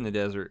what you do in the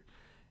desert.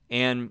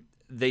 And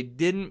they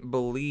didn't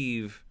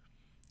believe.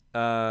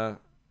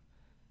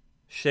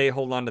 Shay,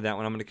 hold on to that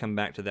one. I'm going to come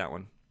back to that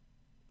one.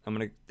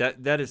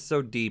 That is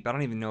so deep. I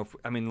don't even know if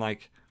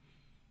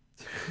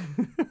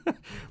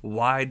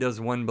why does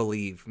one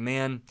believe,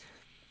 man?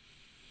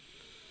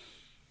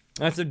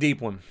 That's a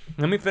deep one.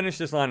 Let me finish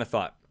this line of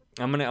thought.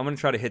 I'm gonna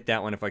try to hit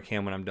that one if I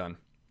can when I'm done.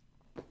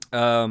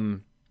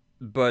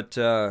 But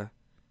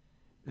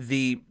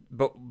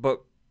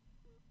but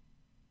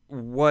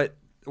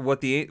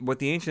what the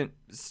ancient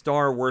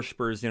star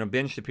worshippers,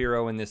 Ben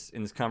Shapiro in this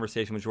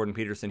conversation with Jordan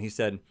Peterson, he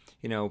said,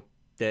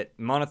 that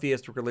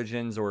monotheistic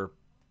religions or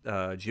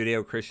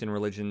Judeo-Christian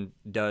religion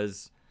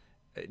does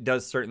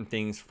certain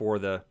things for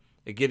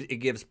it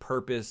gives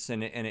purpose,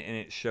 and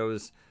it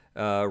shows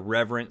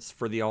reverence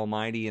for the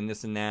Almighty and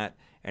this and that.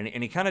 And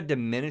he kind of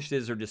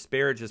diminishes or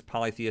disparages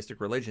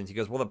polytheistic religions. He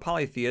goes, well, the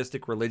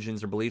polytheistic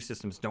religions or belief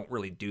systems don't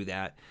really do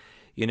that,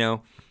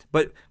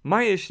 But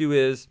my issue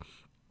is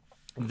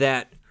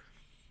that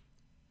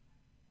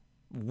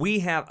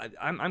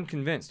I'm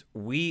convinced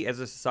we as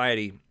a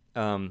society,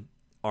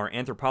 our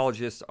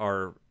anthropologists,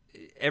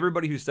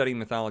 everybody who's studying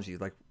mythology,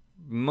 like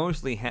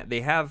mostly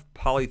they have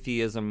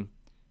polytheism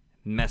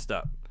messed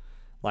up.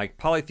 Like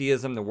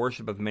polytheism, the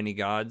worship of many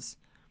gods,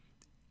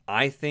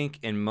 I think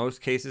in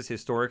most cases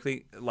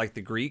historically, like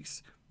the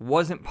Greeks,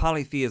 wasn't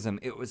polytheism.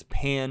 It was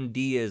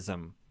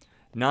pandeism,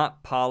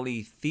 not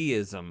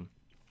polytheism.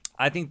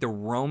 I think the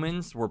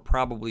Romans were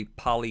probably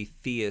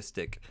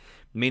polytheistic,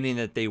 meaning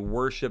that they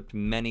worshipped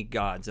many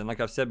gods. And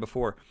like I've said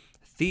before,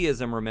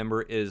 theism,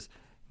 remember, is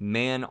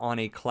man on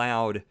a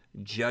cloud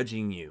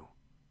judging you.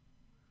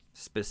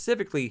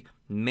 Specifically,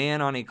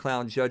 man on a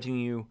cloud judging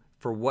you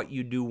for what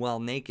you do while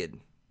naked.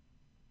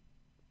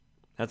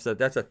 That's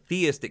a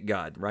theistic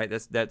God, right?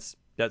 That's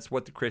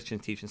what the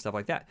Christians teach and stuff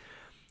like that.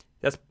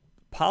 That's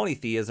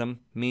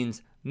polytheism,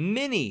 means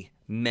many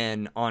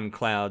men on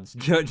clouds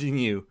judging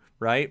you,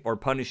 right? Or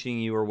punishing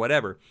you or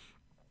whatever.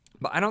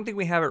 But I don't think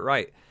we have it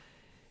right.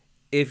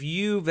 If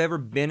you've ever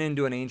been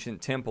into an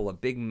ancient temple, a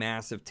big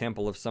massive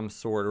temple of some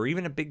sort, or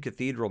even a big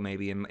cathedral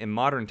maybe in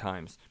modern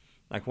times,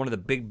 like one of the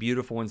big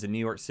beautiful ones in New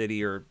York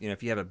City, or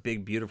if you have a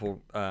big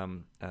beautiful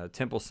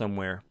temple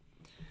somewhere,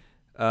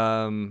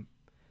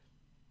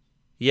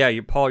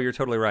 yeah, Paul, you're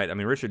totally right. I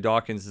mean, Richard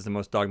Dawkins is the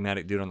most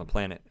dogmatic dude on the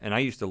planet, and I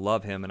used to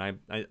love him, and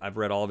I've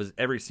read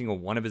every single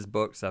one of his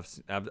books.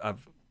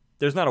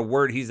 There's not a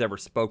word he's ever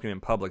spoken in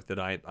public that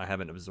I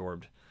haven't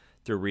absorbed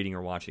through reading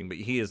or watching. But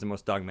he is the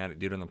most dogmatic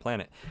dude on the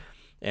planet,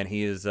 and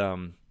he is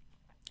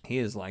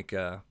like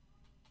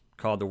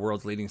called the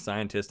world's leading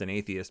scientist and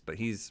atheist. But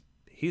he's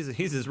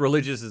as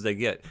religious as they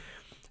get.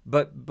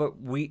 But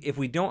if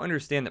we don't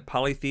understand that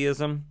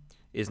polytheism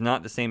is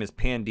not the same as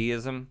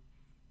pandeism,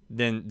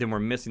 then we're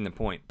missing the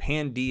point.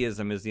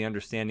 Pandeism is the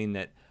understanding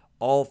that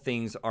all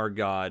things are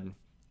God,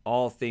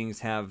 all things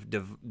have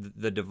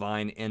the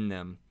divine in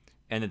them,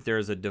 and that there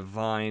is a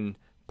divine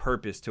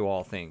purpose to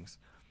all things.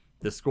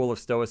 The school of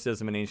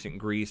Stoicism in ancient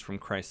Greece from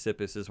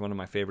Chrysippus is one of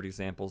my favorite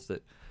examples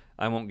that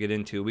I won't get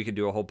into. We could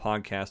do a whole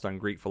podcast on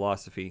Greek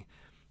philosophy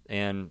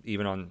and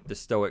even on the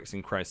Stoics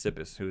and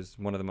Chrysippus, who's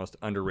one of the most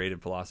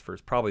underrated philosophers,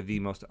 probably the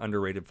most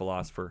underrated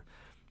philosopher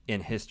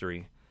in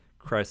history,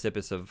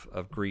 Chrysippus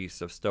of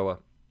Greece, of Stoa.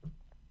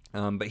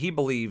 But he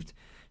believed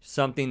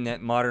something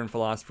that modern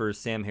philosophers,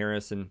 Sam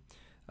Harris and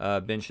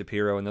Ben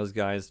Shapiro and those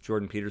guys,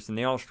 Jordan Peterson,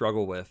 they all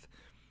struggle with,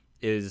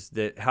 is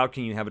that how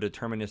can you have a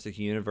deterministic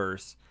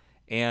universe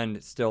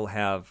and still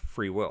have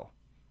free will?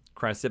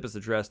 Chrysippus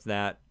addressed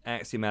that.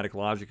 Axiomatic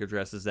logic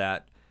addresses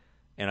that.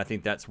 And I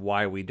think that's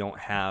why we don't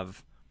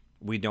have,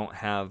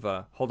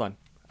 hold on.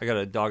 I got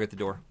a dog at the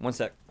door. One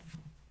sec.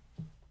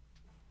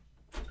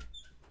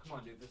 Come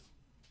on, Doofus.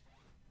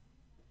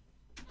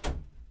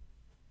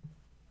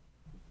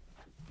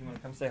 You want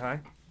to come say hi?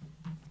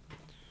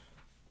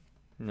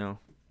 No.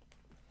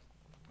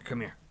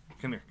 Come here.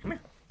 Come here. Come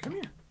here. Come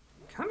here.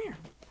 Come here.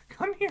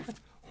 Come here.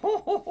 Ho,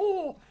 ho,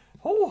 ho.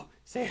 Oh,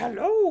 say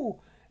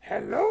hello.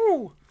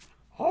 Hello.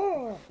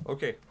 Oh.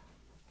 Okay.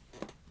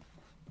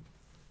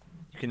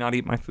 You cannot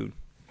eat my food.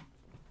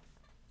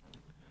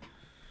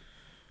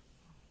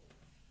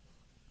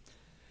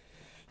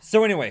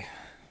 So anyway,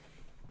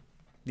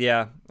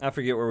 yeah, I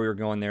forget where we were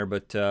going there,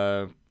 but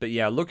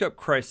yeah, look up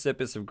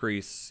Chrysippus of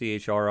Greece,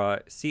 Chrysippus.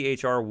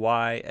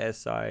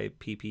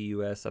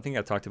 I think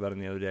I talked about him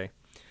the other day.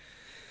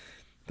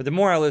 But the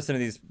more I listen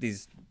to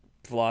these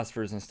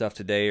philosophers and stuff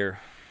today, or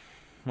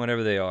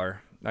whatever they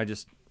are,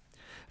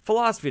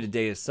 philosophy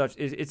today is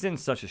it's in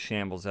such a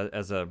shambles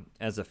as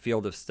a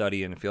field of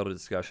study and a field of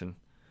discussion.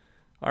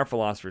 Our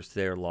philosophers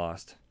today are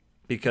lost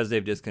because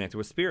they've disconnected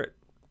with spirit.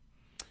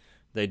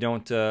 They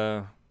don't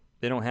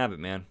have it,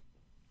 man.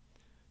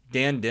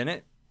 Dan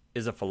Dennett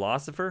is a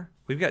philosopher.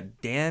 We've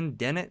got Dan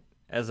Dennett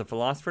as a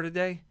philosopher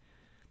today.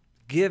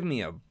 Give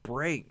me a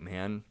break,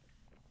 man.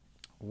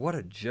 What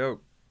a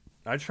joke.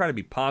 I try to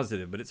be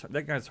positive, but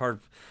that guy's hard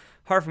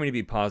for me to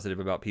be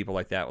positive about people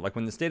like that. Like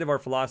when the state of our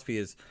philosophy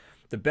is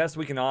the best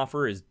we can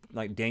offer is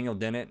like Daniel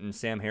Dennett and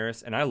Sam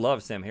Harris, and I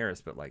love Sam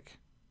Harris, but like,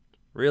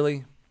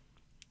 really?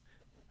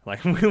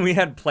 Like when we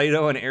had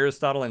Plato and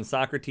Aristotle and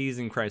Socrates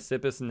and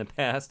Chrysippus in the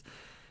past,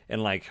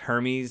 and like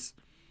Hermes,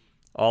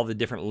 all the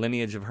different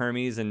lineage of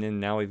Hermes, and then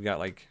now we've got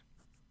like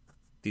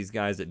these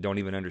guys that don't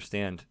even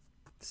understand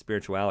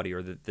spirituality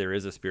or that there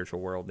is a spiritual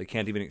world. They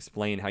can't even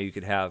explain how you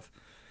could have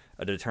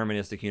a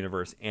deterministic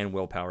universe and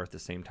willpower at the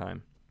same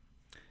time.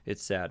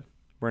 It's sad.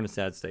 We're in a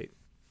sad state.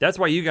 That's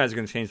why you guys are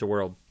going to change the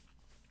world.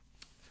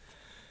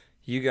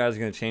 You guys are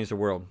going to change the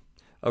world.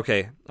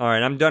 Okay, all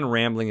right, I'm done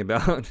rambling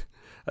about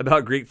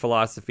about Greek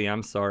philosophy.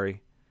 I'm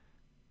sorry.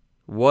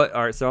 All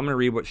right, so I'm going to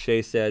read what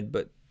Shay said,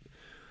 but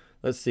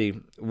let's see.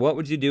 What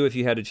would you do if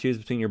you had to choose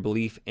between your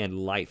belief and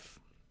life?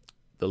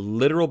 The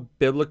literal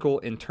biblical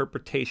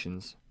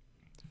interpretations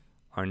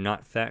are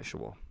not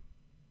factual.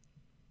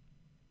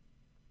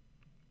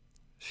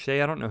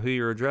 Shay, I don't know who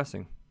you're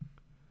addressing.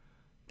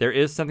 There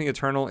is something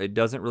eternal. It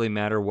doesn't really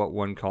matter what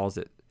one calls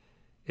it.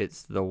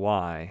 It's the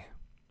why.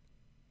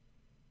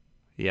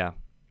 Yeah.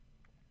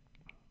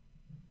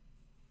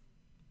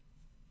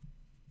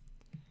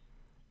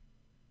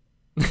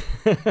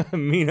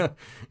 Mina,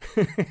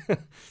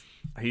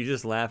 are you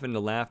just laughing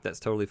to laugh? That's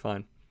totally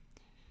fine.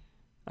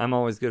 I'm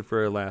always good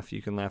for a laugh.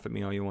 You can laugh at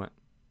me all you want.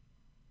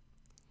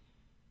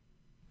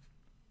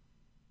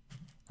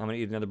 I'm going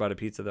to eat another bite of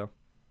pizza, though.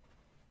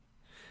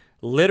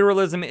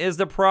 Literalism is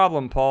the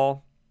problem,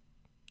 Paul.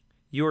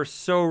 You are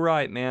so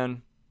right,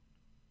 man.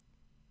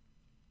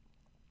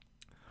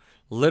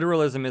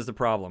 Literalism is the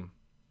problem.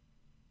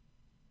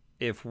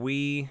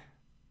 So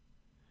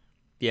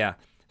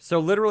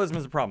literalism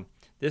is the problem.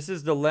 This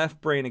is the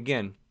left brain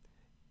again.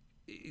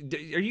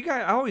 Are you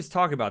guys? I always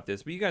talk about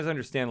this, but you guys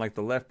understand like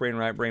the left brain,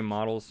 right brain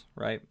models,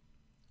 right?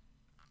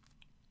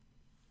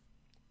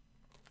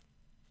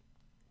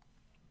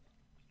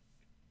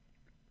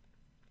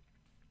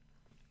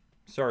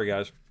 Sorry,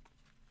 guys.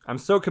 I'm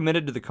so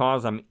committed to the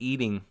cause. I'm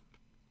eating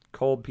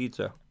cold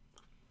pizza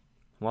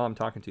while I'm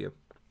talking to you.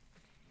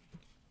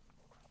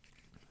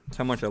 That's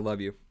how much I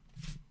love you.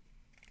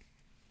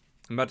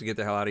 I'm about to get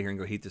the hell out of here and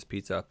go heat this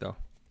pizza up, though.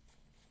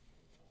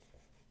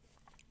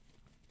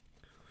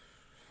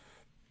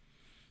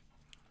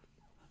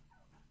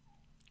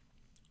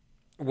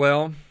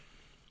 Well,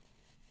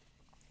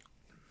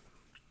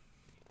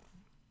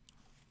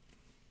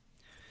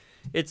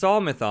 it's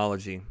all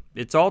mythology.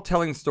 It's all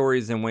telling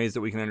stories in ways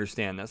that we can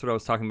understand. That's what I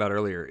was talking about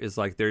earlier. Is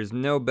like there's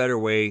no better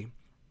way,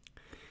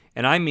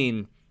 and I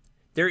mean,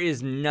 there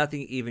is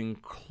nothing even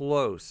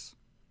close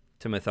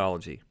to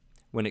mythology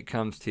when it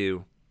comes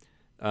to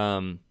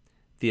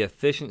the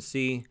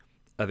efficiency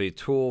of a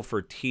tool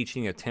for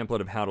teaching a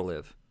template of how to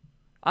live.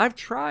 I've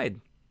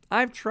tried,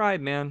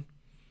 man.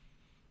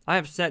 I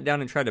have sat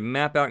down and tried to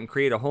map out and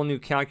create a whole new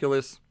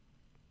calculus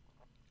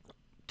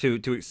to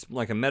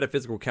like a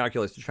metaphysical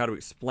calculus to try to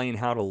explain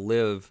how to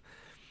live,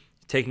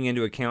 taking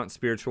into account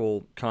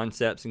spiritual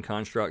concepts and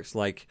constructs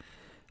like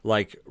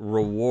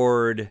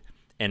reward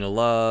and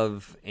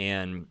love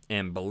and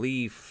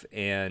belief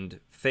and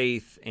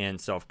faith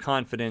and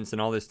self-confidence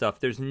and all this stuff.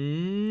 There's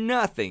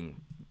nothing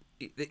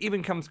that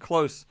even comes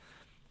close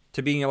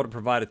to being able to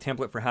provide a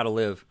template for how to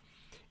live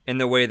in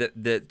the way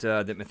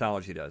that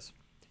mythology does.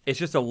 It's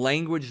just a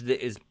language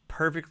that is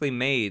perfectly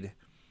made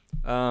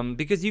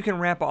because you can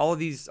wrap all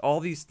these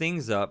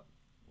things up,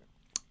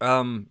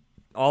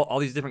 all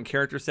these different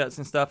character sets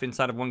and stuff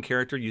inside of one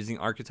character using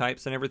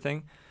archetypes and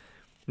everything.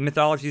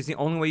 Mythology is the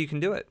only way you can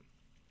do it.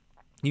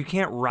 You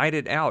can't write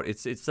it out.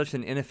 It's such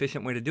an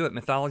inefficient way to do it.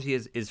 Mythology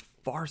is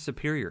far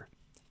superior,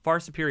 far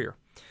superior.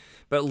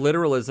 But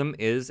literalism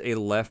is a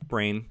left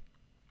brain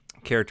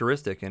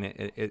characteristic,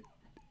 and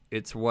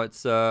it's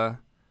what's wrong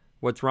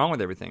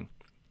with everything.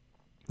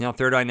 Now,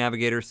 Third Eye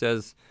Navigator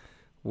says,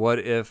 what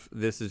if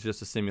this is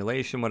just a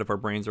simulation? What if our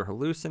brains are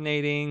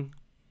hallucinating?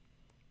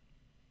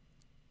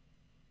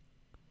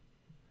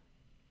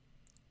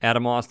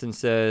 Adam Austin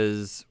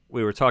says,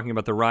 we were talking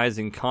about the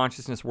rising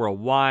consciousness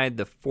worldwide.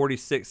 The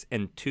 46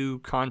 and 2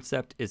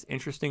 concept is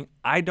interesting.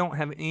 I don't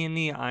have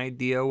any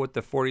idea what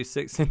the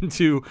 46 and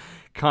 2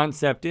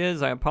 concept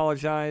is. I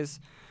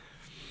apologize.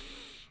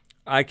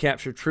 I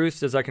Capture Truth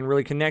says, I can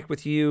really connect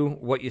with you.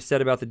 What you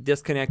said about the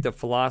disconnect of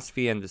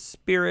philosophy and the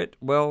spirit.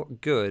 Well,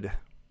 good.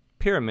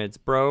 Pyramids,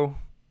 bro.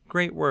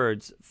 Great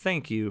words.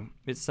 Thank you.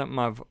 It's something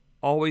I've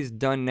always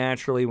done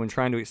naturally when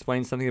trying to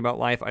explain something about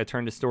life. I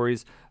turn to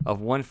stories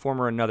of one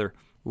form or another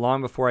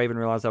long before I even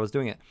realized I was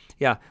doing it.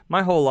 Yeah,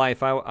 my whole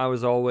life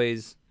I've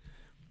always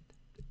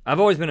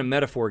been a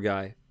metaphor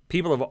guy.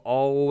 People have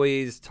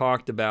always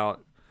talked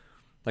about,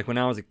 like when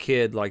I was a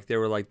kid, like they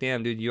were like,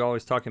 damn, dude, you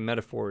always talk in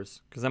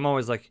metaphors. Because I'm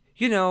always like,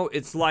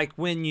 it's like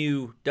when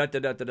you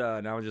da-da-da-da-da,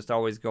 and I would just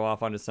always go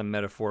off onto some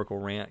metaphorical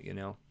rant,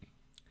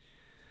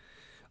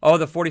 Oh,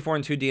 the 44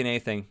 and 2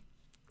 DNA thing.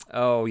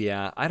 Oh,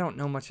 yeah. I don't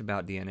know much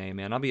about DNA,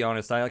 man. I'll be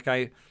honest.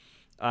 Terence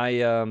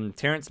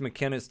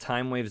McKenna's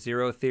time wave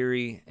zero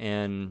theory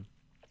and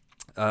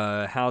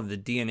how the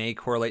DNA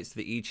correlates to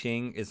the I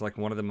Ching is like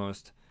one of the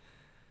most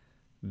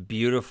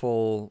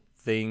beautiful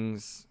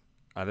things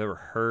I've ever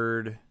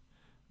heard,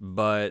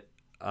 but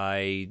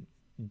I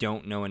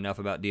don't know enough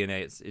about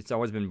DNA. It's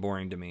always been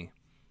boring to me.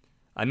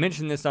 I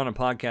mentioned this on a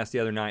podcast the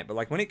other night, but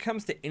like when it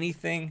comes to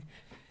anything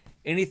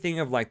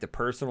of like the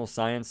personal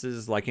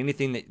sciences, like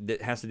anything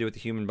that has to do with the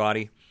human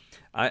body,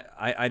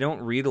 I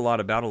don't read a lot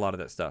of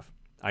that stuff.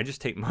 I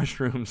just take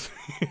mushrooms,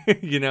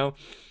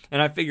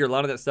 and I figure a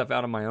lot of that stuff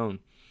out on my own.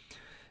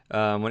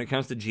 When it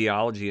comes to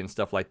geology and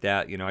stuff like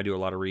that, I do a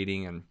lot of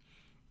reading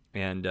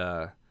and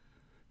a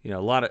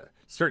lot of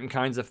certain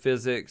kinds of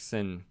physics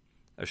and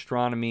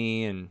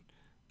astronomy and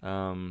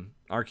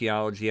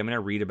archaeology. I mean, I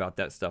read about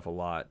that stuff a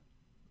lot,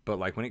 but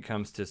like when it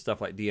comes to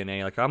stuff like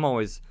DNA, like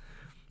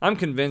I'm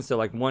convinced that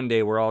like one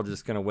day we're all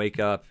just gonna wake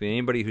up.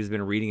 Anybody who's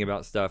been reading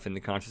about stuff in the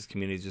conscious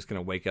community is just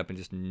gonna wake up and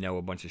just know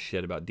a bunch of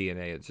shit about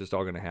DNA. It's just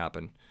all gonna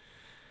happen.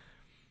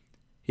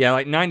 Yeah,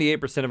 like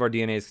 98% of our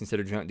DNA is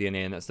considered junk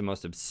DNA, and that's the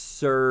most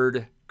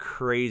absurd,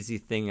 crazy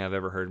thing I've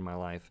ever heard in my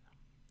life.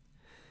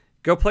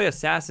 Go play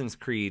Assassin's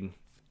Creed,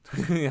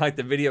 like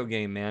the video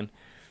game, man.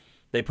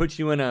 They put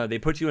you in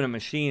a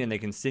machine, and they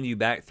can send you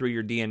back through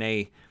your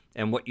DNA,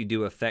 and what you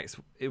do affects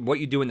what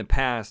you do in the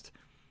past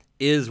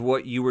is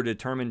what you were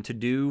determined to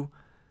do.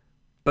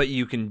 But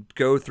you can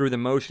go through the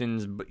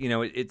motions. But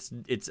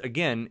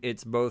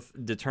it's both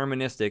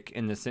deterministic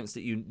in the sense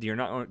that you're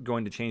not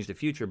going to change the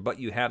future, but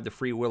you have the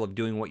free will of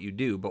doing what you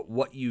do. But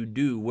what you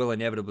do will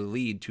inevitably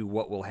lead to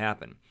what will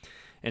happen,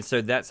 and so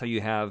that's how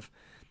you have.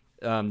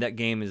 That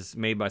game is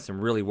made by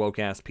some really woke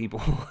ass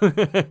people,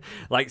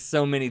 like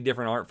so many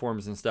different art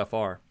forms and stuff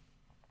are,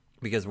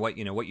 because what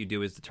you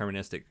do is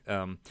deterministic.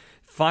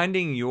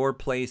 Finding your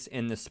place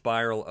in the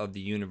spiral of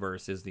the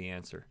universe is the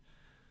answer.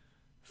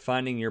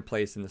 Finding your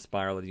place in the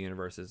spiral of the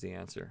universe is the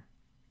answer.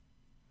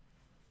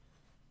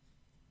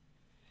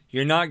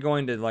 You're not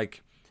going to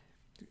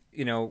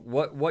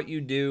what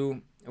you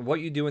do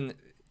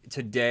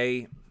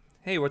today.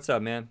 Hey, what's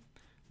up, man?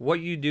 What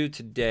you do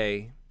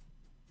today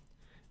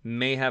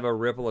may have a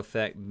ripple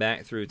effect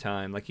back through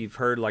time. Like you've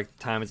heard, like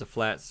time is a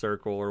flat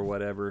circle or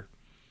whatever.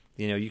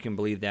 You can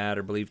believe that,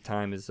 or believe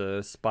time is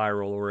a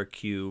spiral or a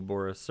cube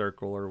or a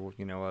circle or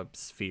a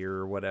sphere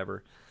or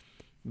whatever.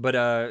 But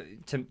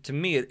to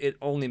me, it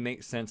only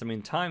makes sense. I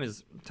mean, time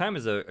is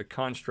a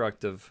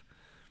construct of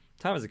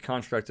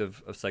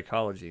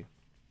psychology.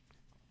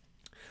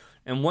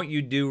 And what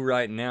you do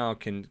right now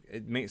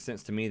it makes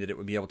sense to me that it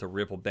would be able to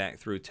ripple back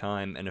through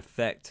time and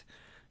affect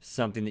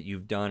something that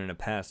you've done in a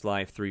past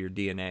life through your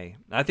DNA.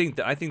 I think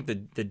the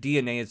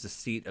DNA is the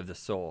seat of the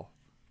soul.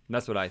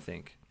 That's what I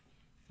think.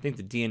 I think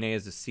the DNA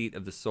is the seat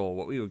of the soul,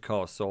 what we would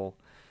call a soul.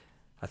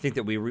 I think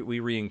that we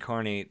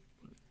reincarnate.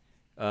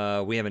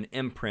 We have an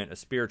imprint, a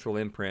spiritual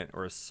imprint,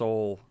 or a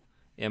soul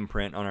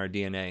imprint on our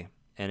DNA,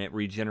 and it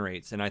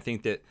regenerates. And I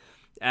think that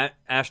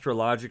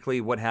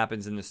astrologically, what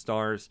happens in the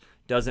stars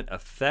doesn't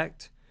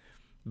affect,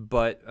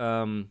 but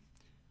from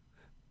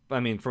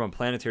a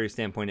planetary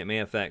standpoint, it may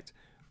affect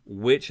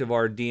which of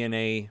our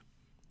DNA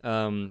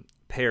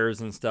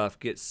pairs and stuff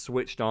gets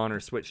switched on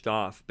or switched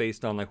off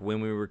based on like when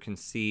we were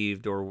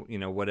conceived or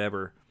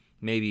whatever.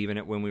 Maybe even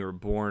when we were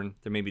born.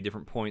 There may be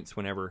different points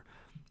whenever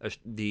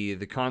the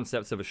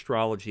concepts of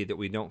astrology that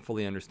we don't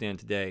fully understand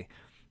today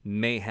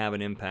may have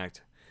an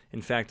impact.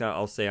 In fact,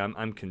 I'll say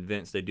I'm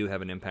convinced they do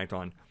have an impact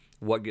on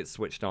what gets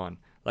switched on.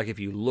 Like if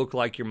you look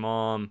like your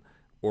mom,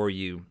 or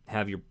you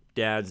have your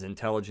dad's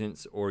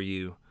intelligence, or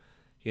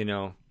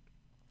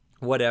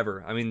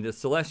whatever. I mean, the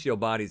celestial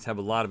bodies have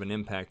a lot of an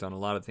impact on a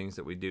lot of things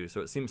that we do.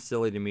 So it seems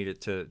silly to me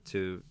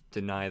to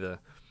deny the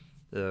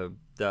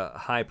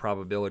high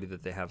probability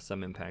that they have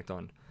some impact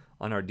on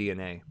our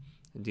DNA.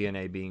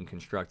 DNA being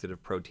constructed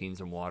of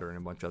proteins and water and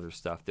a bunch of other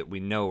stuff that we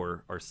know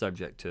are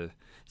subject to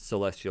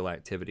celestial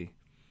activity.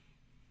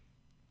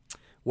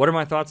 What are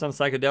my thoughts on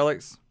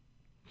psychedelics?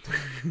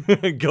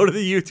 Go to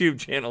the YouTube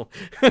channel.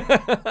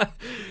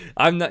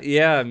 I'm not.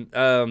 Yeah.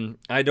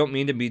 I don't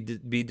mean to be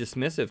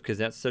dismissive, because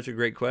that's such a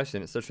great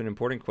question. It's such an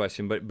important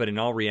question. But in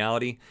all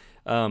reality,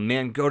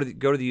 man, go to the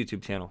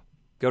YouTube channel.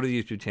 Go to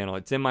the YouTube channel.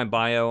 It's in my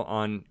bio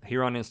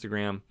here on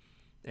Instagram,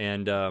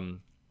 and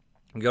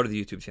go to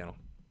the YouTube channel.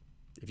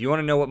 If you want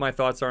to know what my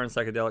thoughts are on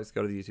psychedelics,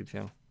 go to the YouTube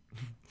channel.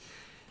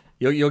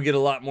 You'll get a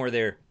lot more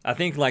there. I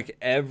think like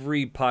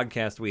every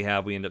podcast we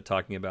have, we end up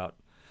talking about.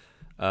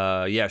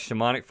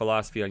 Shamanic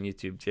philosophy on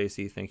YouTube.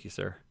 JC, thank you,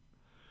 sir.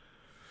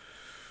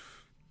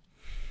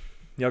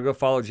 Y'all go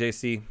follow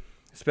JC,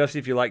 especially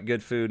if you like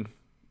good food.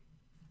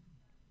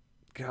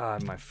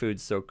 God, my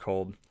food's so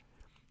cold.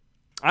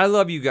 I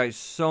love you guys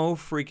so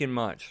freaking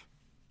much.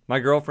 My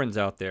girlfriend's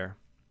out there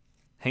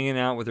hanging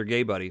out with her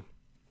gay buddy,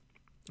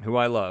 who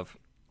I love,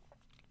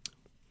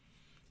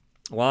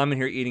 while I'm in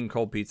here eating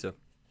cold pizza,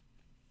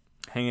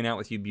 hanging out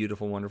with you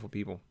beautiful, wonderful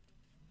people.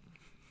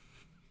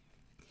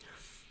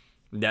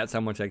 That's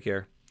how much I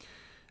care.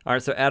 All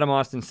right, so Adam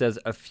Austin says,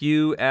 a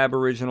few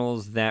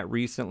aboriginals that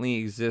recently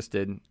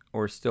existed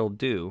or still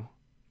do.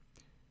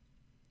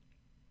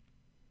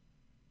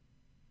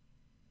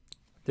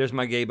 There's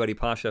my gay buddy,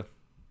 Pasha.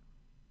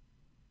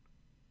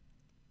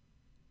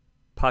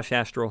 Posh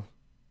Astral.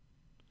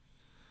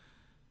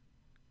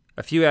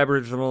 A few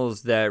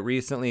aboriginals that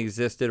recently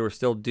existed or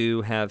still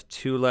do have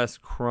 2 less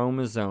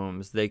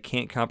chromosomes. They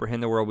can't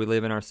comprehend the world we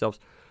live in ourselves.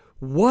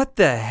 What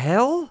the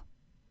hell?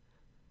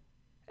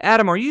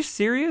 Adam, are you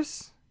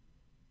serious?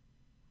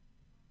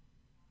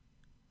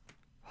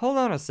 Hold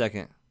on a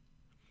second.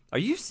 Are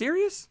you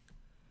serious?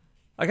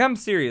 Like, I'm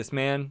serious,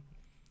 man.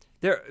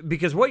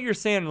 Because what you're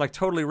saying like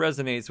totally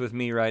resonates with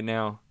me right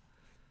now.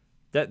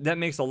 That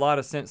makes a lot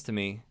of sense to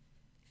me.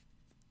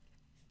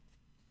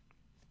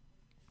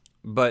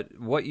 But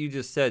what you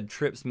just said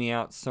trips me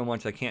out so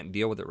much I can't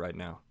deal with it right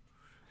now.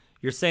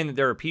 You're saying that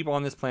there are people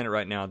on this planet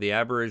right now, the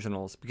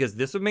Aboriginals, because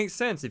this would make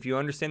sense if you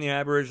understand the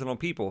Aboriginal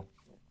people,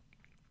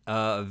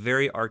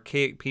 very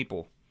archaic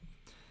people,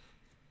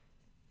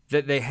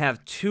 that they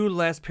have 2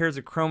 less pairs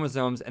of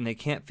chromosomes and they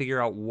can't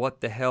figure out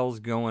what the hell's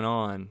going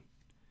on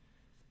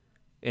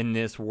in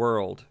this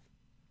world.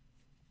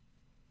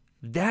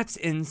 That's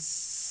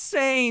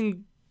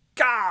insane.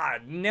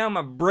 God, now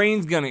my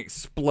brain's going to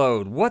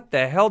explode. What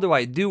the hell do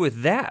I do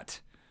with that?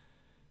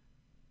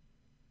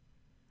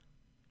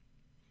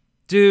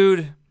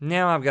 Dude,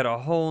 now I've got a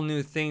whole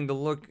new thing to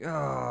look.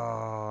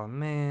 Oh,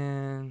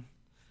 man.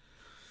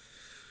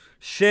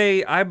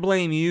 Shay, I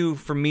blame you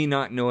for me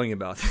not knowing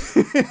about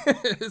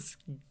this.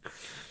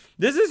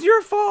 This is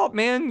your fault,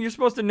 man. You're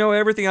supposed to know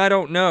everything I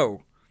don't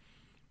know.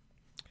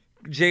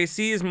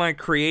 JC is my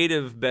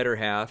creative better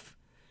half.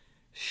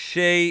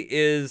 Shay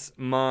is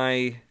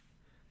my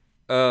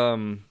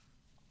my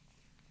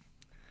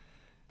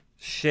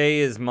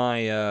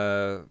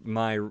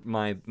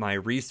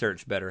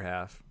research better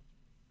half.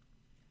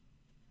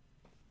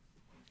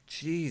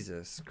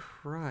 Jesus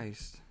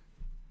Christ.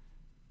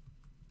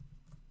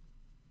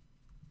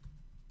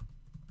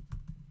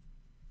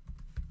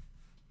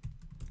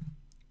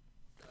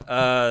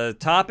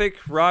 Topic,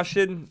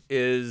 Rashid,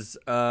 is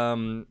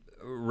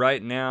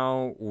right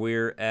now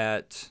we're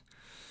at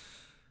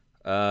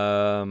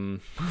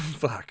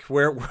fuck,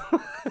 where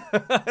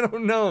I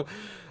don't know.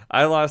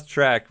 I lost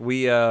track.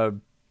 We're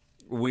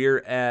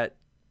at,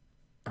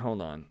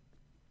 hold on.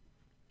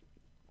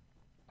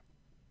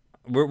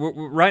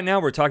 We're right now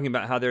we're talking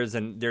about how there's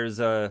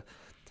a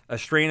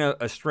strain of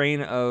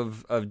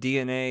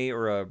DNA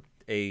or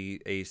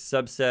a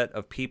subset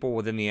of people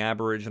within the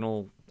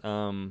Aboriginal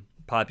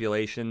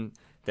population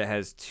that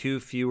has 2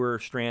 fewer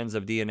strands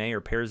of DNA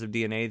or pairs of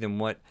DNA than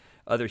what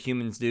other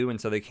humans do, and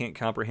so they can't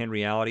comprehend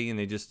reality and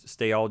they just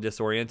stay all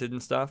disoriented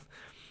and stuff.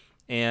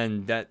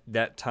 And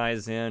that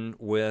ties in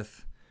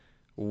with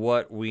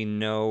what we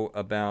know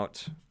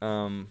about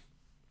I'm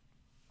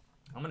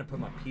going to put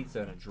my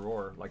pizza in a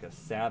drawer like a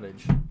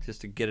savage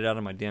just to get it out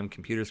of my damn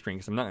computer screen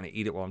because I'm not going to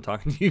eat it while I'm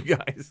talking to you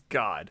guys.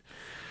 God.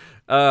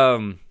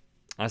 I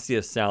see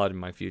a salad in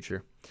my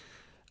future.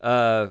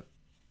 Yeah,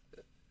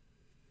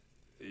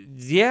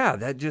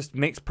 that just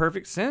makes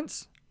perfect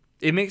sense.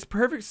 It makes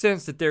perfect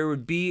sense that there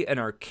would be an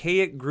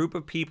archaic group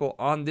of people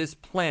on this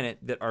planet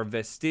that are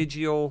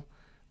vestigial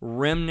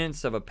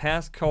remnants of a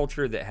past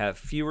culture that have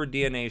fewer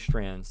DNA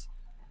strands.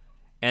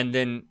 And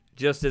then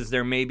just as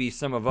there may be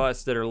some of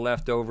us that are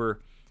left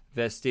over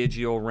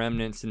vestigial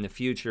remnants in the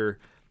future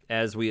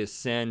as we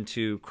ascend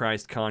to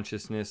Christ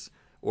consciousness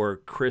or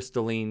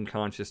crystalline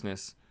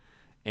consciousness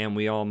and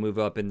we all move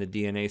up in the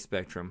DNA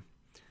spectrum.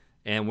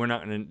 And we're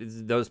not going to,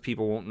 those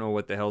people won't know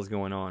what the hell's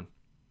going on.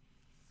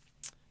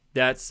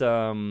 That's, it's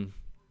kind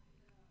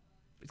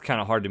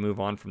of hard to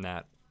move on from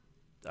that.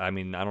 I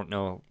mean, I don't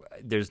know.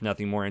 There's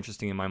nothing more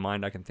interesting in my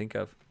mind I can think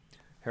of.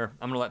 Here,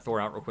 I'm going to let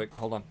Thor out real quick.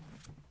 Hold on.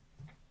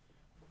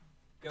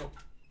 Go.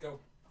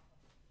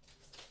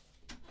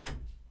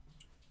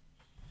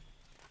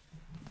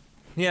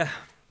 Yeah.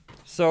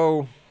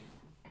 So,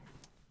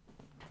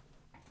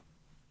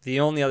 the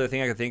only other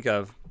thing I could think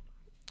of,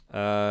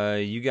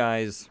 you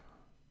guys...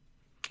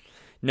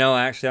 No,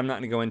 actually, I'm not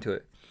going to go into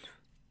it.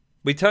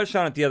 We touched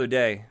on it the other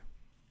day.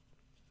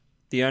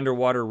 The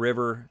underwater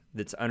river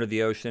that's under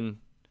the ocean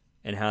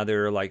and how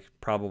there are like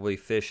probably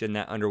fish in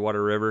that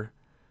underwater river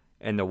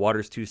and the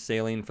water's too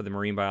saline for the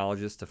marine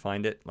biologists to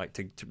find it. Like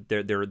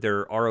their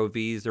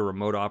ROVs, their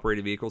remote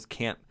operated vehicles,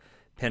 can't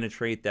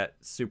penetrate that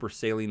super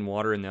saline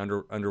water in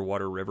the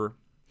underwater river.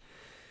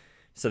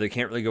 So they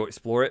can't really go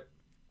explore it.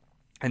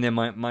 And then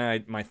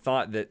my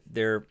thought that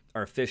there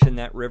are fish in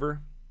that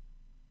river,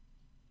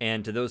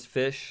 and to those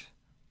fish,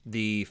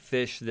 the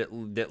fish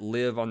that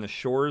live on the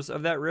shores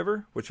of that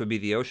river, which would be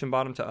the ocean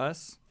bottom to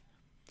us,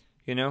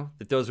 you know,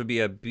 that those would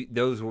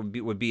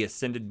be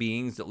ascended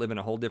beings that live in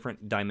a whole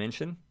different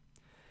dimension.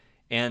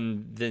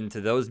 And then to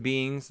those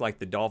beings, like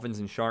the dolphins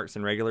and sharks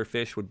and regular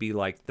fish, would be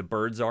like the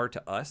birds are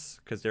to us,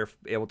 because they're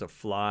able to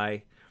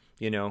fly,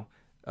 you know,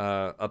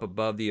 up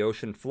above the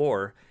ocean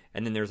floor.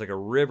 And then there's like a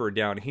river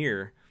down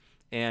here,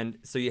 and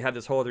so you have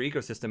this whole other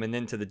ecosystem. And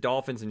then to the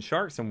dolphins and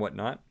sharks and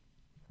whatnot,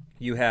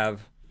 you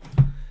have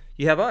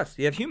us,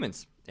 you have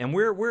humans, and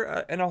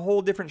we're in a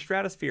whole different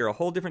stratosphere, a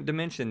whole different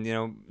dimension. You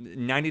know,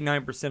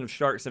 99% of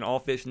sharks and all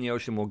fish in the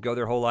ocean will go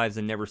their whole lives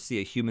and never see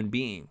a human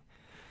being.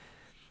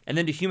 And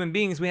then to human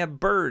beings, we have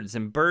birds,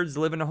 and birds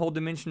live in a whole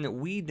dimension that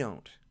we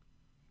don't.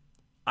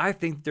 I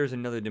think there's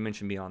another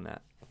dimension beyond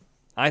that.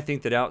 I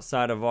think that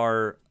outside of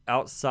our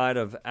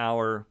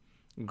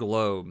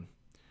globe,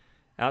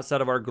 I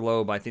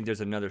think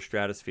there's another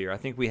stratosphere. I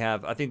think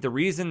the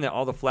reason that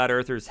all the flat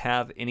earthers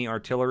have any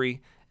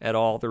artillery at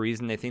all, the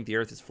reason they think the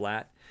earth is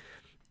flat,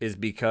 is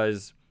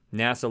because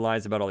NASA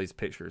lies about all these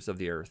pictures of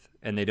the earth,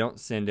 and they don't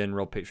send in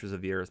real pictures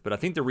of the earth. But I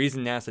think the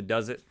reason NASA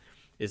does it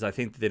is I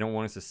think that they don't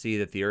want us to see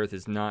that the earth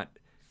is not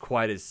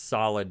quite as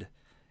solid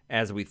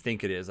as we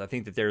think it is. I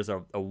think that there's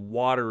a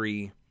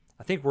watery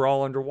I think we're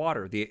all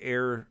underwater. The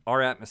air,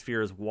 our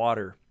atmosphere is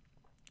water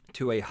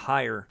to a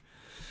higher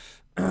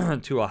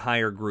to a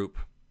higher group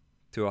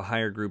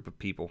of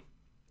people,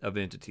 of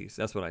entities.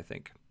 That's what I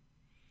think.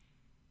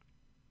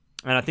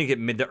 And I think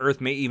the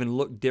Earth may even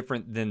look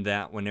different than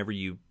that whenever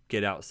you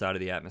get outside of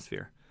the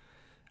atmosphere.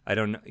 I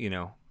don't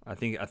know, I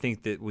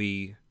think that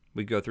we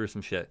go through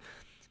some shit.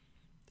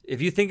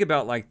 If you think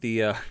about like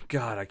the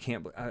God, I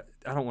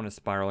don't want to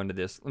spiral into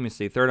this. Let me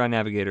see. Third Eye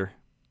Navigator.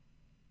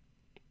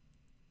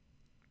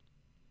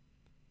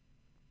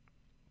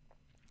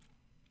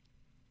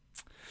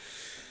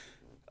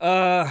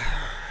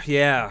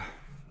 Yeah,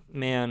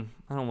 man,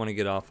 I don't want to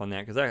get off on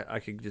that because I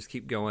could just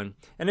keep going,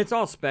 and it's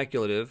all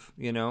speculative,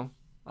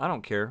 I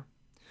don't care.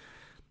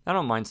 I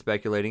don't mind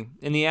speculating.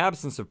 In the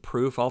absence of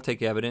proof, I'll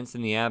take evidence.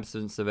 In the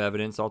absence of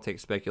evidence, I'll take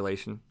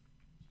speculation.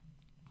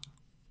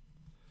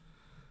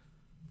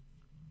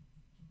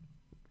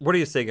 What do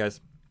you say,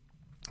 guys?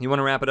 You want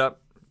to wrap it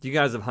up? You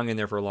guys have hung in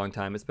there for a long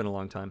time. It's been a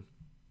long time.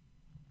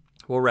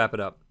 We'll wrap it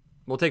up.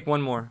 We'll take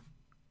one more,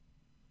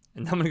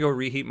 and I'm going to go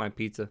reheat my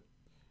pizza.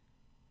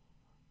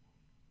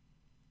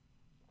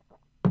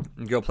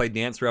 And go play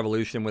Dance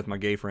Revolution with my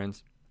gay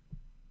friends.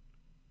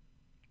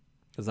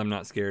 Because I'm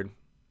not scared.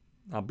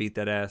 I'll beat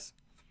that ass.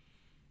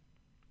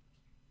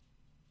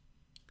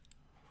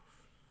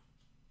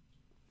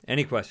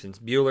 Any questions?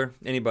 Bueller?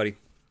 Anybody?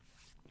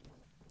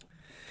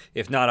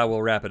 If not, I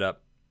will wrap it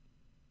up.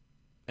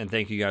 And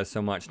thank you guys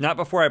so much. Not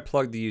before I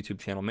plug the YouTube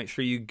channel. Make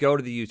sure you go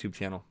to the YouTube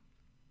channel.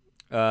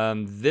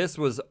 This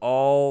was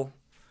all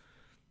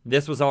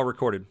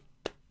recorded.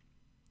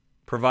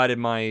 Provided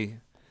my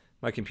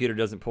computer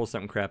doesn't pull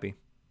something crappy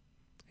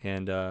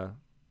and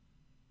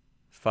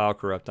file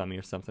corrupt on me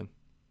or something.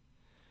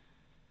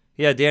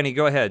 Yeah, Danny,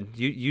 go ahead.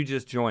 You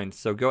just joined,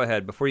 so go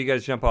ahead. Before you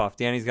guys jump off,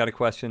 Danny's got a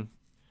question.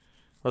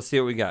 Let's see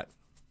what we got.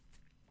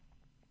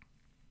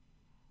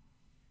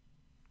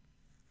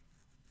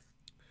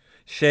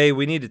 Shay,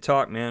 we need to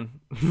talk,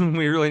 man.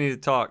 We really need to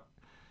talk.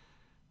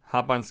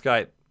 Hop on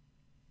Skype.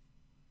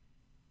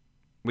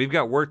 We've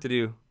got work to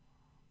do.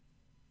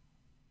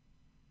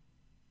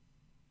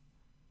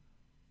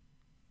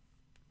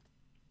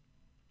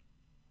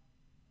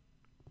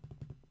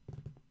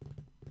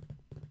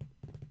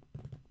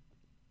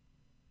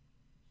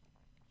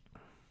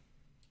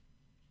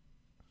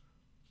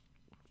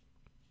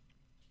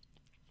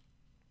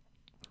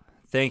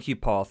 Thank you,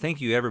 Paul. Thank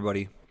you,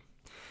 everybody.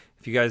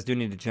 If you guys do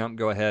need to jump,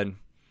 go ahead.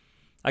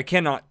 I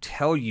cannot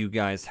tell you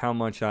guys how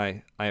much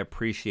I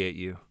appreciate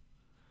you.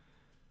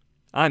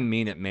 I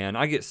mean it, man.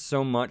 I get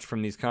so much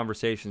from these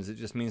conversations. It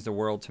just means the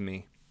world to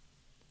me.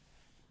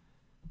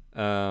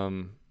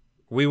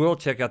 We will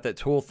check out that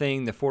Tool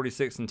thing, the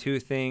 46 and 2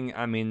 thing.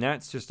 I mean,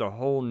 that's just a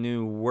whole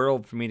new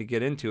world for me to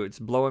get into. It's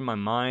blowing my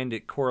mind.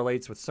 It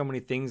correlates with so many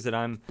things that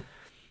I'm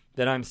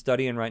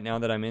studying right now,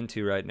 that I'm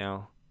into right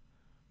now.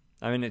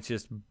 I mean, it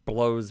just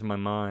blows my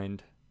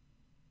mind.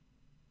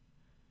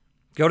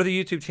 Go to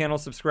the YouTube channel,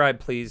 subscribe,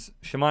 please.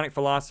 Shamanic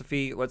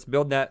Philosophy. Let's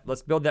build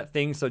that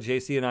thing so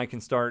JC and I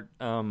can start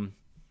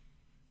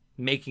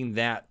making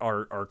that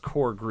our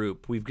core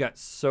group. We've got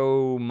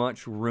so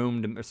much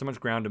so much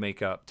ground to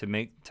make up to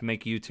make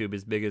YouTube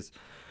as big as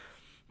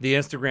the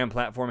Instagram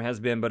platform has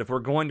been. But if we're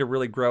going to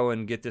really grow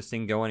and get this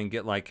thing going and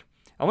get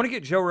I want to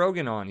get Joe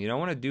Rogan on. I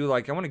want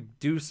to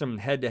do some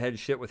head-to-head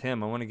shit with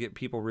him. I want to get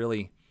people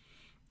really.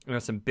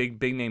 Some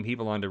big name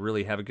people on to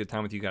really have a good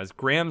time with you guys.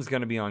 Graham's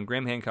going to be on.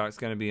 Graham Hancock's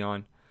going to be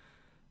on.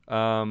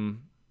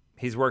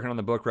 He's working on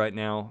the book right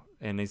now,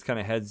 and he's kind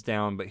of heads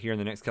down, but here in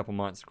the next couple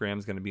months,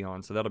 Graham's going to be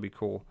on, so that'll be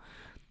cool.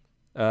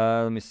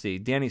 Let me see.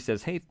 Danny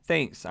says, hey,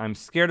 thanks. I'm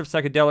scared of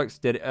psychedelics.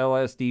 Did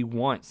LSD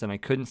once, and I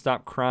couldn't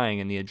stop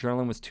crying, and the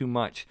adrenaline was too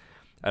much.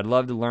 I'd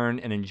love to learn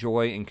and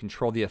enjoy and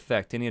control the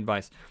effect. Any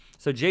advice?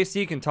 So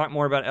JC can talk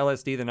more about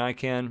LSD than I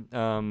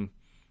can.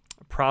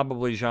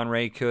 Probably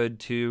Jean-Ray could,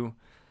 too.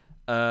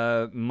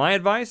 My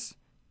advice,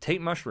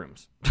 take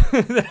mushrooms.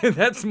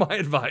 That's my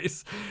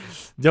advice.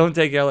 Don't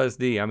take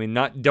LSD. I mean,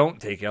 don't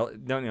take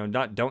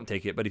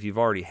it, but if you've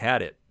already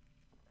had it,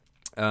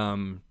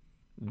 then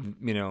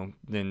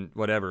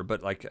whatever.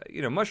 But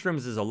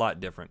mushrooms is a lot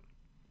different.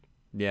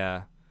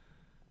 Yeah.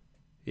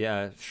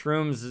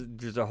 Shrooms is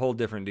just a whole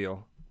different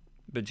deal.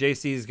 But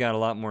JC's got a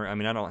lot more. I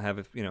mean, I don't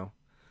have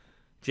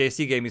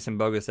JC gave me some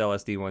bogus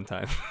LSD one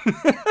time.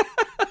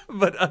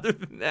 But other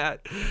than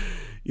that,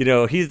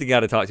 he's the guy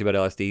to talk to about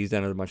LSD. He's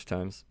done it a bunch of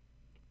times.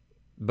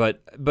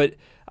 But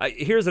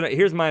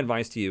here's my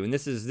advice to you, and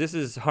this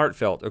is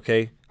heartfelt,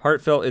 okay?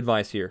 Heartfelt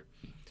advice here.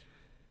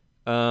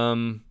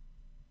 2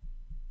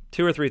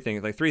 or 3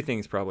 things, like 3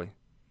 things probably.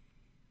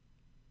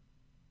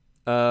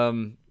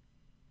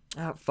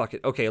 Fuck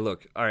it. Okay,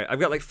 look. All right, I've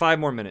got like 5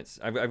 more minutes.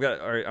 All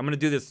right, I'm gonna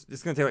do this. This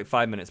is gonna take like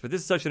 5 minutes, but this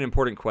is such an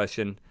important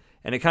question,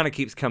 and it kind of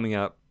keeps coming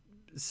up.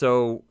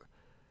 So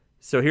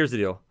here's the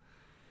deal.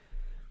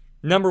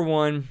 Number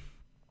 1,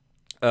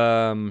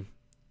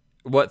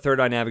 what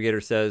Third Eye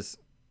Navigator says,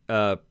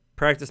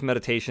 practice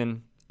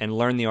meditation and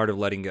learn the art of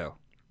letting go.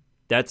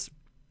 That's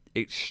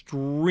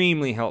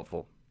extremely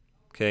helpful,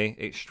 okay?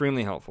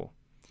 Extremely helpful.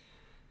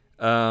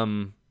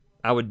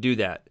 I would do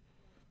that.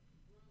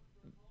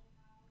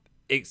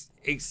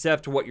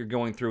 Accept what you're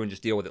going through and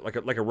just deal with it, like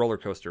a roller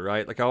coaster,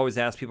 right? Like I always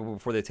ask people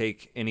before they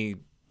take any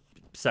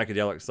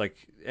psychedelics,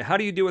 like, how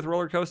do you deal with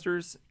roller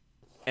coasters?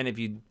 And if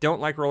you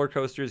don't like roller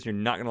coasters, you're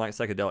not going to like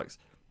psychedelics.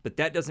 But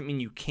that doesn't mean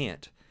you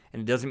can't.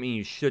 And it doesn't mean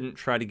you shouldn't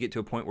try to get to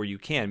a point where you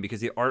can, because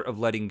the art of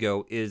letting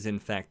go is, in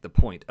fact, the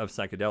point of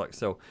psychedelics.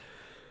 So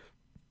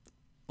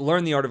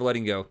learn the art of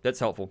letting go. That's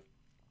helpful.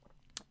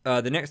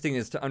 The next thing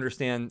is to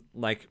understand,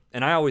 like,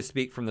 and I always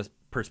speak from the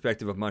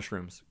perspective of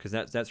mushrooms, because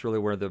that's really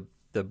where the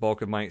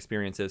bulk of my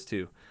experience is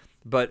too.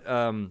 But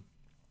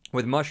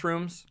with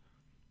mushrooms,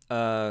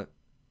 as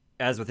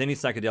with any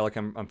psychedelic,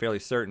 I'm fairly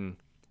certain,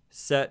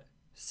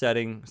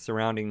 setting,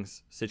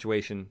 surroundings,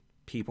 situation,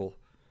 people,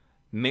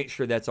 make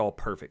sure that's all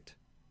perfect.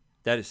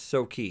 That is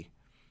so key.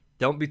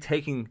 Don't be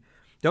taking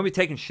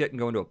shit and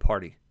going to a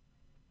party.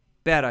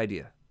 Bad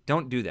idea.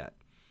 Don't do that.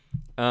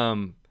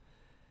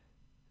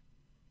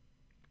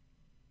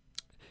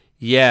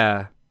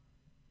 Yeah,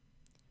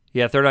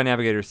 Third Eye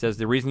Navigator says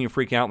the reason you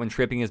freak out when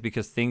tripping is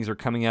because things are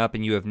coming up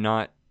and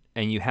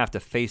you have to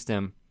face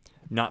them,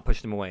 not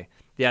push them away.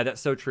 Yeah,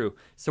 that's so true.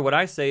 So what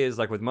I say is,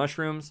 like, with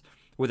mushrooms,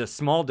 with a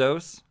small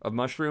dose of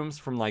mushrooms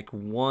from like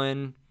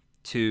 1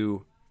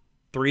 to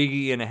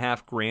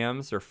 3.5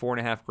 grams or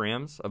 4.5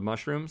 grams of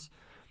mushrooms,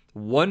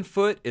 1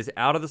 foot is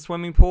out of the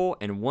swimming pool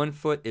and 1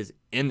 foot is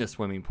in the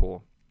swimming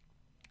pool.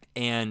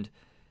 And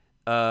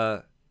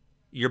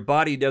your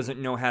body doesn't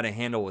know how to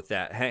handle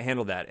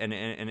that, and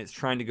it's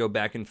trying to go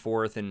back and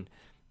forth, and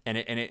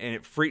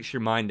it freaks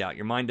your mind out.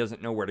 Your mind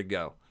doesn't know where to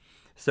go.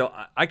 So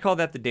I call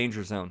that the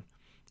danger zone.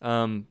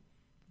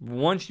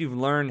 Once you've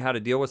learned how to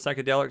deal with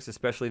psychedelics,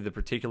 especially the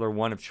particular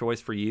one of choice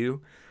for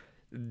you,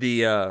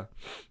 a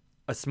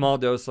small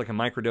dose, like a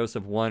microdose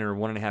of 1 or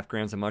 1.5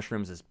 grams of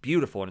mushrooms, is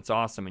beautiful and it's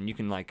awesome, and you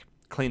can like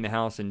clean the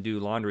house and do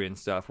laundry and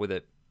stuff with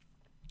it.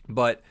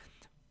 But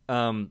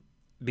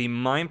be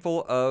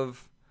mindful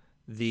of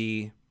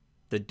the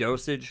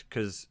dosage,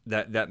 because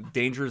that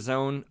danger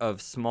zone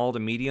of small to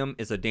medium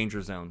is a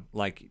danger zone.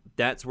 Like,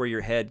 that's where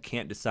your head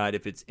can't decide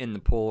if it's in the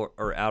pool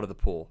or out of the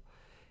pool.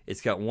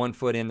 It's got 1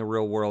 foot in the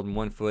real world and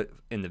 1 foot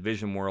in the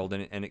vision world,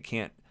 and it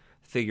can't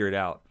figure it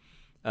out.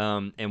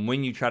 And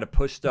when you try to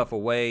push stuff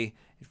away,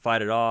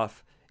 fight it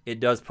off, it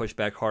does push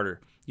back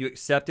harder. You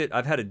accept it.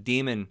 I've had a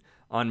demon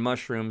on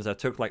mushrooms. I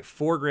took like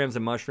 4 grams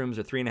of mushrooms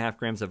or 3.5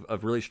 grams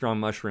of really strong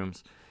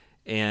mushrooms,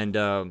 and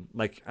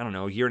like, I don't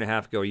know, a year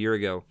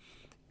ago,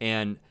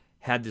 and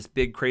had this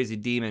big crazy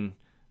demon.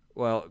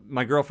 Well,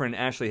 my girlfriend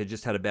Ashley had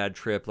just had a bad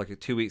trip like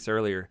 2 weeks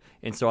earlier,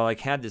 and so I like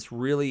had this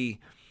really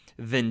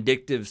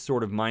vindictive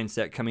sort of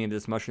mindset coming into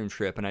this mushroom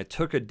trip, and I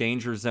took a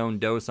danger zone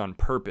dose on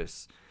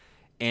purpose,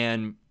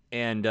 and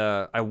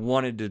I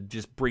wanted to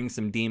just bring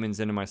some demons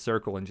into my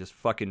circle and just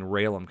fucking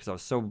rail them, because I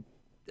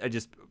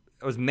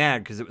was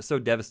mad because it was so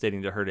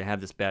devastating to her to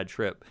have this bad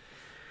trip.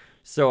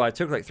 So I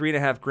took like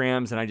 3.5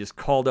 grams and I just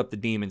called up the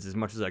demons as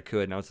much as I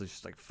could, and I was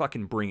just like,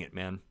 fucking bring it,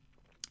 man.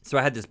 So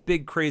I had this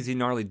big, crazy,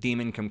 gnarly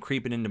demon come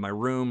creeping into my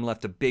room,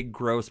 left a big,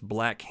 gross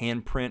black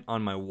handprint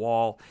on my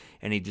wall,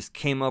 and he just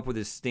came up with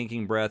his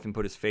stinking breath and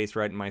put his face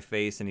right in my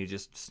face, and he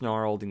just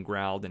snarled and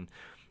growled, and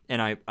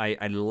I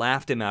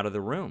laughed him out of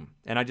the room.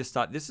 And I just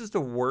thought, this is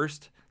the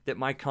worst that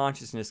my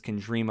consciousness can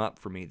dream up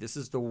for me. This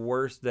is the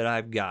worst that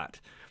I've got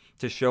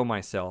to show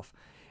myself.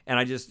 And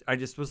I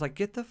just was like,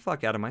 get the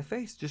fuck out of my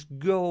face. Just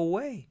go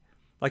away.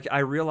 Like, I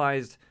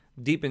realized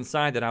deep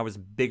inside that I was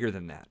bigger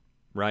than that,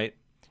 right?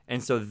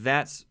 And so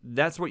that's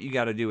what you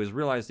got to do, is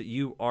realize that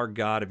you are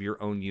God of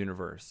your own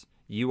universe.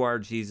 You are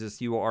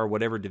Jesus. You are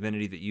whatever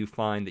divinity that you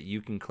find that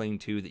you can cling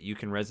to, that you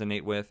can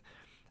resonate with.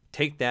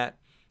 Take that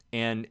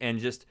and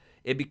just,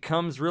 it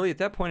becomes really at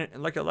that point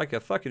like a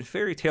fucking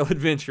fairy tale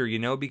adventure, you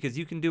know, because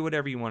you can do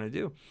whatever you want to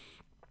do.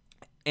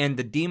 And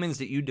the demons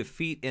that you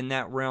defeat in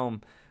that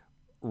realm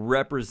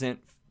represent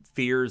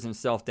fears and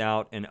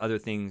self-doubt and other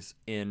things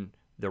in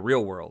the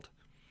real world.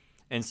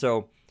 And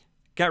so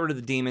got rid of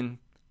the demon,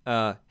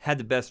 had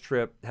the best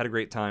trip, had a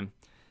great time.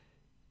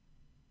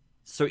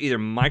 So either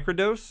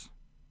microdose,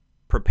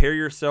 prepare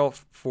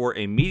yourself for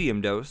a medium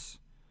dose,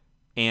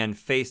 and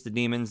face the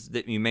demons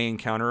that you may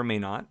encounter or may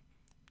not.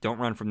 Don't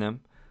run from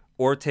them.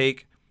 Or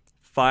take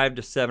 5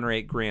 to 7 or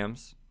 8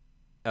 grams,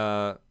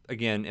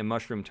 again, in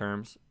mushroom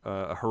terms,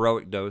 a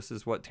heroic dose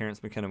is what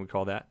Terence McKenna would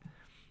call that.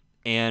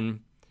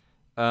 And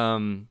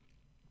then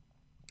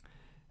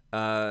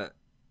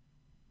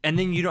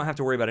you don't have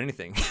to worry about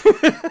anything.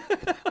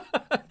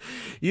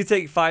 You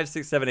take 5,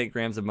 6, 7, 8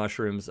 grams of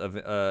mushrooms, of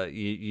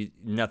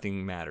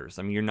nothing matters.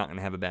 I mean, you're not going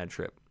to have a bad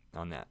trip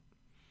on that.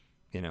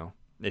 You know,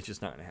 it's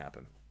just not going to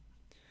happen.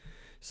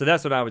 So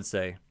that's what I would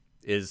say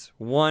is,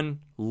 1,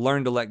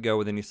 learn to let go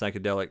with any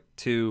psychedelic.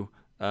 2,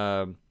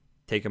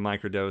 take a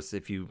microdose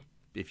if you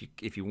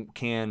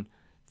can.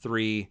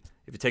 3,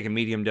 if you take a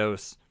medium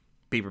dose,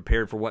 be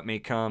prepared for what may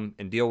come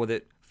and deal with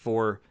it.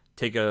 4,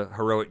 take a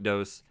heroic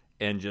dose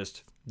and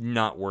just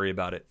not worry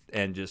about it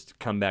and just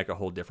come back a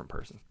whole different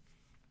person.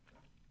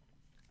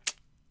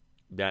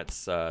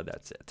 That's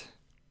it.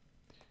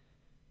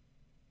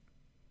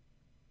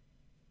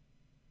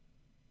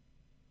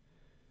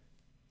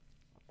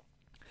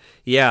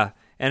 Yeah,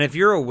 and if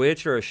you're a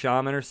witch or a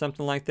shaman or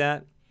something like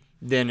that,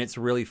 then it's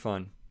really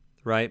fun,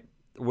 right?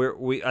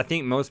 I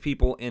think most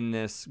people in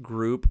this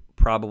group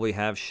probably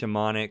have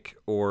shamanic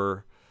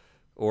or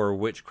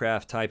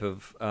witchcraft type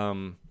of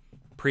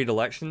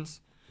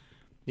predilections.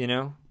 You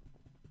know,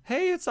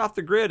 hey, it's Off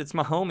the Grid. It's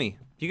my homie.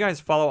 You guys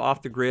follow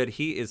Off the Grid.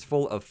 He is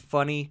full of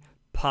funny,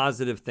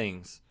 positive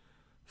things.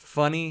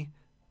 Funny,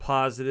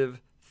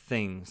 positive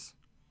things.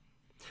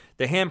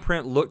 The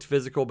handprint looked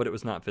physical, but it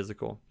was not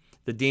physical.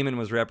 The demon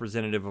was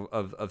representative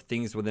of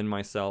things within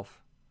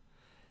myself.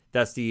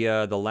 That's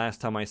the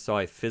last time I saw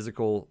a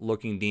physical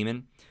looking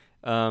demon,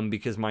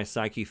 because my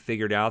psyche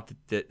figured out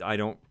that I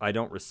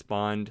don't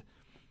respond.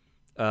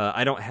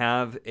 I don't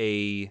have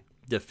a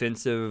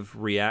defensive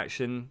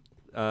reaction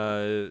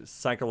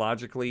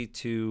psychologically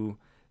to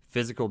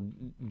physical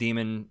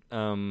demon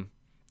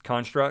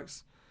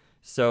constructs.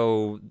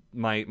 So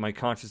my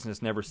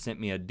consciousness never sent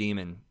me a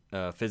demon,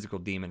 physical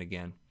demon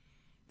again.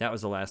 That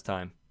was the last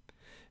time.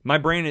 My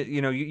brain,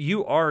 you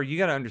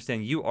got to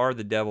understand, you are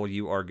the devil,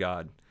 you are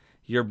God.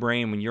 Your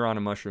brain, when you're on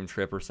a mushroom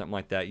trip or something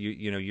like that,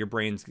 your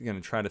brain's going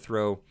to try to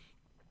throw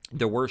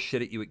the worst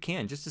shit at you it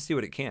can, just to see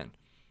what it can.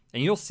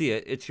 And you'll see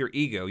it. It's your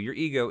ego. Your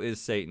ego is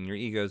Satan. Your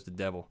ego is the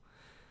devil.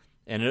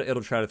 And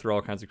it'll try to throw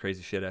all kinds of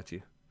crazy shit at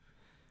you.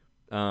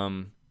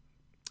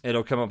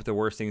 It'll come up with the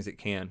worst things it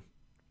can.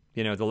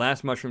 The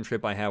last mushroom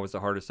trip I had was the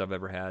hardest I've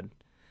ever had.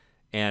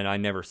 And I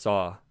never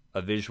saw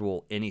a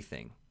visual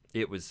anything.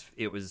 It was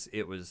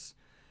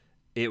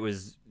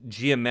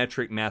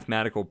geometric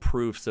mathematical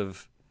proofs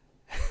of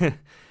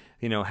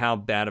how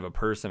bad of a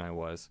person I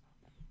was.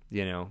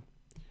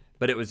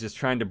 But it was just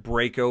trying to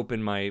break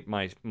open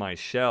my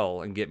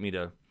shell and get me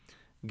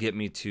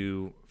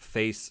to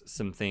face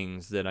some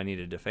things that I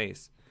needed to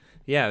face.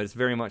 Yeah, it's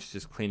very much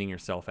just cleaning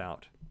yourself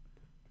out.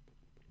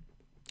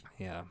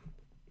 Yeah,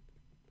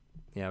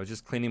 I was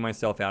just cleaning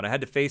myself out. I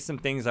had to face some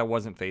things I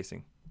wasn't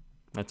facing.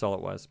 That's all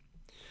it was.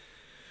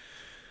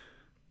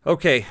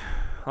 Okay,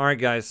 all right,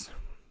 guys.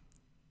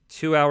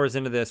 2 hours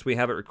into this, we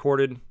have it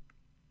recorded.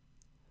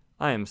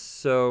 I am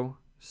so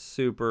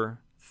super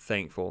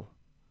thankful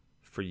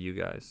for you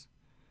guys.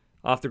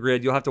 Off the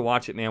Grid, you'll have to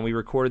watch it, man. We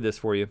recorded this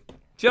for you.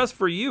 Just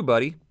for you,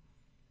 buddy.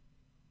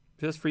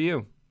 Just for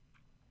you.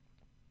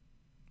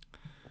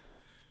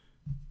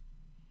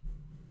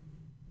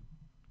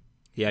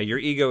 Yeah, your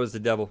ego is the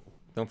devil.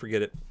 Don't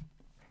forget it.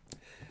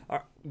 All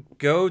right,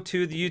 go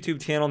to the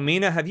YouTube channel.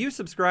 Mina, have you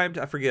subscribed?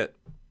 I forget.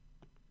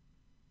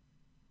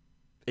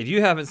 If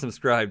you haven't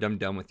subscribed, I'm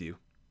done with you.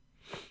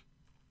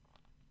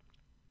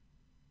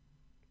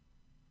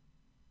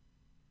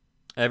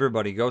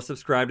 Everybody, go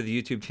subscribe to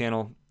the YouTube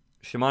channel.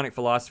 Shamanic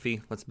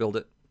Philosophy. Let's build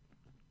it.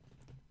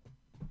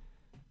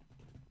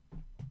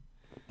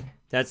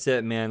 That's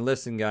it, man.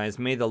 Listen, guys.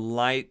 May the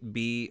light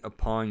be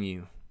upon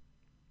you.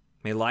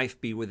 May life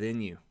be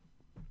within you.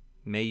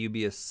 May you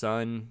be a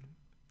sun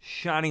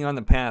shining on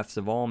the paths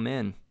of all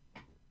men.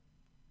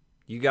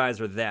 You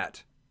guys are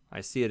that. I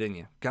see it in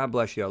you. God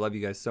bless you. I love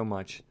you guys so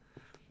much.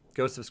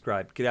 Go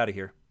subscribe. Get out of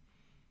here.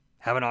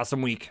 Have an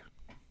awesome week.